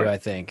loves story. you, I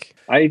think.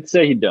 I'd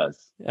say he does.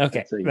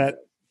 Okay. I'd say he does.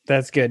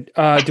 That's good.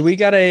 Do we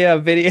got a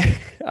video?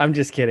 I'm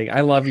just kidding.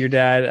 I love your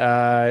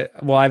dad.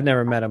 Well, I've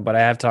never met him, but I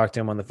have talked to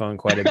him on the phone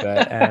quite a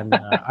bit, and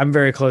I'm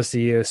very close to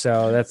you,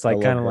 so that's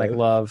like kind of like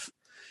love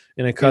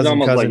in a He's cousin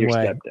almost like your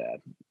way.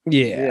 stepdad.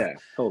 Yeah. Yeah,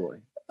 totally.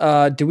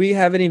 Do we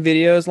have any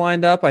videos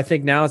lined up? I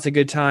think now it's a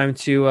good time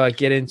to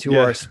get into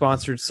our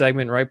sponsored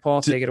segment, right,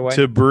 Paul? Take it away.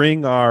 To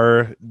bring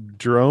our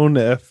drone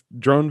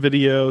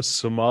video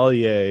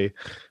sommelier,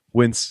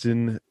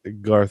 Winston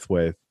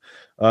Garthwaite.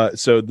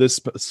 So this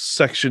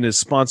section is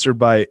sponsored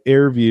by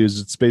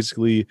AirViews. It's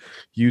basically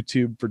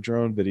YouTube for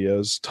drone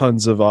videos,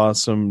 tons of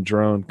awesome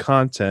drone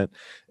content.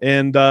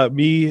 And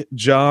me,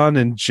 John,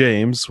 and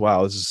James.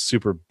 Wow, this is a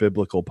super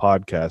biblical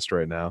podcast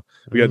right now.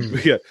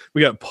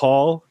 We got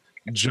Paul,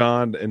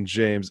 John, and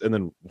James, and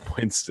then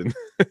Winston.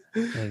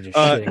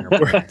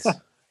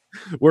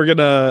 We're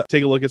gonna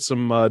take a look at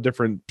some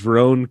different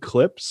drone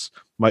clips.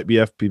 Might be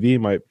FPV,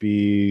 might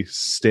be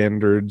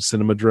standard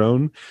cinema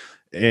drone.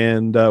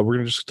 And we're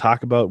gonna just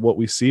talk about what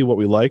we see, what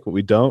we like, what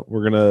we don't.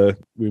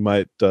 We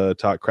might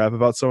talk crap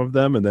about some of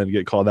them, and then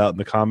get called out in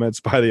the comments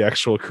by the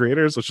actual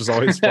creators, which is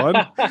always fun.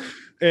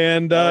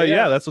 And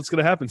that's what's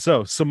gonna happen.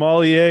 So,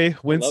 sommelier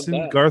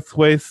Winston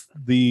Garthwaite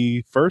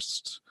the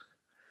first.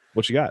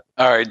 What you got?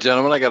 All right,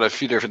 gentlemen, I got a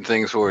few different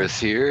things for us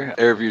here.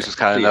 AirViews was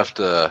kind enough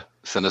to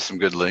send us some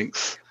good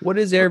links. What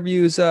is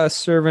AirViews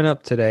serving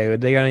up today?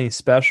 They got any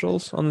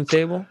specials on the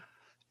table?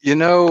 You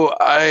know,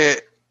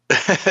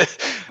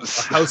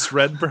 House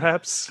Red,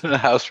 perhaps?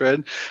 House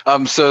Red.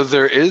 So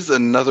there is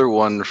another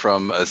one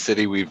from a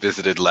city we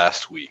visited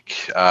last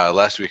week.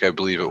 Last week, I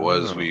believe it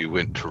was, we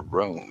went to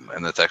Rome,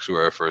 and that's actually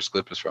where our first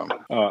clip is from.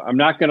 I'm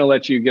not going to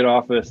let you get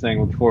off of this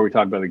thing before we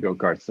talk about the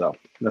go-karts, though.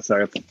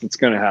 It's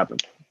going to happen.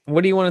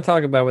 What do you want to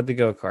talk about with the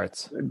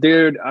go-karts?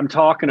 Dude, I'm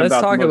talking Let's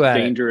about talk the most about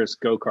dangerous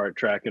go-kart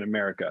track in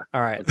America.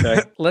 All right.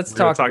 Okay. Let's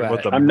talk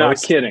about the I'm not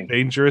most kidding.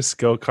 dangerous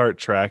go-kart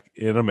track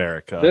in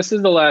America. This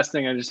is the last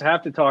thing. I just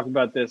have to talk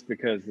about this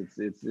because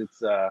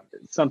it's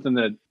something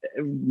that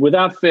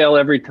without fail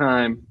every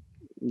time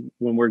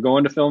when we're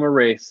going to film a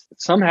race,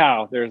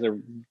 somehow there's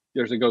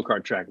a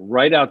go-kart track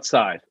right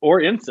outside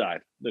or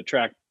inside the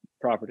track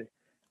property.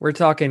 We're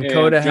talking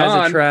Coda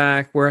has a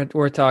track.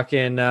 We're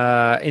talking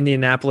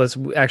Indianapolis.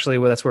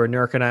 Actually, that's where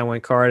Nurk and I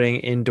went karting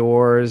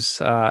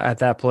indoors at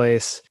that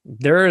place.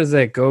 There is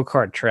a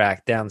go-kart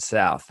track down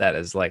south that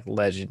is like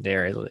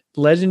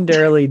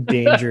legendarily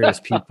dangerous,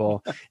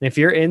 people. And if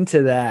you're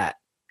into that,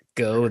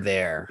 go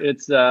there.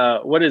 It's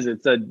what is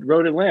it? It's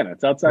Road Atlanta.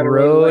 It's outside of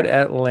Road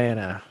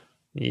Atlanta.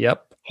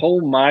 Yep.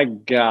 Oh my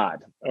God.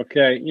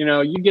 Okay. You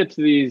know, you get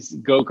to these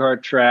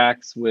go-kart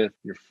tracks with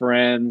your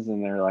friends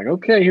and they're like,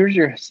 okay, here's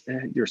your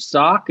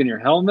sock and your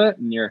helmet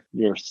and you're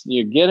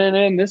getting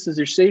in. This is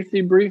your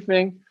safety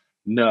briefing.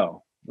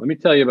 No, let me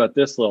tell you about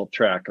this little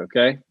track.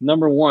 Okay.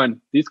 Number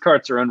one, these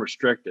carts are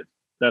unrestricted.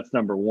 That's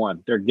number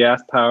one. They're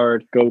gas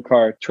powered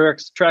go-kart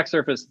track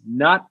surface,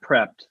 not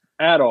prepped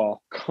at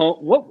all.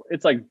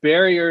 It's like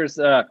barriers,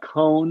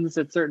 cones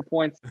at certain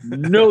points.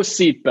 No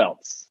seat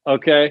belts.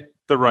 Okay.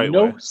 The right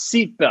way. No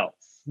seat belts.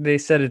 They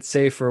said it's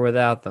safer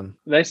without them.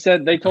 They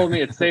told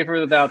me it's safer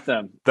without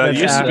them. That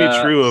used to be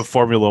true of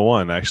Formula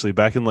One, actually.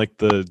 Back in like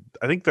I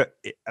think that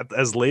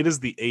as late as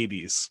the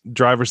 80s,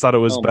 drivers thought it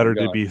was better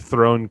to be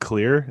thrown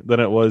clear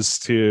than it was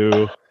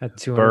to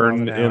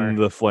burn in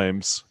the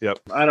flames. Yep.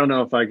 I don't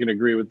know if I can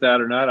agree with that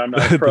or not. I'm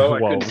not a pro.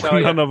 Well, I couldn't tell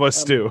you. None of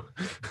us do.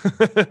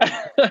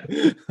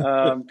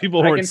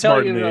 People weren't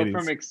smart in the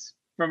 80s.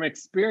 From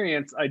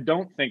experience, I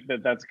don't think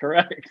that that's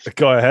correct.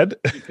 Go ahead.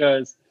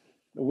 Because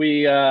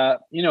we, a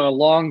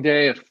long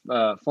day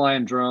of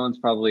flying drones,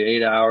 probably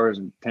 8 hours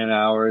and 10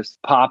 hours.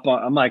 Pop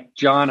on. I'm like,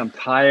 John, I'm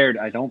tired.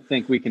 I don't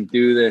think we can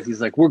do this. He's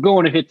like, we're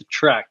going to hit the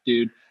track,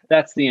 dude.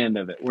 That's the end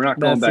of it. We're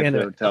not going back to the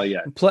hotel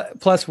yet.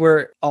 Plus,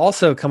 we're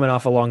also coming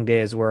off a long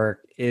day's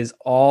work. Is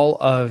all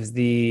of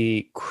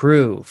the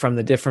crew from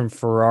the different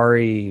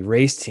Ferrari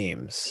race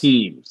teams.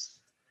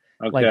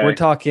 Okay. Like we're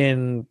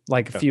talking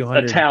like a few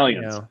hundred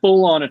Italians,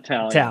 full on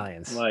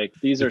Italians. Like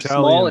these are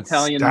small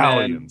Italian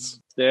men.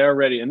 They're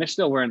ready, and they're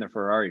still wearing their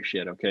Ferrari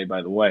shit. Okay,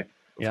 by the way.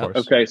 Yeah.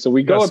 Okay, so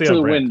we go up to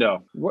the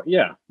window.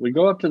 Yeah, we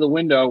go up to the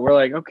window. We're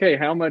like, okay,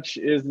 how much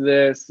is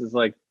this? It's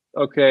like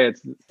okay,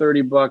 it's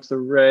 $30 a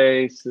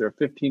race or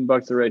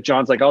 $15 a race.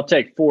 John's like, I'll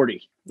take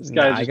 40. This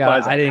guy just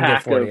buys a I didn't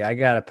get 40. pack I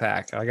got a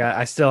pack.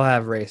 I still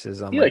have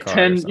races on you my like car.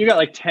 10. You got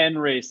like 10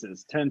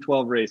 races, 10,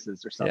 12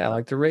 races or something. Yeah, I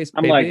like to race.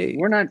 I'm like,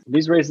 we're not.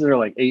 These races are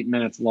like 8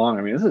 minutes long.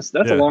 I mean, that's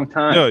a long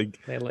time.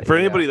 No, for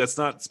anybody that's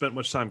not spent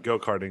much time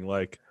go-karting,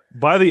 like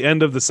by the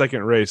end of the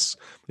second race,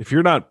 if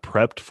you're not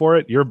prepped for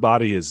it, your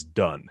body is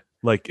done.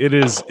 Like it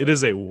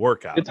is a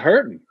workout. It's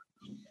hurting.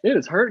 It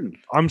is hurting.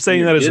 I'm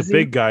saying that as a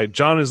big guy.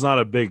 John is not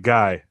a big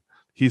guy.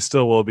 He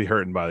still will be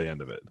hurting by the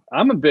end of it.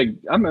 I'm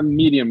a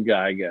medium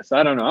guy, I guess.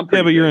 I don't know.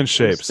 But you're in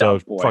shape, so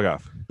fuck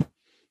off.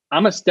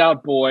 I'm a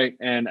stout boy,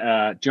 and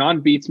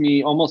John beats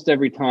me almost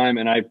every time,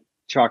 and I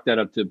chalk that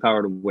up to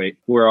power to weight.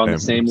 We're on the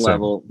same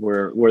level.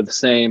 We're the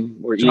same.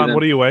 We're John, even.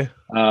 What do you weigh?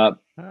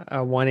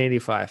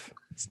 185.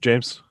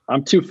 James?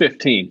 I'm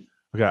 215.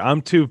 Okay,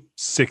 I'm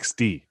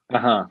 260.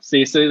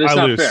 See, so that's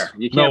not fair.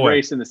 You can't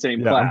race in the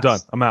same class. I'm done.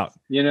 I'm out.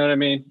 You know what I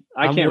mean?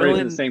 I can't race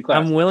in the same class.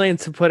 I'm willing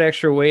to put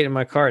extra weight in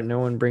my cart. No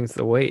one brings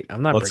the weight.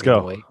 I'm not bringing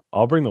the weight.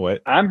 I'll bring the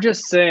weight. I'm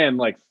just saying,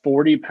 like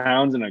 40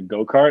 pounds in a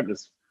go-kart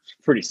is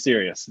pretty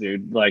serious,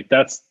 dude. Like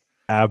that's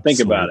absolutely.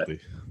 Think about it.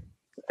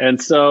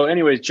 And so,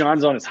 anyways,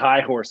 John's on his high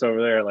horse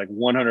over there, like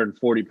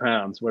 140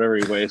 pounds, whatever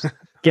he weighs.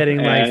 Getting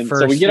like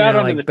first, so we get out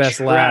onto the best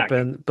track. lap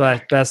and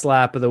best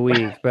lap of the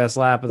week, best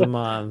lap of the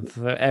month,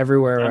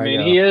 everywhere. I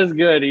mean, he is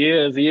good. He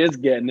is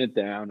getting it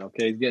down.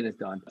 Okay, he's getting it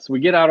done. So we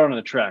get out onto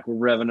the track.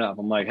 We're revving up.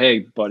 I'm like, hey,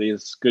 buddy,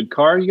 is good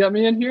car you got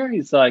me in here?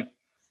 He's like,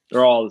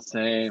 they're all the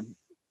same.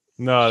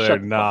 No, they're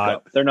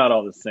not. They're not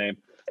all the same.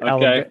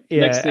 Okay.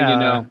 Next thing you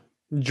know.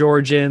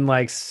 Georgian,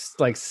 like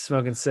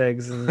smoking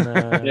cigs and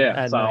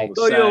at night.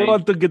 So you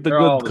want to get the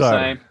good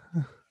car.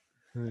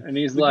 And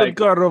he's the like,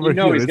 good car over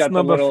here. He's got it's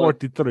number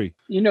 43.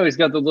 He's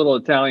got the little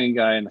Italian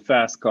guy in the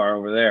fast car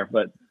over there.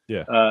 But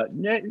yeah.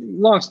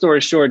 Long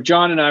story short,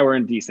 John and I were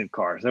in decent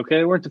cars. Okay,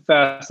 they weren't the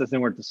fastest, they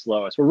weren't the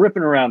slowest. We're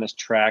ripping around this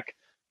track,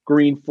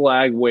 green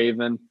flag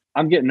waving.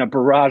 I'm getting a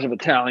barrage of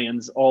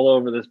Italians all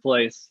over this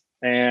place,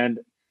 and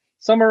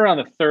somewhere around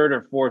the third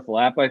or fourth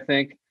lap, I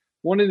think,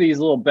 one of these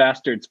little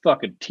bastards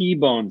fucking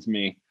T-bones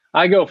me.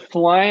 I go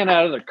flying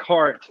out of the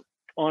cart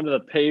onto the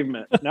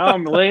pavement. Now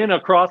I'm laying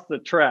across the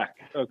track,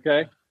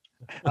 okay?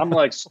 I'm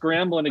like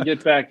scrambling to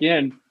get back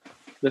in.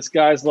 This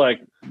guy's like,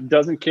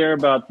 doesn't care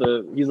about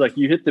he's like,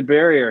 you hit the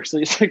barrier. So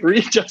he's like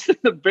readjusting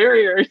the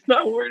barrier. He's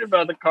not worried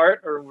about the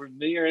cart or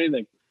me or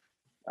anything.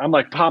 I'm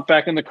like, pop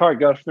back in the cart,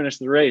 got to finish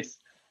the race,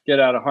 get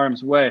out of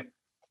harm's way.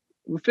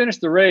 We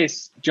finished the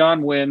race.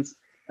 John wins.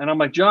 And I'm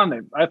like,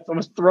 John, I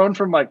was thrown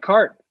from my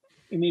cart.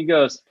 And he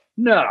goes,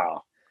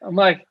 no. I'm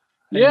like,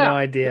 yeah. No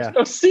idea.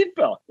 No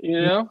seatbelt,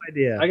 No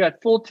idea. I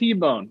got full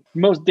T-bone.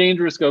 Most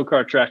dangerous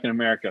go-kart track in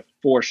America,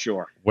 for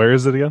sure. Where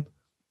is it again?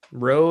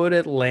 Road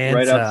Atlanta.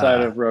 Right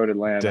outside of Road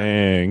Atlanta.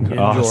 Dang. In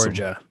awesome.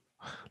 Georgia.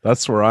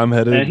 That's where I'm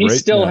headed. And he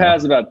still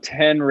has about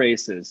 10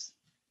 races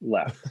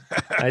left.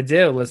 I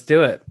do. Let's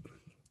do it.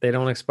 They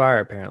don't expire,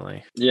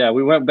 apparently. Yeah,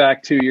 we went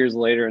back 2 years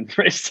later and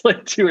raced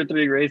like 2 or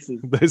 3 races.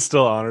 They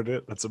still honored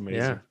it. That's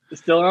amazing. Yeah. They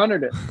still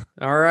honored it.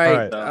 All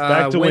right.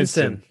 Back to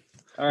Winston.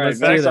 All right,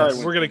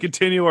 we're going to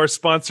continue our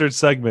sponsored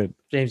segment.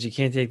 James, you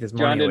can't take this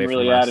money John didn't away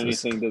really from add us.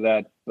 anything to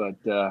that, but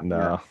no.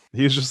 Yeah.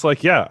 He's just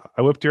like, yeah,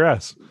 I whipped your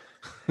ass.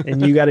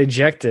 And you got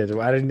ejected.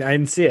 I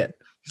didn't see it.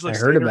 He's like, I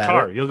heard stay in your about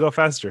car. it. You'll go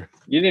faster.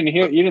 You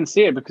didn't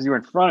see it because you were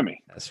in front of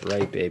me. That's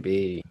right,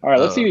 baby. All right,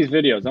 let's see these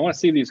videos. I want to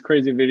see these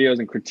crazy videos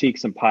and critique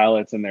some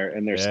pilots and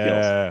their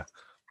skills.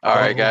 All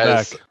right,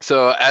 guys.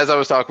 So as I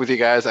was talking with you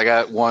guys, I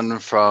got one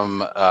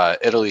from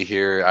Italy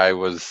here.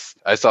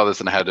 I saw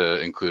this and I had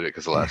to include it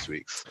because of last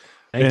week's.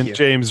 Thank you.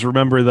 James,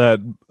 remember that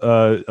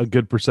a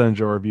good percentage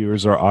of our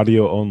viewers are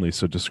audio only.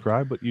 So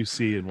describe what you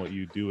see and what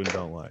you do and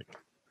don't like.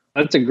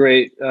 That's a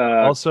great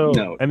also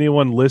note.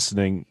 Anyone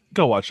listening,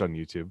 go watch on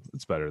YouTube.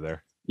 It's better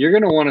there. You're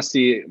going to want to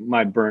see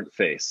my burnt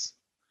face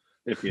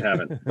if you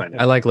haven't by now.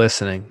 I like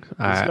listening.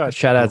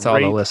 Shout out to all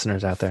the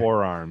listeners out there.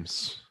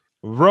 Forearms.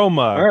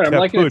 Roma. All right, I'm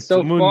liking it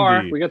so Mundi.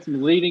 far. We got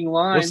some leading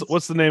lines.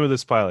 What's the name of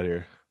this pilot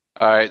here?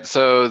 All right,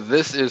 so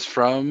this is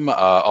from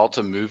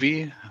Alta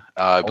Movie.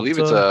 I believe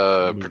it's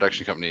a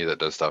production company that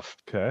does stuff.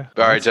 Okay.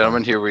 All right,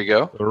 gentlemen, here we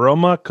go.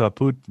 Roma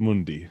Caput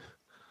Mundi.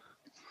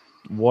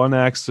 One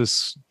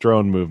axis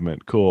drone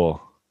movement.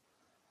 Cool.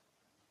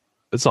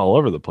 It's all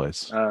over the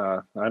place.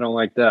 I don't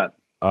like that.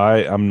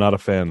 I'm not a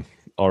fan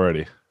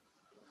already.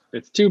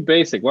 It's too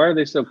basic. Why are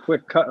they so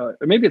quick?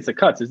 Maybe it's the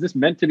cuts. Is this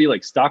meant to be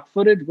like stock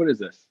footage? What is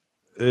this?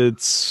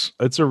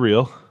 It's a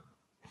reel.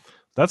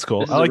 That's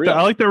cool. I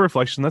like the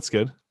reflection. That's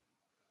good.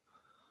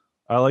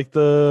 I like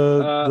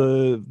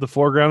the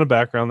foreground and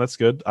background. That's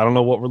good. I don't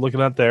know what we're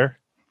looking at there.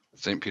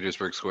 St.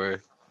 Petersburg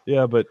Square.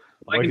 Yeah, but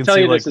I can tell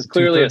you this is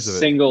clearly a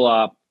single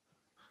op.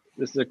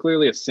 This is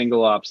clearly a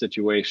single op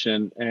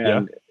situation,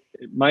 and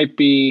it might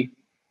be.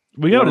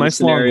 We got a nice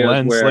long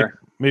lens, where,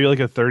 maybe like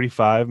a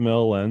 35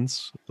 mil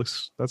lens.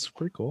 That's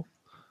pretty cool.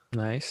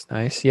 Nice.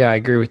 Yeah, I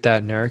agree with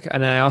that, Nurk.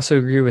 And I also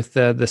agree with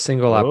the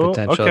single op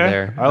potential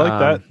there. I like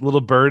that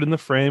little bird in the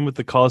frame with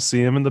the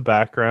Coliseum in the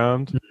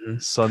background,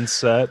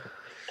 sunset.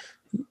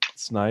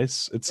 It's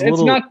nice. It's It's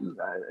little. not.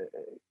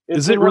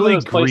 Is it really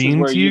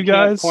green to you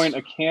guys? You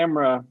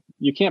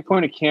can't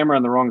point a camera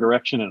in the wrong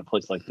direction in a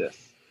place like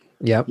this.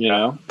 Yep. You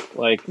know,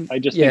 like I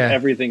just think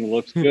everything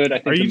looks good. I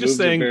think Are you just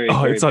saying, very,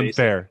 oh, very it's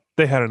unfair?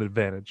 They had an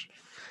advantage.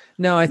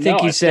 No, I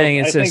think he's saying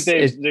it's I just.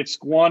 think they've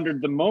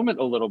squandered the moment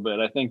a little bit.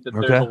 I think that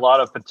there's a lot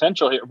of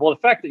potential here. Well, the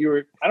fact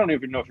that I don't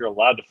even know if you're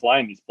allowed to fly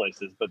in these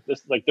places, but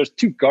there's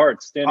two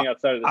guards standing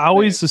outside of this. I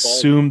always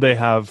assume they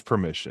have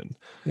permission.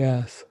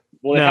 Yes.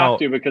 Well, they have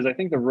to, because I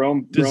think the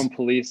Rome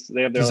police,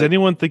 they have their. Does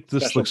anyone think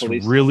this looks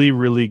really,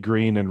 really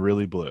green and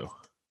really blue?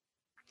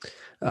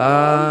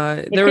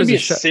 There could be a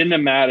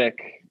cinematic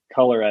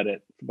color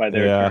edit by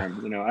their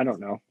term. You know, I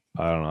don't know.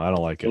 I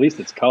don't like it. At least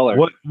it's color.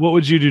 What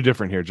would you do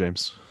different here,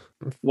 James?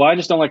 Well, I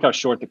just don't like how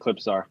short the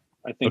clips are.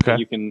 I think that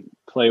you can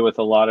play with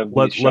a lot of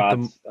these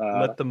shots.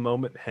 Let the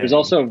moment hang. There's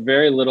also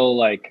very little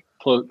like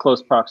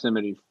close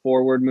proximity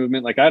forward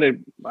movement. Like I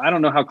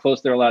don't know how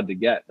close they're allowed to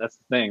get. That's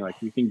the thing. Like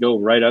you can go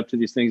right up to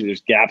these things.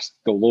 There's gaps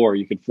galore.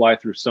 You could fly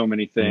through so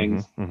many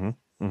things.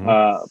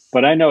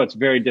 But I know it's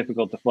very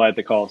difficult to fly at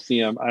the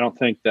Coliseum. I don't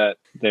think that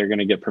they're going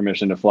to get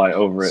permission to fly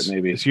over it.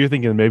 Maybe. So you're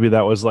thinking maybe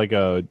that was like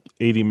a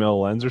 80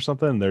 mil lens or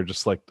something? And they're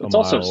just like it's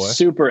also away?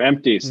 Super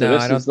empty. So no,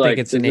 I don't think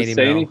it's an 80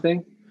 mil.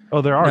 Anything?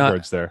 Oh, there are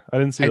birds there. I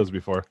didn't see those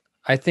before.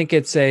 I think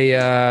it's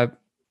the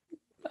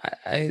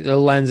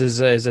lens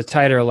is a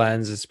tighter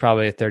lens. It's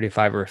probably a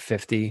 35 or a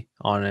 50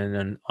 on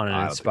an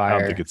Inspire. I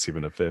don't think it's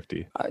even a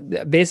 50.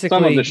 Basically,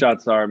 some of the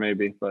shots are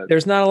maybe, but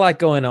there's not a lot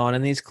going on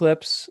in these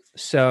clips,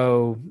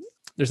 so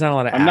there's not a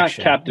lot of action. Not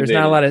captivated.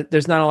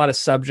 There's not a lot of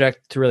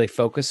subject to really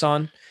focus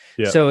on.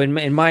 Yeah. So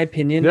in my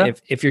opinion,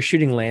 if you're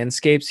shooting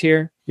landscapes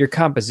here, your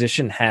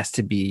composition has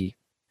to be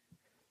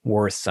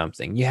worth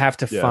something. You have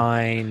to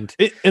find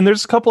it, and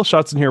there's a couple of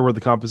shots in here where the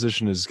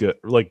composition is good,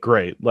 like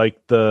great, like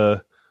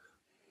I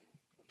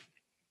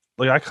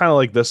kind of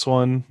like this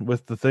one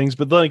with the things,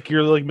 but like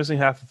you're like missing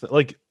half of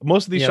like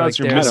most of these shots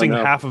you're missing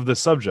half of the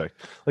subject.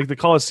 Like the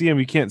Coliseum,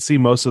 you can't see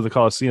most of the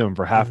Coliseum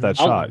for half that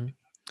shot.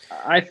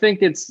 I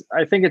think it's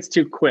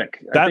too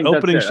quick. That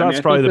opening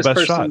shot's probably the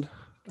best shot.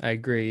 I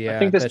agree. Yeah, I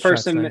think this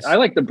person. Nice. I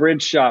like the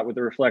bridge shot with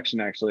the reflection.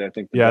 Actually, I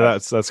think.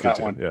 That's good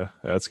too. Yeah,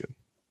 that's good.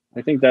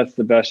 I think that's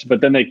the best.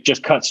 But then they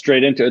just cut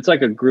straight into it. It's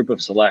like a group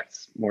of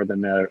selects more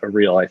than a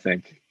reel. I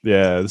think.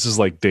 Yeah, this is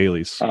like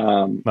dailies,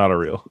 not a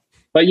reel.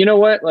 But you know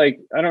what? Like,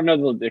 I don't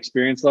know the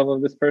experience level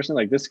of this person.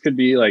 Like, this could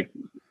be like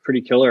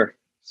pretty killer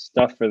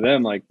stuff for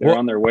them. Like, they're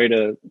on their way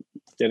to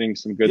getting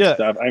some good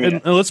stuff. I mean,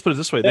 and let's put it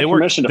this way: they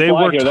worked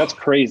here. That's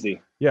crazy.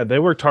 Yeah, they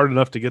worked hard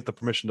enough to get the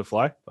permission to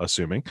fly,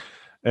 assuming,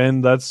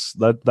 and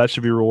that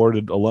should be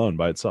rewarded alone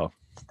by itself.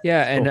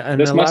 Yeah, and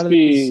this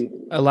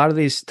a lot of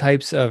these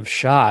types of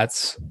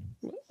shots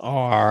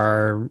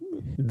are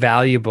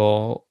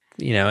valuable.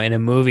 You know, in a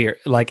movie, or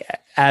like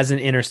as an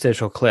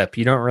interstitial clip,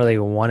 you don't really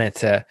want it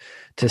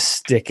to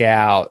stick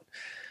out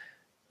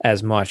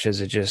as much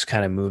as it just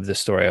kind of move the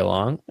story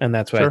along, and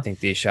that's what I think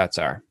these shots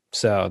are.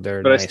 So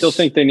they're. But nice. I still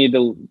think they need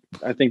to.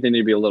 I think they need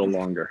to be a little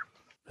longer.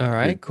 All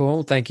right,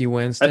 cool. Thank you,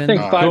 Winston. I think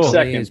 5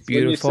 seconds. Is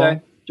beautiful,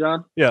 say,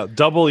 John. Yeah,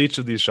 double each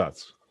of these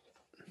shots.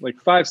 Like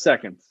 5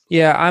 seconds.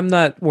 Yeah, I'm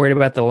not worried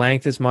about the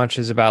length as much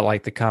as about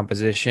like the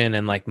composition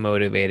and like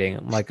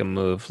motivating like a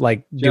move,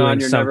 like John, doing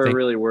you're something. Never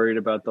really worried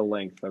about the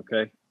length,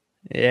 okay?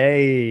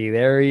 Hey,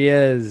 there he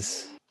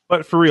is.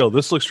 But for real,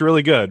 this looks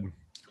really good.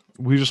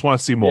 We just want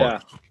to see more.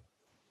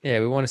 Yeah,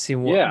 we want to see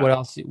what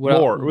else.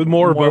 With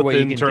more both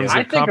in terms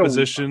of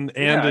composition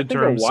and in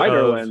terms of a wider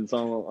of lens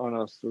on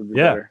us would be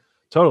better.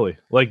 Totally.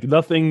 Like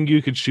nothing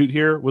you could shoot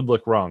here would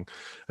look wrong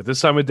at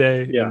this time of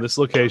day in this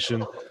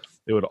location.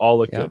 It would all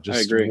look good.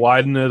 Just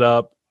widen it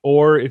up,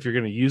 or if you're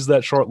going to use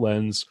that short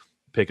lens,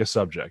 pick a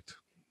subject.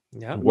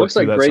 Yeah, it looks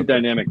like great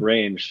dynamic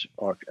range.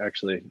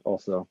 Actually,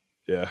 also.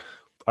 Yeah,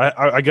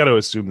 I got to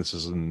assume this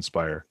is an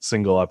Inspire,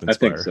 single up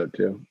Inspire. I think so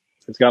too.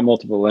 It's got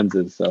multiple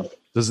lenses, so.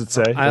 Does it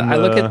say?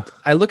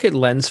 I look at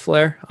lens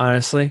flare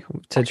honestly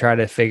to try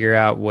to figure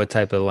out what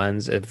type of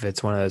lens, if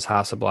it's one of those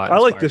Hasselblad. I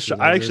like this shot.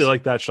 I actually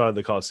like that shot of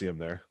the Coliseum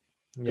there.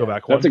 Go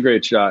back one. That's a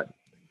great shot.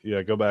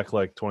 Yeah, go back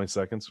like 20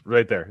 seconds.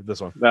 Right there,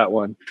 this one. That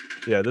one.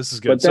 Yeah, this is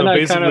good. But then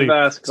I kind of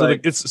ask,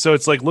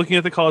 it's like looking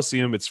at the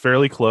Coliseum. It's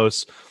fairly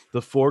close.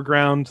 The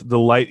foreground, the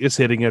light is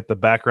hitting it. The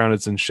background,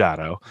 it's in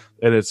shadow,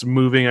 and it's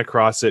moving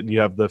across it. And you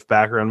have the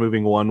background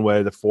moving one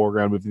way, the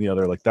foreground moving the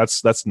other. Like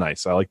that's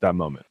nice. I like that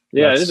moment.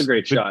 Yeah, it is a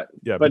great shot.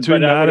 Yeah,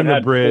 between that and the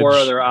bridge, 4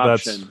 other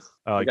options.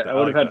 I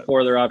would have had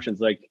 4 other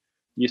options. Like,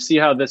 you see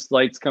how this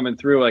light's coming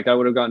through? Like, I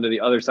would have gone to the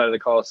other side of the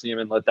Coliseum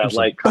and let that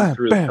light come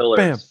through the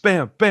pillars.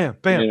 Bam, bam,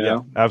 bam. You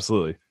know? Yeah,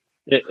 absolutely.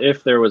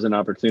 If there was an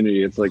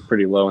opportunity, it's like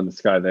pretty low in the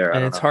sky there.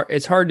 And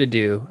it's hard to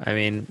do. I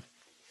mean,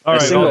 all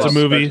right, well, it's a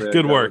movie.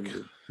 Good work.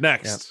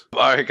 Next.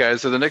 Yep. All right,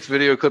 guys. So the next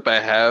video clip I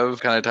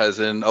have kind of ties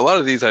in. A lot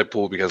of these I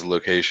pulled because of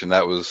location.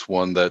 That was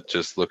one that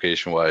just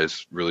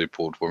location-wise really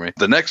pulled for me.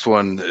 The next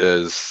one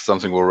is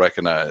something we'll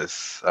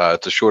recognize.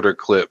 It's a shorter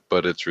clip,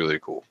 but it's really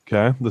cool.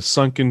 Okay. The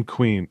Sunken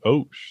Queen.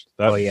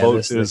 That boat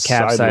is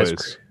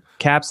sideways.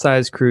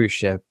 capsized cruise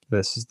ship.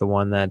 This is the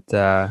one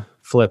that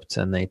flipped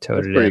and they towed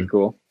That's it pretty in.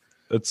 cool.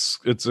 It's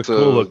a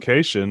cool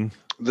location.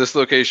 This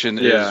location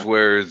Yeah. is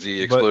where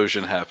the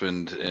explosion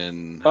happened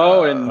in. In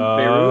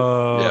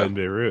Beirut. Yeah. In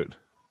Beirut.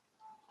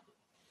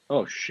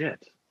 Oh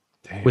shit!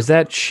 Damn. Was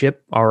that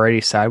ship already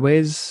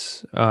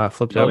sideways,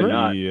 flipped Probably over?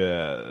 not.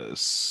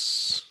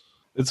 Yes.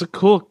 It's a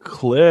cool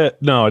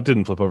clip. No, it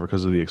didn't flip over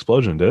because of the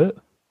explosion, did it?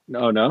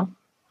 No.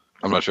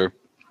 I'm not sure.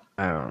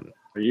 I don't.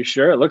 Are you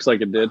sure? It looks like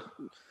it did.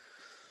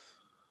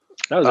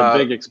 That was a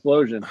big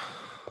explosion.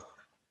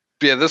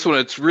 Yeah, this one,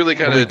 it's really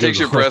kind of, Oh, it takes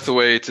your good lord. breath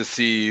away to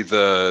see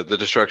the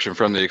destruction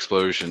from the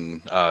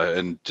explosion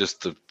and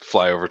just to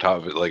fly over top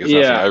of it. Like, it's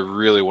Yeah. I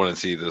really want to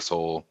see this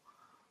whole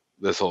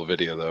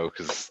video though,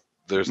 because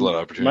there's a lot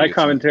of opportunity. My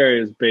commentary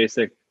is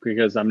basic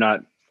because I'm not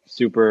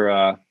super.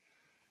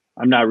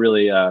 I'm not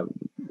really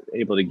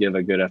able to give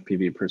a good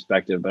FPV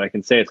perspective, but I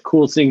can say it's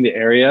cool seeing the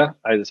area.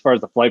 As far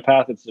as the flight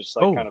path, it's just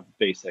like kind of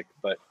basic,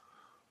 but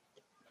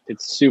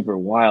it's super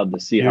wild to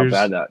see how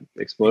bad that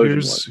explosion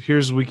was.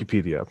 Here's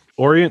Wikipedia.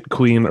 Orient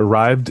Queen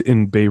arrived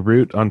in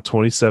Beirut on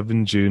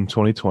 27 June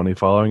 2020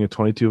 following a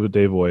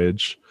 22-day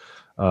voyage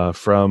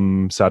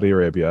from Saudi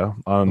Arabia.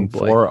 On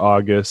 4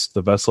 August,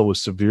 the vessel was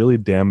severely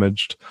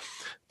damaged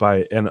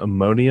by an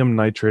ammonium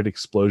nitrate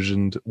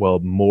explosion while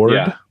moored.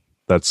 Yeah.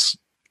 That's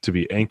to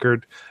be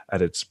anchored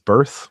at its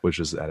berth, which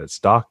is at its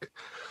dock.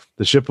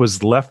 The ship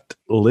was left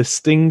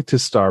listing to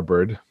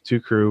starboard.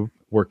 2 crew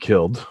were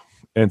killed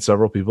and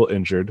several people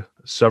injured.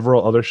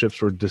 Several other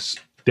ships were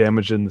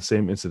damaged in the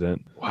same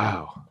incident.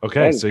 Wow.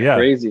 Okay, so yeah.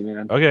 Crazy,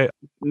 man. Okay.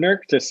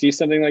 Nurk, to see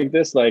something like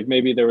this, like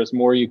maybe there was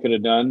more you could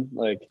have done.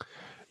 Like,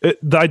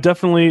 I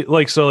definitely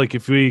like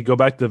if we go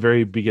back to the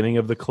very beginning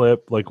of the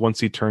clip, like once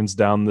he turns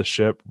down the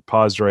ship,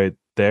 pause right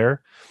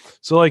there.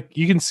 So like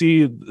you can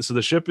see, so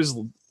the ship is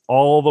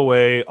all the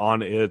way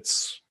on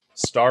its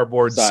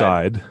starboard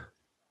side.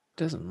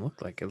 Doesn't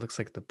look like it. Looks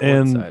like the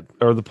port side.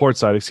 Or the port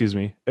side, excuse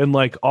me. And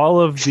like all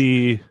of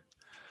the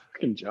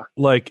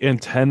like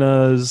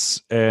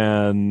antennas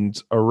and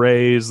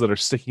arrays that are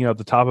sticking out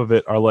the top of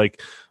it are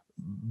like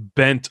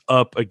bent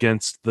up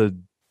against the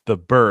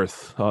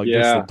berth,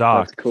 against the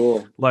dock. That's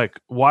cool. Like,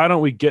 why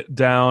don't we get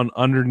down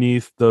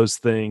underneath those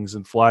things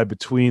and fly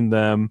between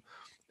them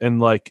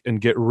and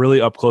get really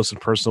up close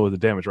and personal with the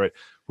damage, right?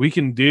 We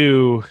can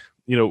do,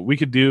 we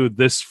could do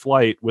this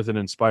flight with an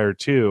Inspire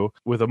 2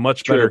 with a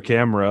much better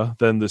camera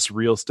than this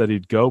real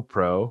steadied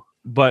GoPro,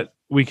 but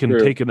we can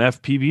take an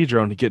FPV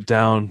drone to get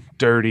down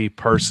dirty,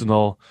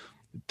 personal,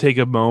 take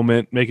a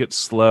moment, make it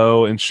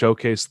slow, and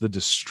showcase the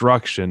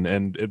destruction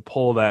and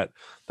pull that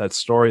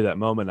story, that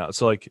moment out.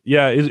 So like,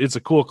 yeah, it's a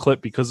cool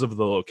clip because of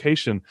the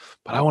location,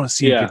 but I want to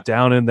see it get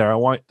down in there. I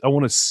want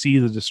to see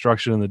the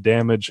destruction and the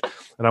damage,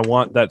 and I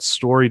want that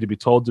story to be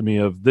told to me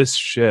of this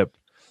ship,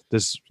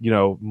 this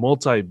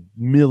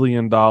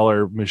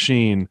multi-million-dollar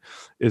machine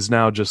is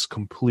now just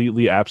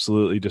completely,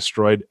 absolutely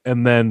destroyed,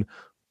 and then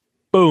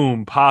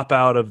boom, pop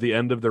out of the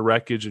end of the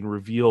wreckage and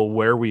reveal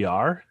where we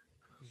are.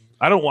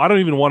 I don't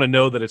even want to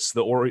know that it's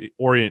the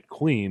Orient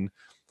Queen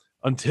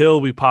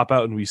until we pop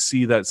out and we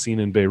see that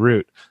scene in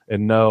Beirut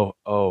and know,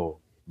 oh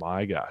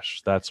my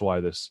gosh, that's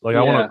why this. Like,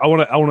 I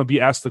want to be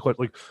asked the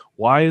question, like,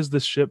 why is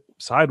this ship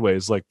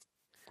sideways? Like,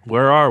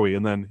 where are we?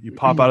 And then you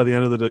pop out of the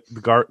end of the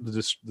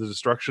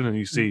destruction, and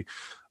you see,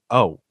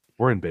 oh,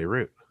 we're in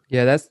Beirut.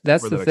 Yeah, that's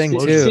the thing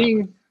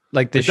too.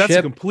 Like the ship, that's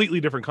a completely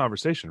different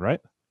conversation, right?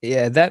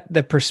 Yeah, that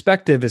the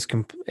perspective is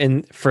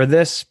and for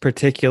this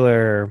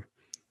particular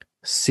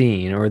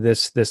scene or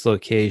this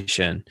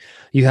location,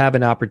 you have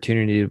an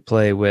opportunity to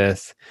play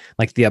with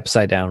like the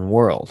upside down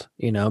world,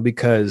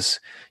 because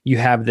you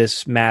have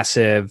this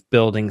massive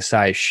building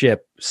size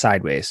ship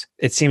sideways.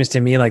 It seems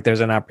to me like there's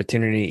an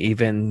opportunity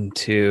even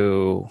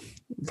to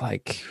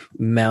like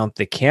mount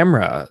the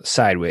camera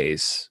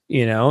sideways,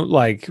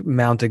 like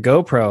mount a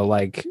GoPro,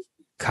 like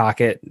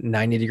cock it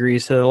 90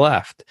 degrees to the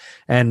left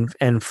and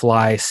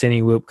fly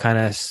cine whoop kind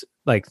of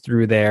like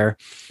through there.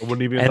 I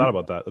wouldn't even thought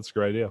about that. That's a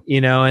great idea.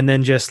 And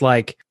then just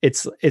like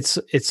it's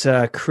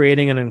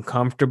creating an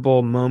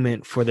uncomfortable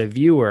moment for the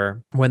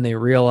viewer when they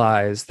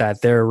realize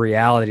that their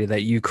reality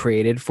that you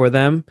created for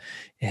them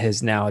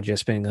has now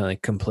just been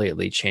like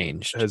completely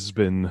changed. Has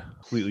been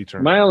completely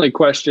turned. My only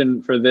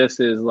question for this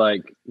is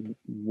like,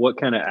 what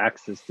kind of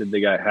access did the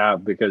guy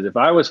have? Because if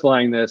I was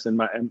flying this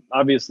and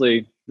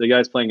obviously the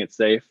guy's playing it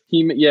safe,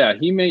 he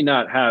may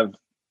not have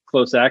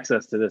close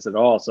access to this at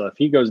all. So if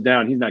he goes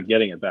down, he's not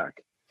getting it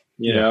back.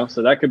 You know,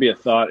 so that could be a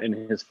thought in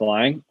his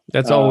flying.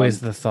 That's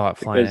always the thought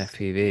flying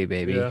FPV,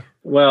 baby. Yeah.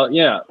 Well,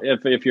 yeah.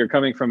 If you're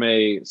coming from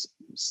a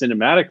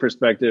cinematic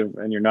perspective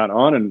and you're not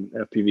on an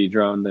FPV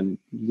drone, then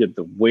you get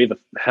the way the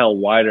hell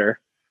wider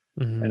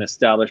and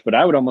establish. But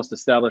I would almost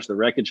establish the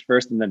wreckage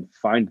first and then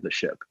find the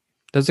ship.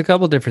 There's a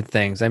couple different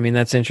things. I mean,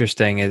 that's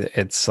interesting.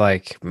 It's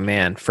like,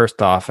 man,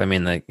 first off, I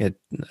mean, like, it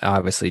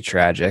obviously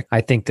tragic.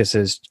 I think this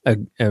is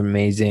an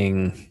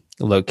amazing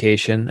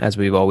location, as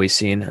we've always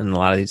seen in a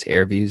lot of these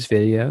air views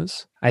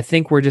videos. I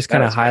think we're just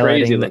kind of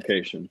highlighting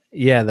location.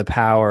 The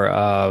power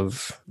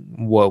of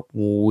what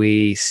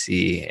we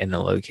see in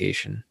a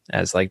location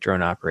as like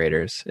drone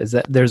operators is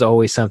that there's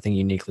always something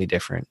uniquely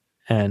different.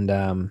 And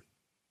I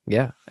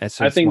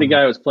think the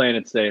guy was playing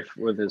it safe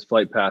with his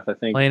flight path. I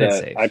think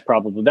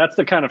that's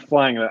the kind of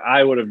flying that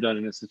I would have done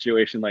in a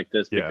situation like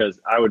this, because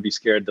I would be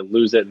scared to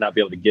lose it and not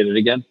be able to get it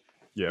again.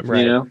 Yeah, right.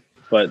 You know,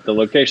 but the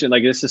location,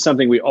 like this is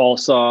something we all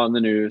saw on the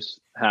news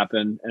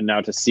happen, and now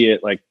to see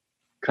it like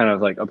kind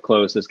of like up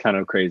close is kind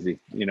of crazy.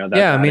 You know,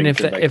 I mean, if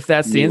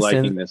that's the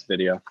instant, liking this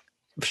video.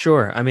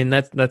 Sure. I mean,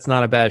 that's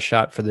not a bad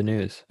shot for the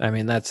news. I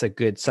mean, that's a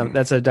good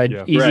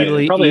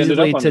easily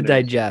to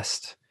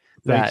digest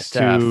that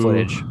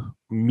footage.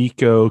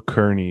 Miko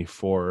Kearney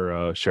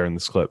for sharing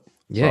this clip.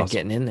 Awesome.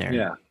 Getting in there.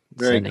 Yeah,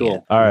 very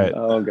cool. All right.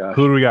 Oh gosh,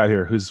 who do we got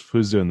here? Who's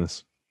doing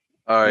this?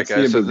 All right,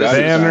 guys. So this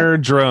Banner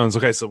Drones.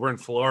 Okay, so we're in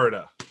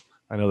Florida.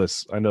 I know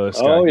this guy.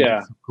 Oh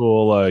yeah,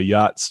 cool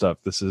yacht stuff.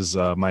 This is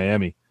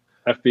Miami.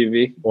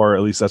 FPV, or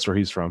at least that's where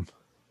he's from.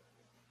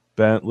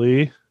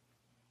 Bentley.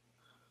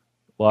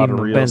 A lot of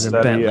real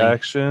steady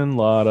action. A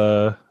lot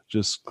of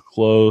just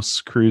close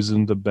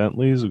cruising to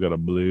Bentleys. We got a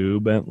blue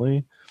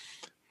Bentley.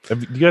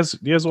 Do you guys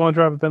want to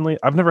drive a Bentley?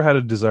 I've never had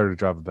a desire to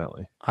drive a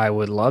Bentley. I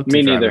would love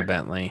to drive a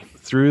Bentley.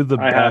 Through the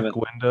back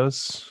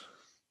windows.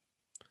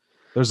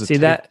 There's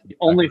the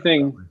only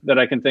thing that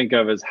I can think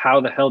of is how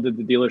the hell did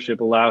the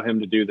dealership allow him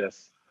to do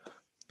this?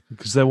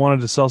 Because they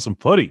wanted to sell some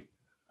footy.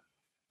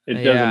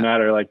 It doesn't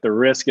matter. Like the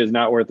risk is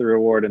not worth the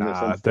reward in this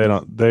instance. They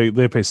don't.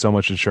 They pay so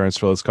much insurance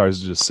for those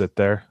cars to just sit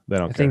there. They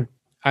don't care.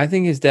 I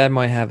think his dad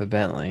might have a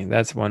Bentley.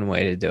 That's one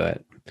way to do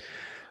it.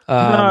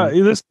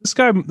 This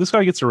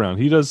guy gets around.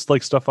 He does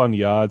like stuff on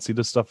yachts. He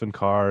does stuff in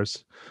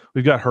cars.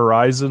 We've got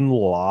Horizon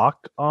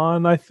Lock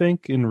on, I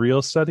think, in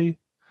Real Steady.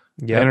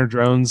 Yeah, Banner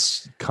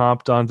Drones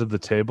comped onto the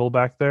table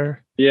back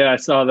there. Yeah, I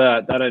saw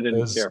that. That I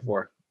didn't care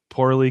for.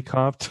 Poorly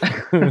comped.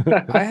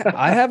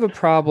 I have a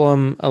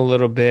problem a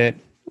little bit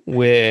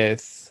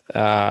with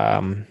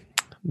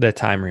the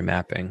time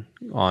remapping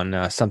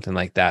on something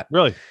like that.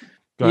 Really?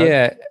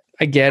 Yeah,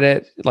 I get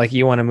it. Like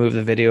you want to move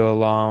the video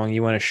along,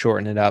 you want to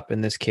shorten it up.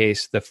 In this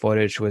case, the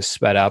footage was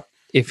sped up.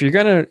 If you're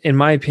gonna, in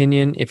my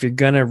opinion, if you're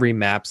gonna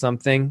remap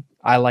something,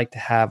 I like to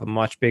have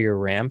much bigger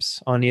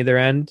ramps on either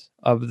end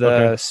of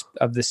the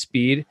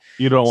speed.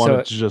 You don't want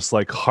it to just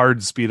like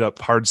hard speed up,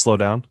 hard slow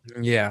down.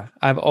 Yeah,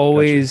 I've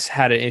always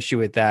had an issue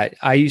with that.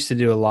 I used to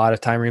do a lot of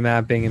time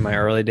remapping in my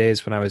early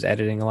days when I was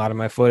editing a lot of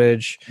my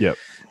footage. Yep.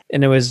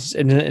 And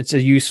it's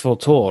a useful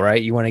tool,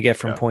 right? You want to get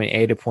from point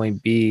A to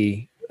point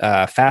B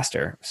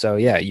faster. So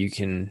yeah, you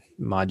can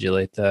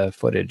modulate the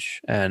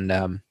footage,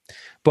 and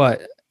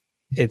but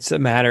it's a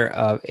matter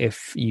of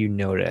if you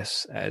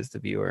notice as the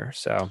viewer.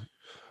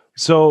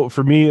 So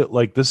for me,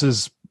 like this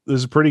is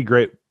pretty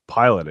great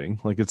piloting.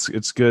 Like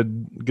it's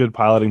good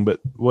piloting,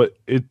 but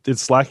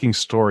it's lacking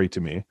story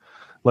to me.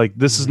 Like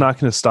this is not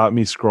going to stop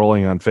me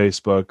scrolling on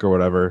Facebook or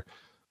whatever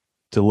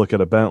to look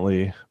at a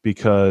Bentley,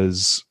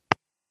 because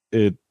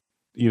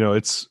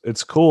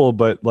it's cool,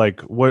 but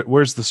like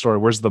where's the story?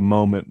 Where's the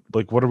moment?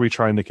 Like what are we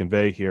trying to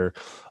convey here,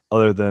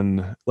 other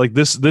than like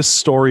this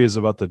story is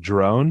about the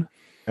drone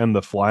and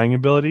the flying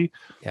ability,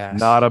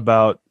 not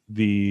about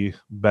the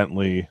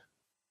Bentley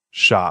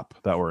shop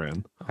that we're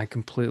in. I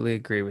completely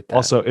agree with that.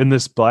 Also, in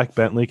this black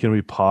Bentley, can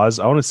we pause?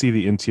 I want to see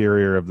the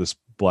interior of this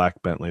black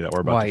Bentley that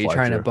we're about to fly. Why, you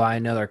trying to buy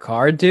another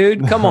car,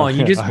 dude? Come on,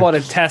 you just bought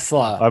a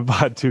Tesla. I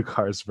bought 2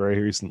 cars very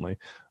recently.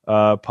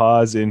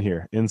 Pause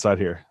inside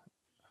here.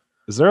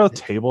 Is there a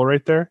table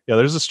right there? Yeah,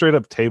 there's a straight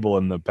up table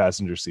in the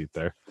passenger seat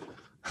there.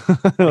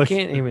 Like, I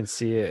can't even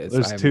see it.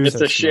 There's 2. It's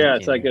a share.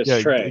 It's like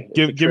a tray.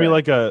 Give me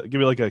like a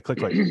click.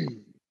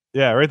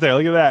 Yeah, right there.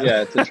 Look at that.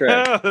 Yeah, it's a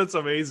tray. That's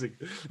amazing.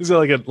 It's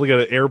got like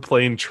an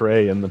airplane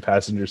tray in the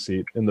passenger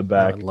seat in the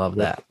back. I love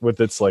that.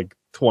 With its like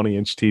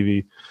 20-inch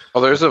TV.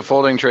 Oh, there's a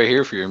folding tray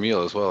here for your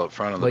meal as well up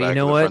front on the back. You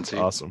know of the what? front seat.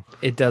 Awesome.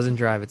 It doesn't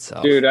drive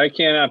itself. Dude, I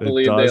cannot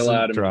believe they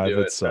allowed him to do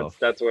it. Itself.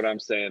 That's what I'm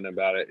saying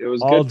about it. It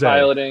was good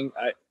piloting.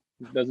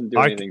 It doesn't do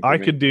anything. I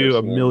could do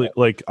a million,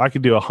 like I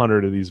could do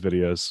 100 of these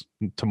videos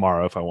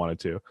tomorrow if I wanted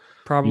to.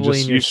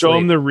 Probably you show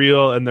them the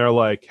reel and they're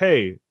like,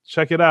 "Hey,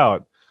 check it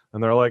out,"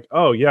 and they're like,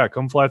 "Oh yeah,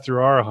 come fly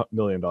through our $1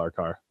 million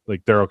car."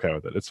 Like they're okay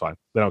with it. It's fine.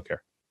 They don't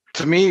care.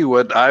 To me,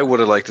 what I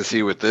would have liked to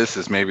see with this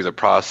is maybe the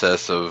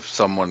process of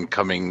someone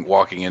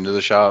walking into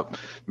the shop,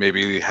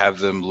 maybe have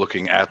them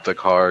looking at the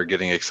car,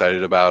 getting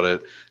excited about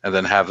it, and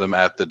then have them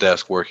at the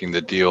desk working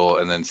the deal,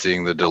 and then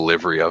seeing the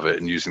delivery of it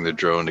and using the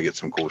drone to get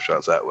some cool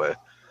shots that way.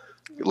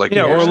 Like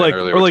or like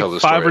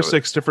 5 or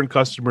 6 different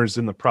customers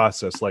in the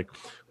process. Like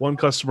one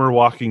customer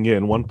walking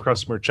in, one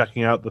customer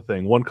checking out the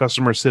thing, one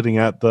customer sitting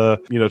at the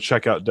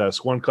checkout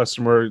desk, one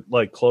customer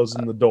like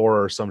closing the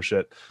door or some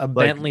shit. A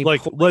Bentley.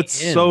 Like let's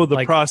show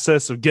the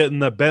process of getting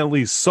the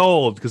Bentley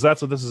sold, because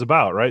that's what this is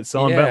about, right?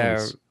 Selling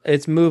Bentleys.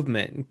 It's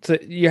movement. So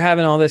you're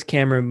having all this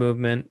camera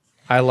movement.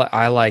 I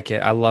like it.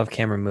 I love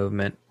camera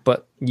movement,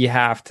 but you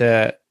have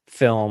to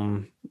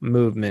film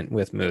movement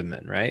with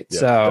movement, right? Yeah,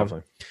 so.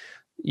 Definitely.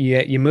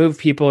 you move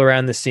people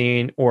around the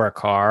scene or a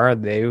car.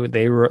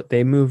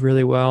 They move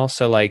really well.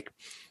 So like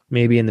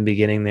maybe in the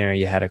beginning there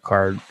you had a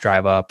car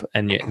drive up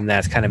and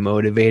that's kind of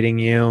motivating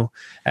you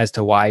as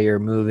to why you're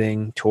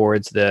moving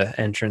towards the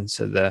entrance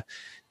of the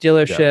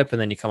dealership,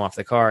 and then you come off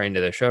the car into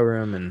the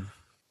showroom. And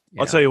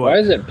I'll tell you what. Why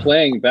is it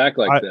playing back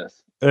like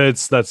this?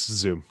 That's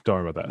Zoom. Don't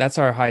worry about that. That's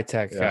our high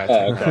tech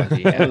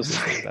technology.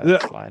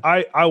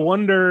 I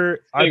wonder.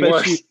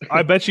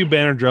 I bet you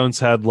Banner Drones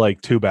had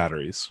like 2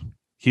 batteries.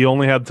 He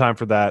only had time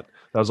for that.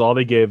 That was all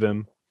they gave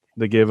him.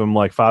 They gave him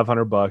like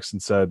 $500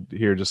 and said,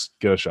 "Here, just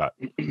get a shot."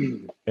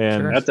 And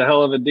that's a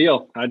hell of a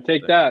deal. I'd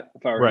take that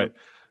if I were right.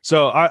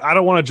 So I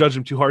don't want to judge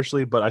him too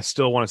harshly, but I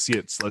still want to see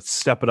it. So let's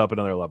step it up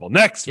another level.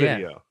 Next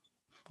video.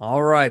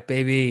 All right,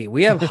 baby.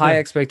 We have high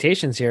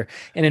expectations here.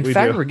 And in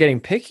fact, we're getting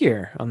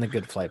pickier on the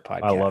Good Flight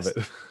podcast. I love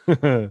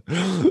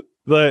it.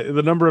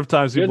 The number of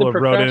times people have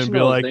wrote in and be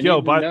like,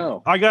 "Yo,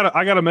 I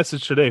got a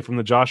message today from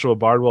the Joshua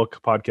Bardwell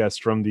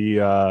podcast from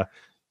the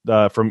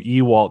from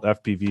Ewalt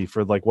FPV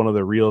for like one of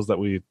the reels that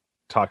we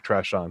talk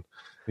trash on."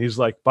 And he's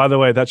like, "By the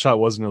way, that shot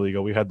wasn't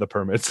illegal. We had the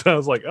permits." I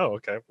was like, "Oh,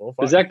 okay. Well,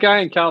 fine." Is that guy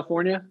in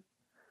California?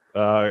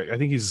 I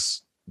think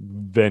he's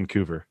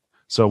Vancouver.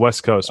 So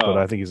West Coast, but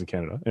I think he's in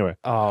Canada. Anyway.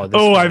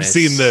 I've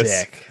seen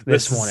this. Sick.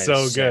 This one is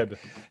so sick. Good.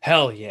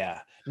 Hell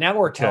yeah. Now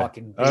we're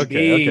talking.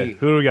 Okay.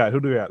 Who do we got?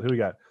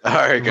 All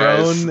right,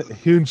 guys. Ron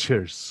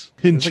Hunchers.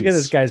 Look at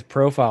this guy's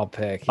profile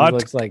pic. He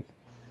looks like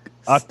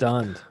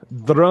stunned.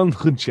 Ron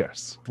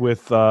Hunchers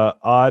with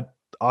Octod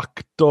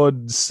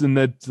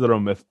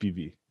Cinetrum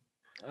FPV.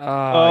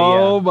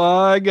 Oh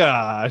my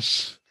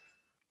gosh.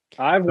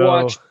 I've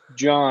watched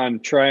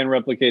John try and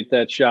replicate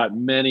that shot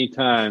many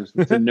times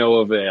to no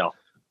avail.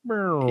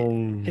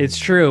 It's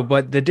true,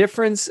 but the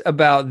difference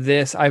about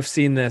this, I've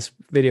seen this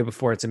video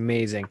before. It's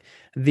amazing.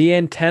 The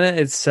antenna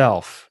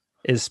itself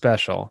is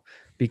special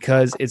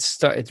because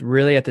it's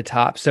really at the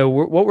top. So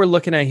what we're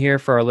looking at here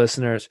for our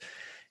listeners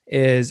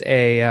is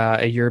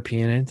a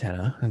European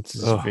antenna. It's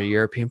a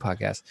European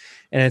podcast,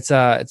 and it's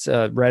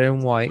a red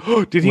and white.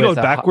 Did he go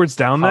backwards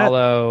down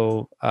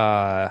hollow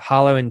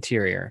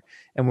interior?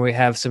 And we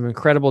have some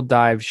incredible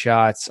dive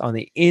shots on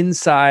the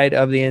inside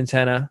of the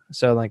antenna,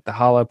 so like the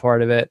hollow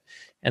part of it.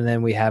 And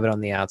then we have it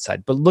on the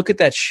outside. But look at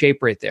that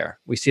shape right there.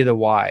 We see the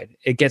wide.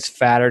 It gets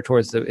fatter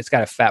towards it's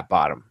got a fat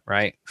bottom,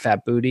 right?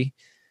 Fat booty.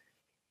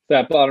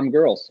 Fat bottom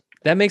girls.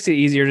 That makes it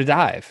easier to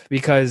dive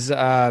because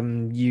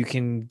you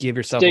can give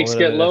yourself stakes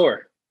get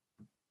lower.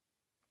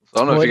 I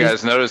don't know if you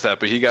guys noticed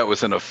that, but he got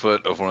within a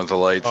foot of one of the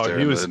lights there.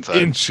 He was inside.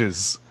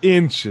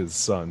 inches,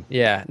 son.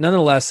 Yeah.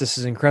 Nonetheless, this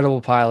is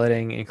incredible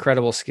piloting,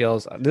 incredible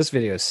skills. This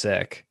video is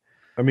sick.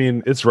 I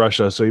mean, it's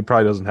Russia, so he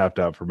probably doesn't have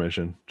to have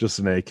permission. Just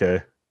an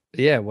AK.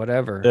 Yeah,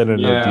 whatever. And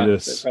an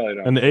Adidas.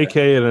 An AK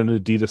and an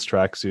Adidas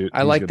tracksuit.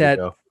 I like that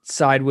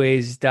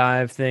sideways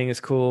dive thing is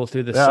cool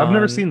through the sun. I've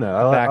never seen that.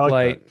 I backlight.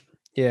 like that.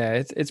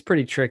 Yeah, it's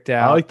pretty tricked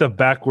out. I like the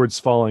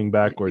falling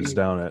backwards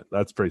down it.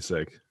 That's pretty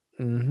sick.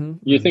 Mm-hmm.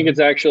 You think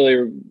it's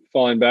actually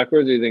falling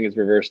backwards, or you think it's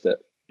reversed it?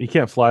 You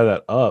can't fly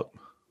that up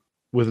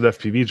with an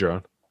FPV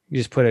drone. You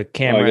just put a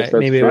camera.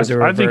 Maybe it was a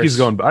reverse. I think he's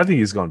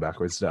going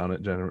backwards down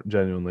it.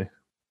 Genuinely,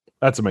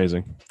 that's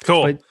amazing.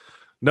 Cool. But,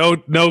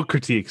 no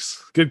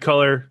critiques. Good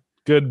color.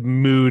 Good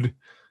mood.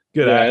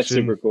 Good action. That's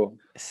super cool.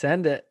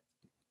 Send it.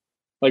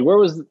 Like,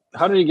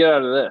 how did he get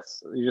out of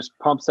this? He just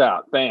pumps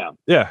out. Bam.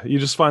 Yeah, you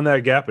just find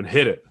that gap and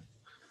hit it.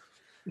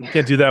 You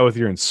can't do that with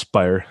your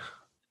Inspire.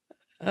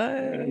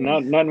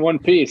 Not in one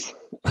piece.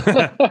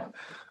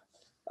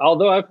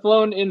 Although I've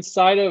flown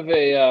inside of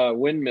a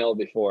windmill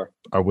before.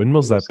 Are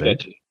windmills that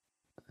big?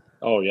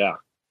 Oh, yeah.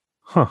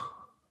 Huh.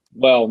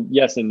 Well,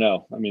 yes and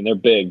no. I mean, they're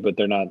big, but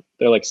they're not.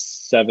 They're like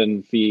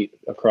 7 feet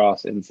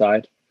across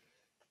inside,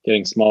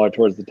 getting smaller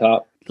towards the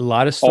top. A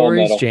lot of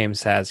stories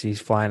James has. He's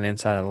flying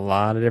inside a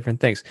lot of different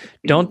things.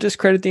 Don't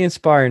discredit the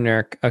Inspire,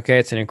 Nurk. Okay,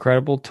 it's an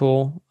incredible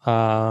tool.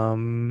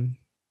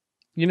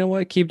 You know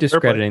what? Keep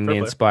discrediting the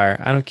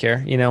Inspire. I don't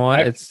care. You know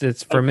what?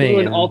 It's for me. I flew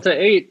an Alta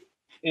 8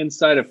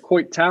 inside of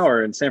Coit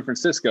Tower in San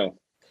Francisco.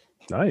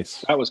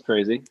 Nice. That was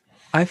crazy.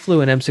 I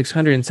flew an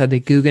M600 inside the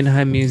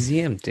Guggenheim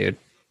Museum, dude.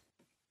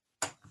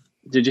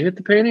 Did you hit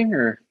the painting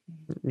or?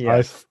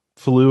 Yes. I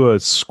flew a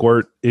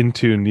squirt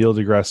into Neil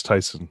deGrasse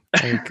Tyson.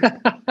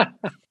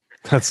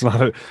 It's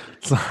not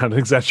an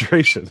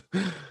exaggeration.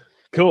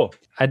 Cool.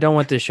 I don't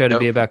want this show to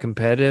be about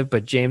competitive,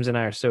 but James and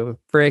I are so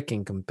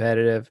freaking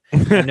competitive.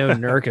 I know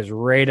Nurk is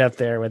right up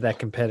there with that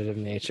competitive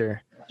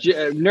nature.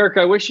 Nurk,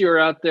 I wish you were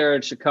out there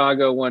in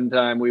Chicago one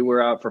time. We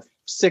were out for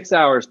 6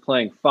 hours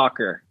playing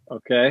soccer.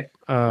 Okay.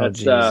 Oh,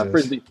 that's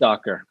frisbee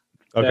soccer.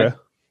 Okay.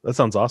 That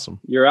sounds awesome.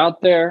 You're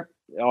out there.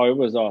 Oh, it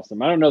was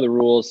awesome. I don't know the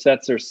rules.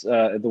 Setzer's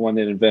the one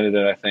that invented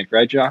it, I think.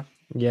 Right, John?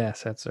 Yeah,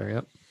 Setzer.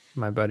 Yep.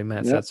 My buddy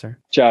Matt Setzer.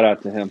 Shout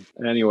out to him.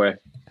 Anyway,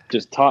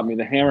 just taught me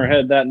the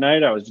hammerhead that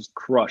night. I was just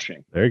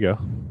crushing. There you go.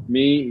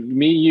 Me,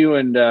 you,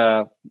 and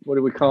what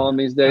do we call him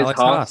these days? Alex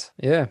Haas.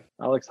 Yeah.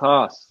 Alex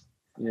Haas.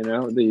 You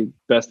know, the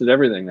best at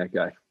everything, that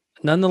guy.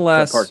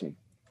 Nonetheless,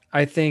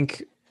 I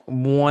think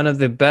one of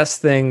the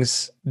best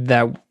things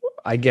that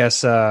I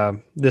guess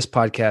this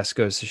podcast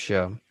goes to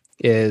show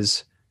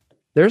is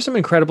there are some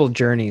incredible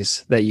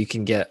journeys that you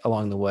can get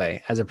along the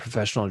way as a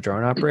professional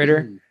drone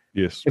operator.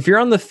 Yes. If you're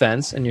on the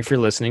fence and if you're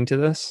listening to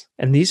this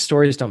and these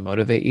stories don't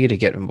motivate you to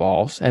get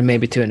involved and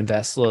maybe to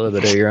invest a little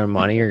bit of your own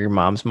money or your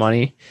mom's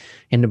money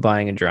into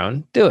buying a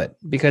drone, do it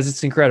because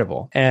it's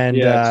incredible. And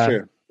Yeah, it's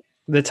true.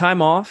 the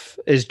time off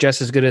is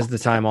just as good as the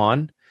time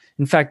on.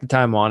 In fact, the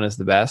time on is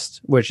the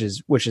best, which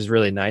is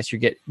really nice. You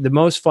get the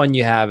most fun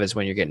you have is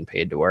when you're getting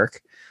paid to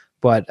work.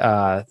 But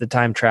the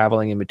time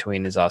traveling in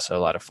between is also a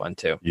lot of fun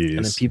too. Yes.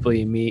 And the people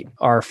you meet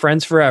are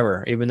friends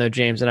forever. Even though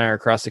James and I are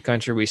across the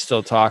country, we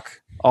still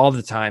talk all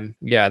the time.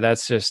 Yeah,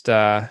 that's just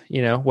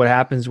what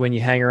happens when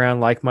you hang around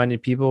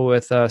like-minded people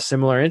with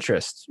similar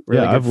interests.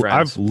 Really good friends.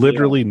 I've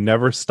literally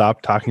never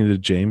stopped talking to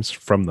James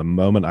from the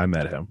moment I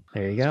met him.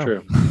 There you go. It's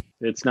true.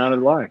 It's not a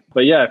lie.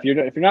 But yeah, if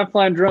you're not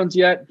flying drones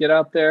yet, get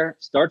out there,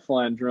 start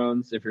flying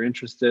drones if you're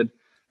interested.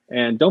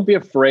 And don't be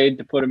afraid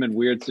to put them in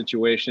weird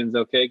situations,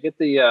 okay? Get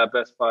the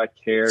Best Buy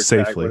Care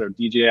Safely. tag, whatever,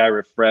 DJI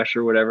Refresh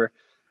or whatever.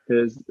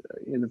 Because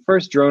in the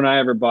first drone I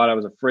ever bought, I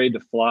was afraid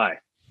to fly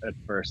at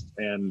first.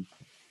 And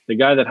the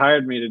guy that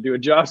hired me to do a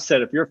job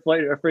said, if you're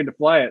afraid to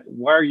fly it,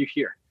 why are you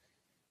here?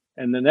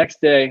 And the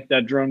next day,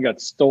 that drone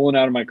got stolen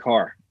out of my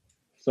car.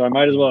 So I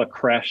might as well have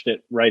crashed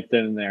it right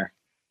then and there.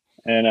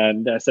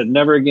 And I said,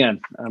 never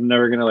again. I'm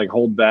never going to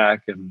hold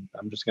back. And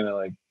I'm just going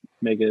to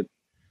make it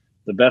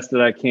the best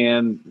that I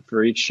can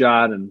for each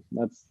shot. And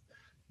that's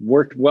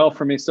worked well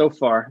for me so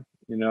far.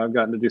 I've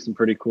gotten to do some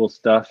pretty cool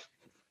stuff.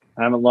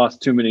 I haven't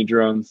lost too many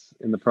drones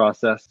in the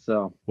process.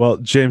 So, well,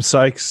 James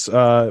Sykes, we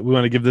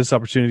want to give this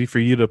opportunity for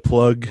you to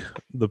plug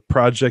the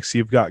projects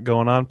you've got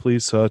going on.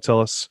 Please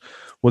tell us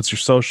what's your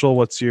social,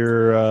 what's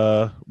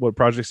your what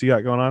projects you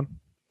got going on.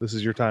 This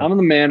is your time. I'm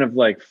the man of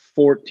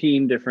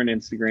 14 different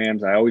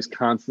Instagrams. I always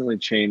constantly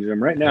change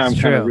them. Right now, I'm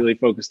kind of really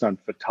focused on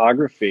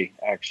photography,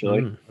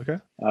 actually. Okay.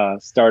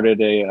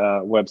 Started a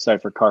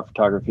website for car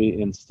photography,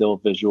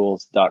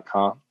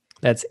 instillvisuals.com.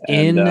 That's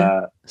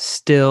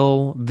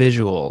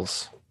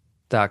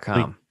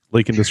instillvisuals.com.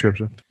 Link in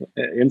description.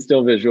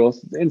 Instill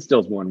Visuals.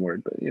 Instill's one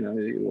word, but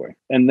either way.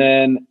 And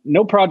then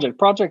no project.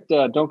 Project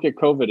Don't Get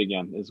COVID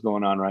Again is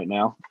going on right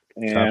now.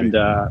 And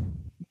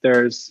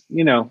there's,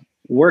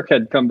 work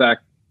had come back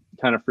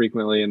kind of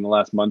frequently in the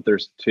last month or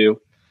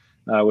two,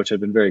 which I've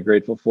been very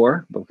grateful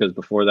for, because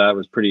before that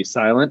was pretty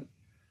silent.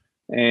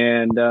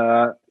 And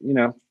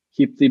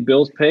keep the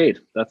bills paid.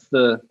 That's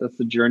the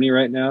journey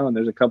right now. And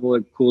there's a couple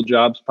of cool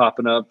jobs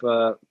popping up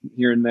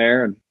here and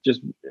there. And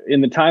just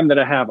in the time that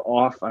I have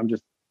off, I'm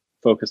just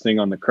focusing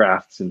on the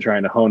crafts and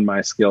trying to hone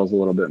my skills a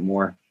little bit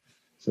more,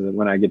 so that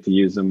when I get to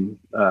use them,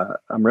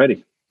 I'm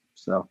ready.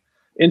 So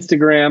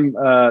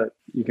Instagram,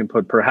 you can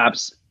put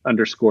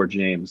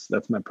perhaps_James.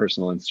 That's my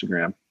personal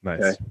Instagram.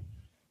 Nice. Okay?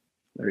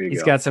 There you go.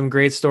 He's got some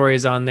great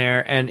stories on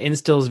there, and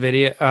instills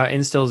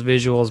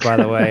visuals, by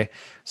the way,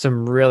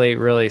 some really,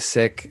 really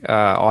sick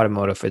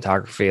automotive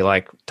photography,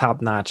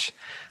 top-notch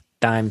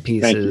dime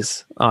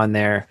pieces on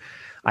there.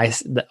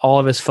 All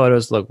of his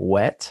photos look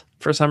wet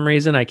for some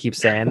reason. I keep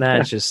saying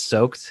that. It's just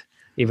soaked,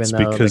 even though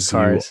because the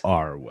cars you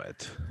are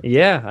wet.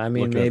 Yeah, I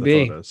mean,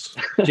 maybe.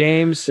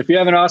 James, if you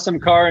have an awesome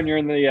car and you're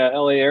in the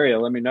LA area,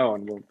 let me know,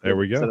 and we'll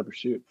set up a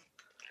shoot.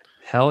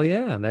 Hell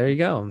yeah, there you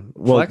go.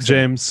 Well, Flexing.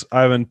 James,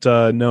 I haven't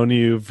known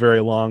you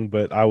very long,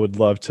 but I would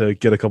love to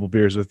get a couple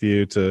beers with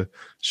you, to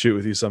shoot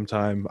with you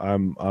sometime.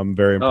 I'm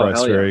very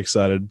impressed, very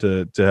excited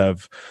to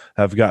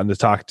have gotten to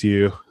talk to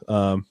you.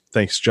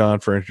 Thanks,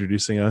 John, for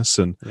introducing us,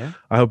 and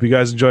I hope you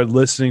guys enjoyed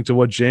listening to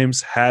what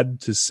James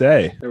had to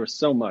say. There was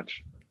so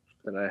much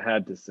that I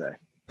had to say.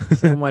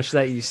 So much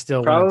that you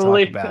still want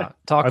to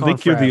talk about. I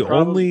think you're the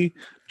only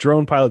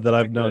drone pilot that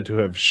I've known to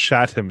have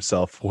shat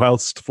himself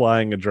whilst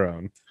flying a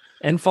drone.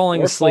 And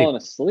falling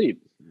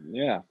asleep.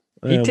 Yeah.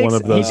 He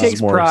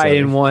takes pride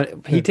in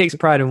one. He takes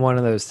pride in one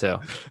of those two.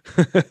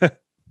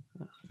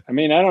 I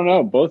mean, I don't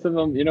know. Both of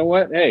them, you know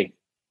what? Hey,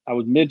 I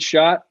was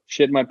mid-shot,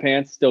 shit my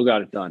pants, still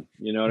got it done.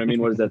 You know what I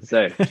mean? What does that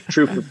say?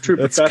 True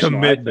That's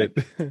professional commitment.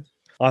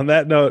 On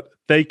that note,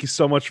 thank you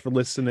so much for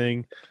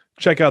listening.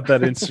 Check out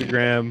that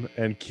Instagram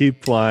and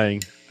keep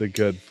flying the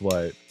good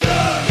flight.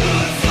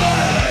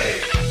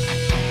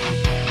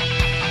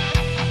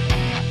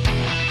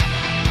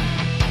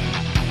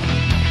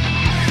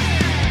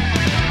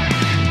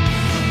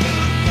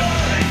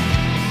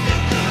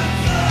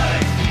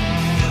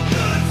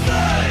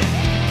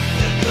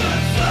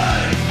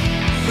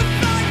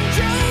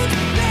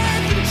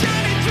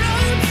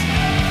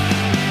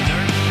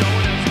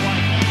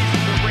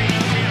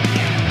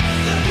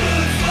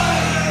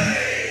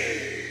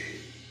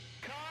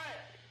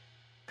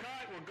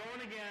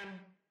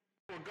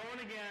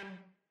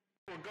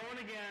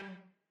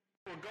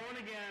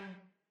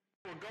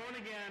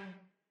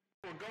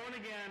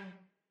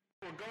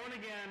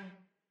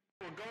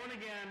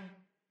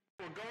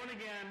 We're going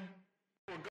again.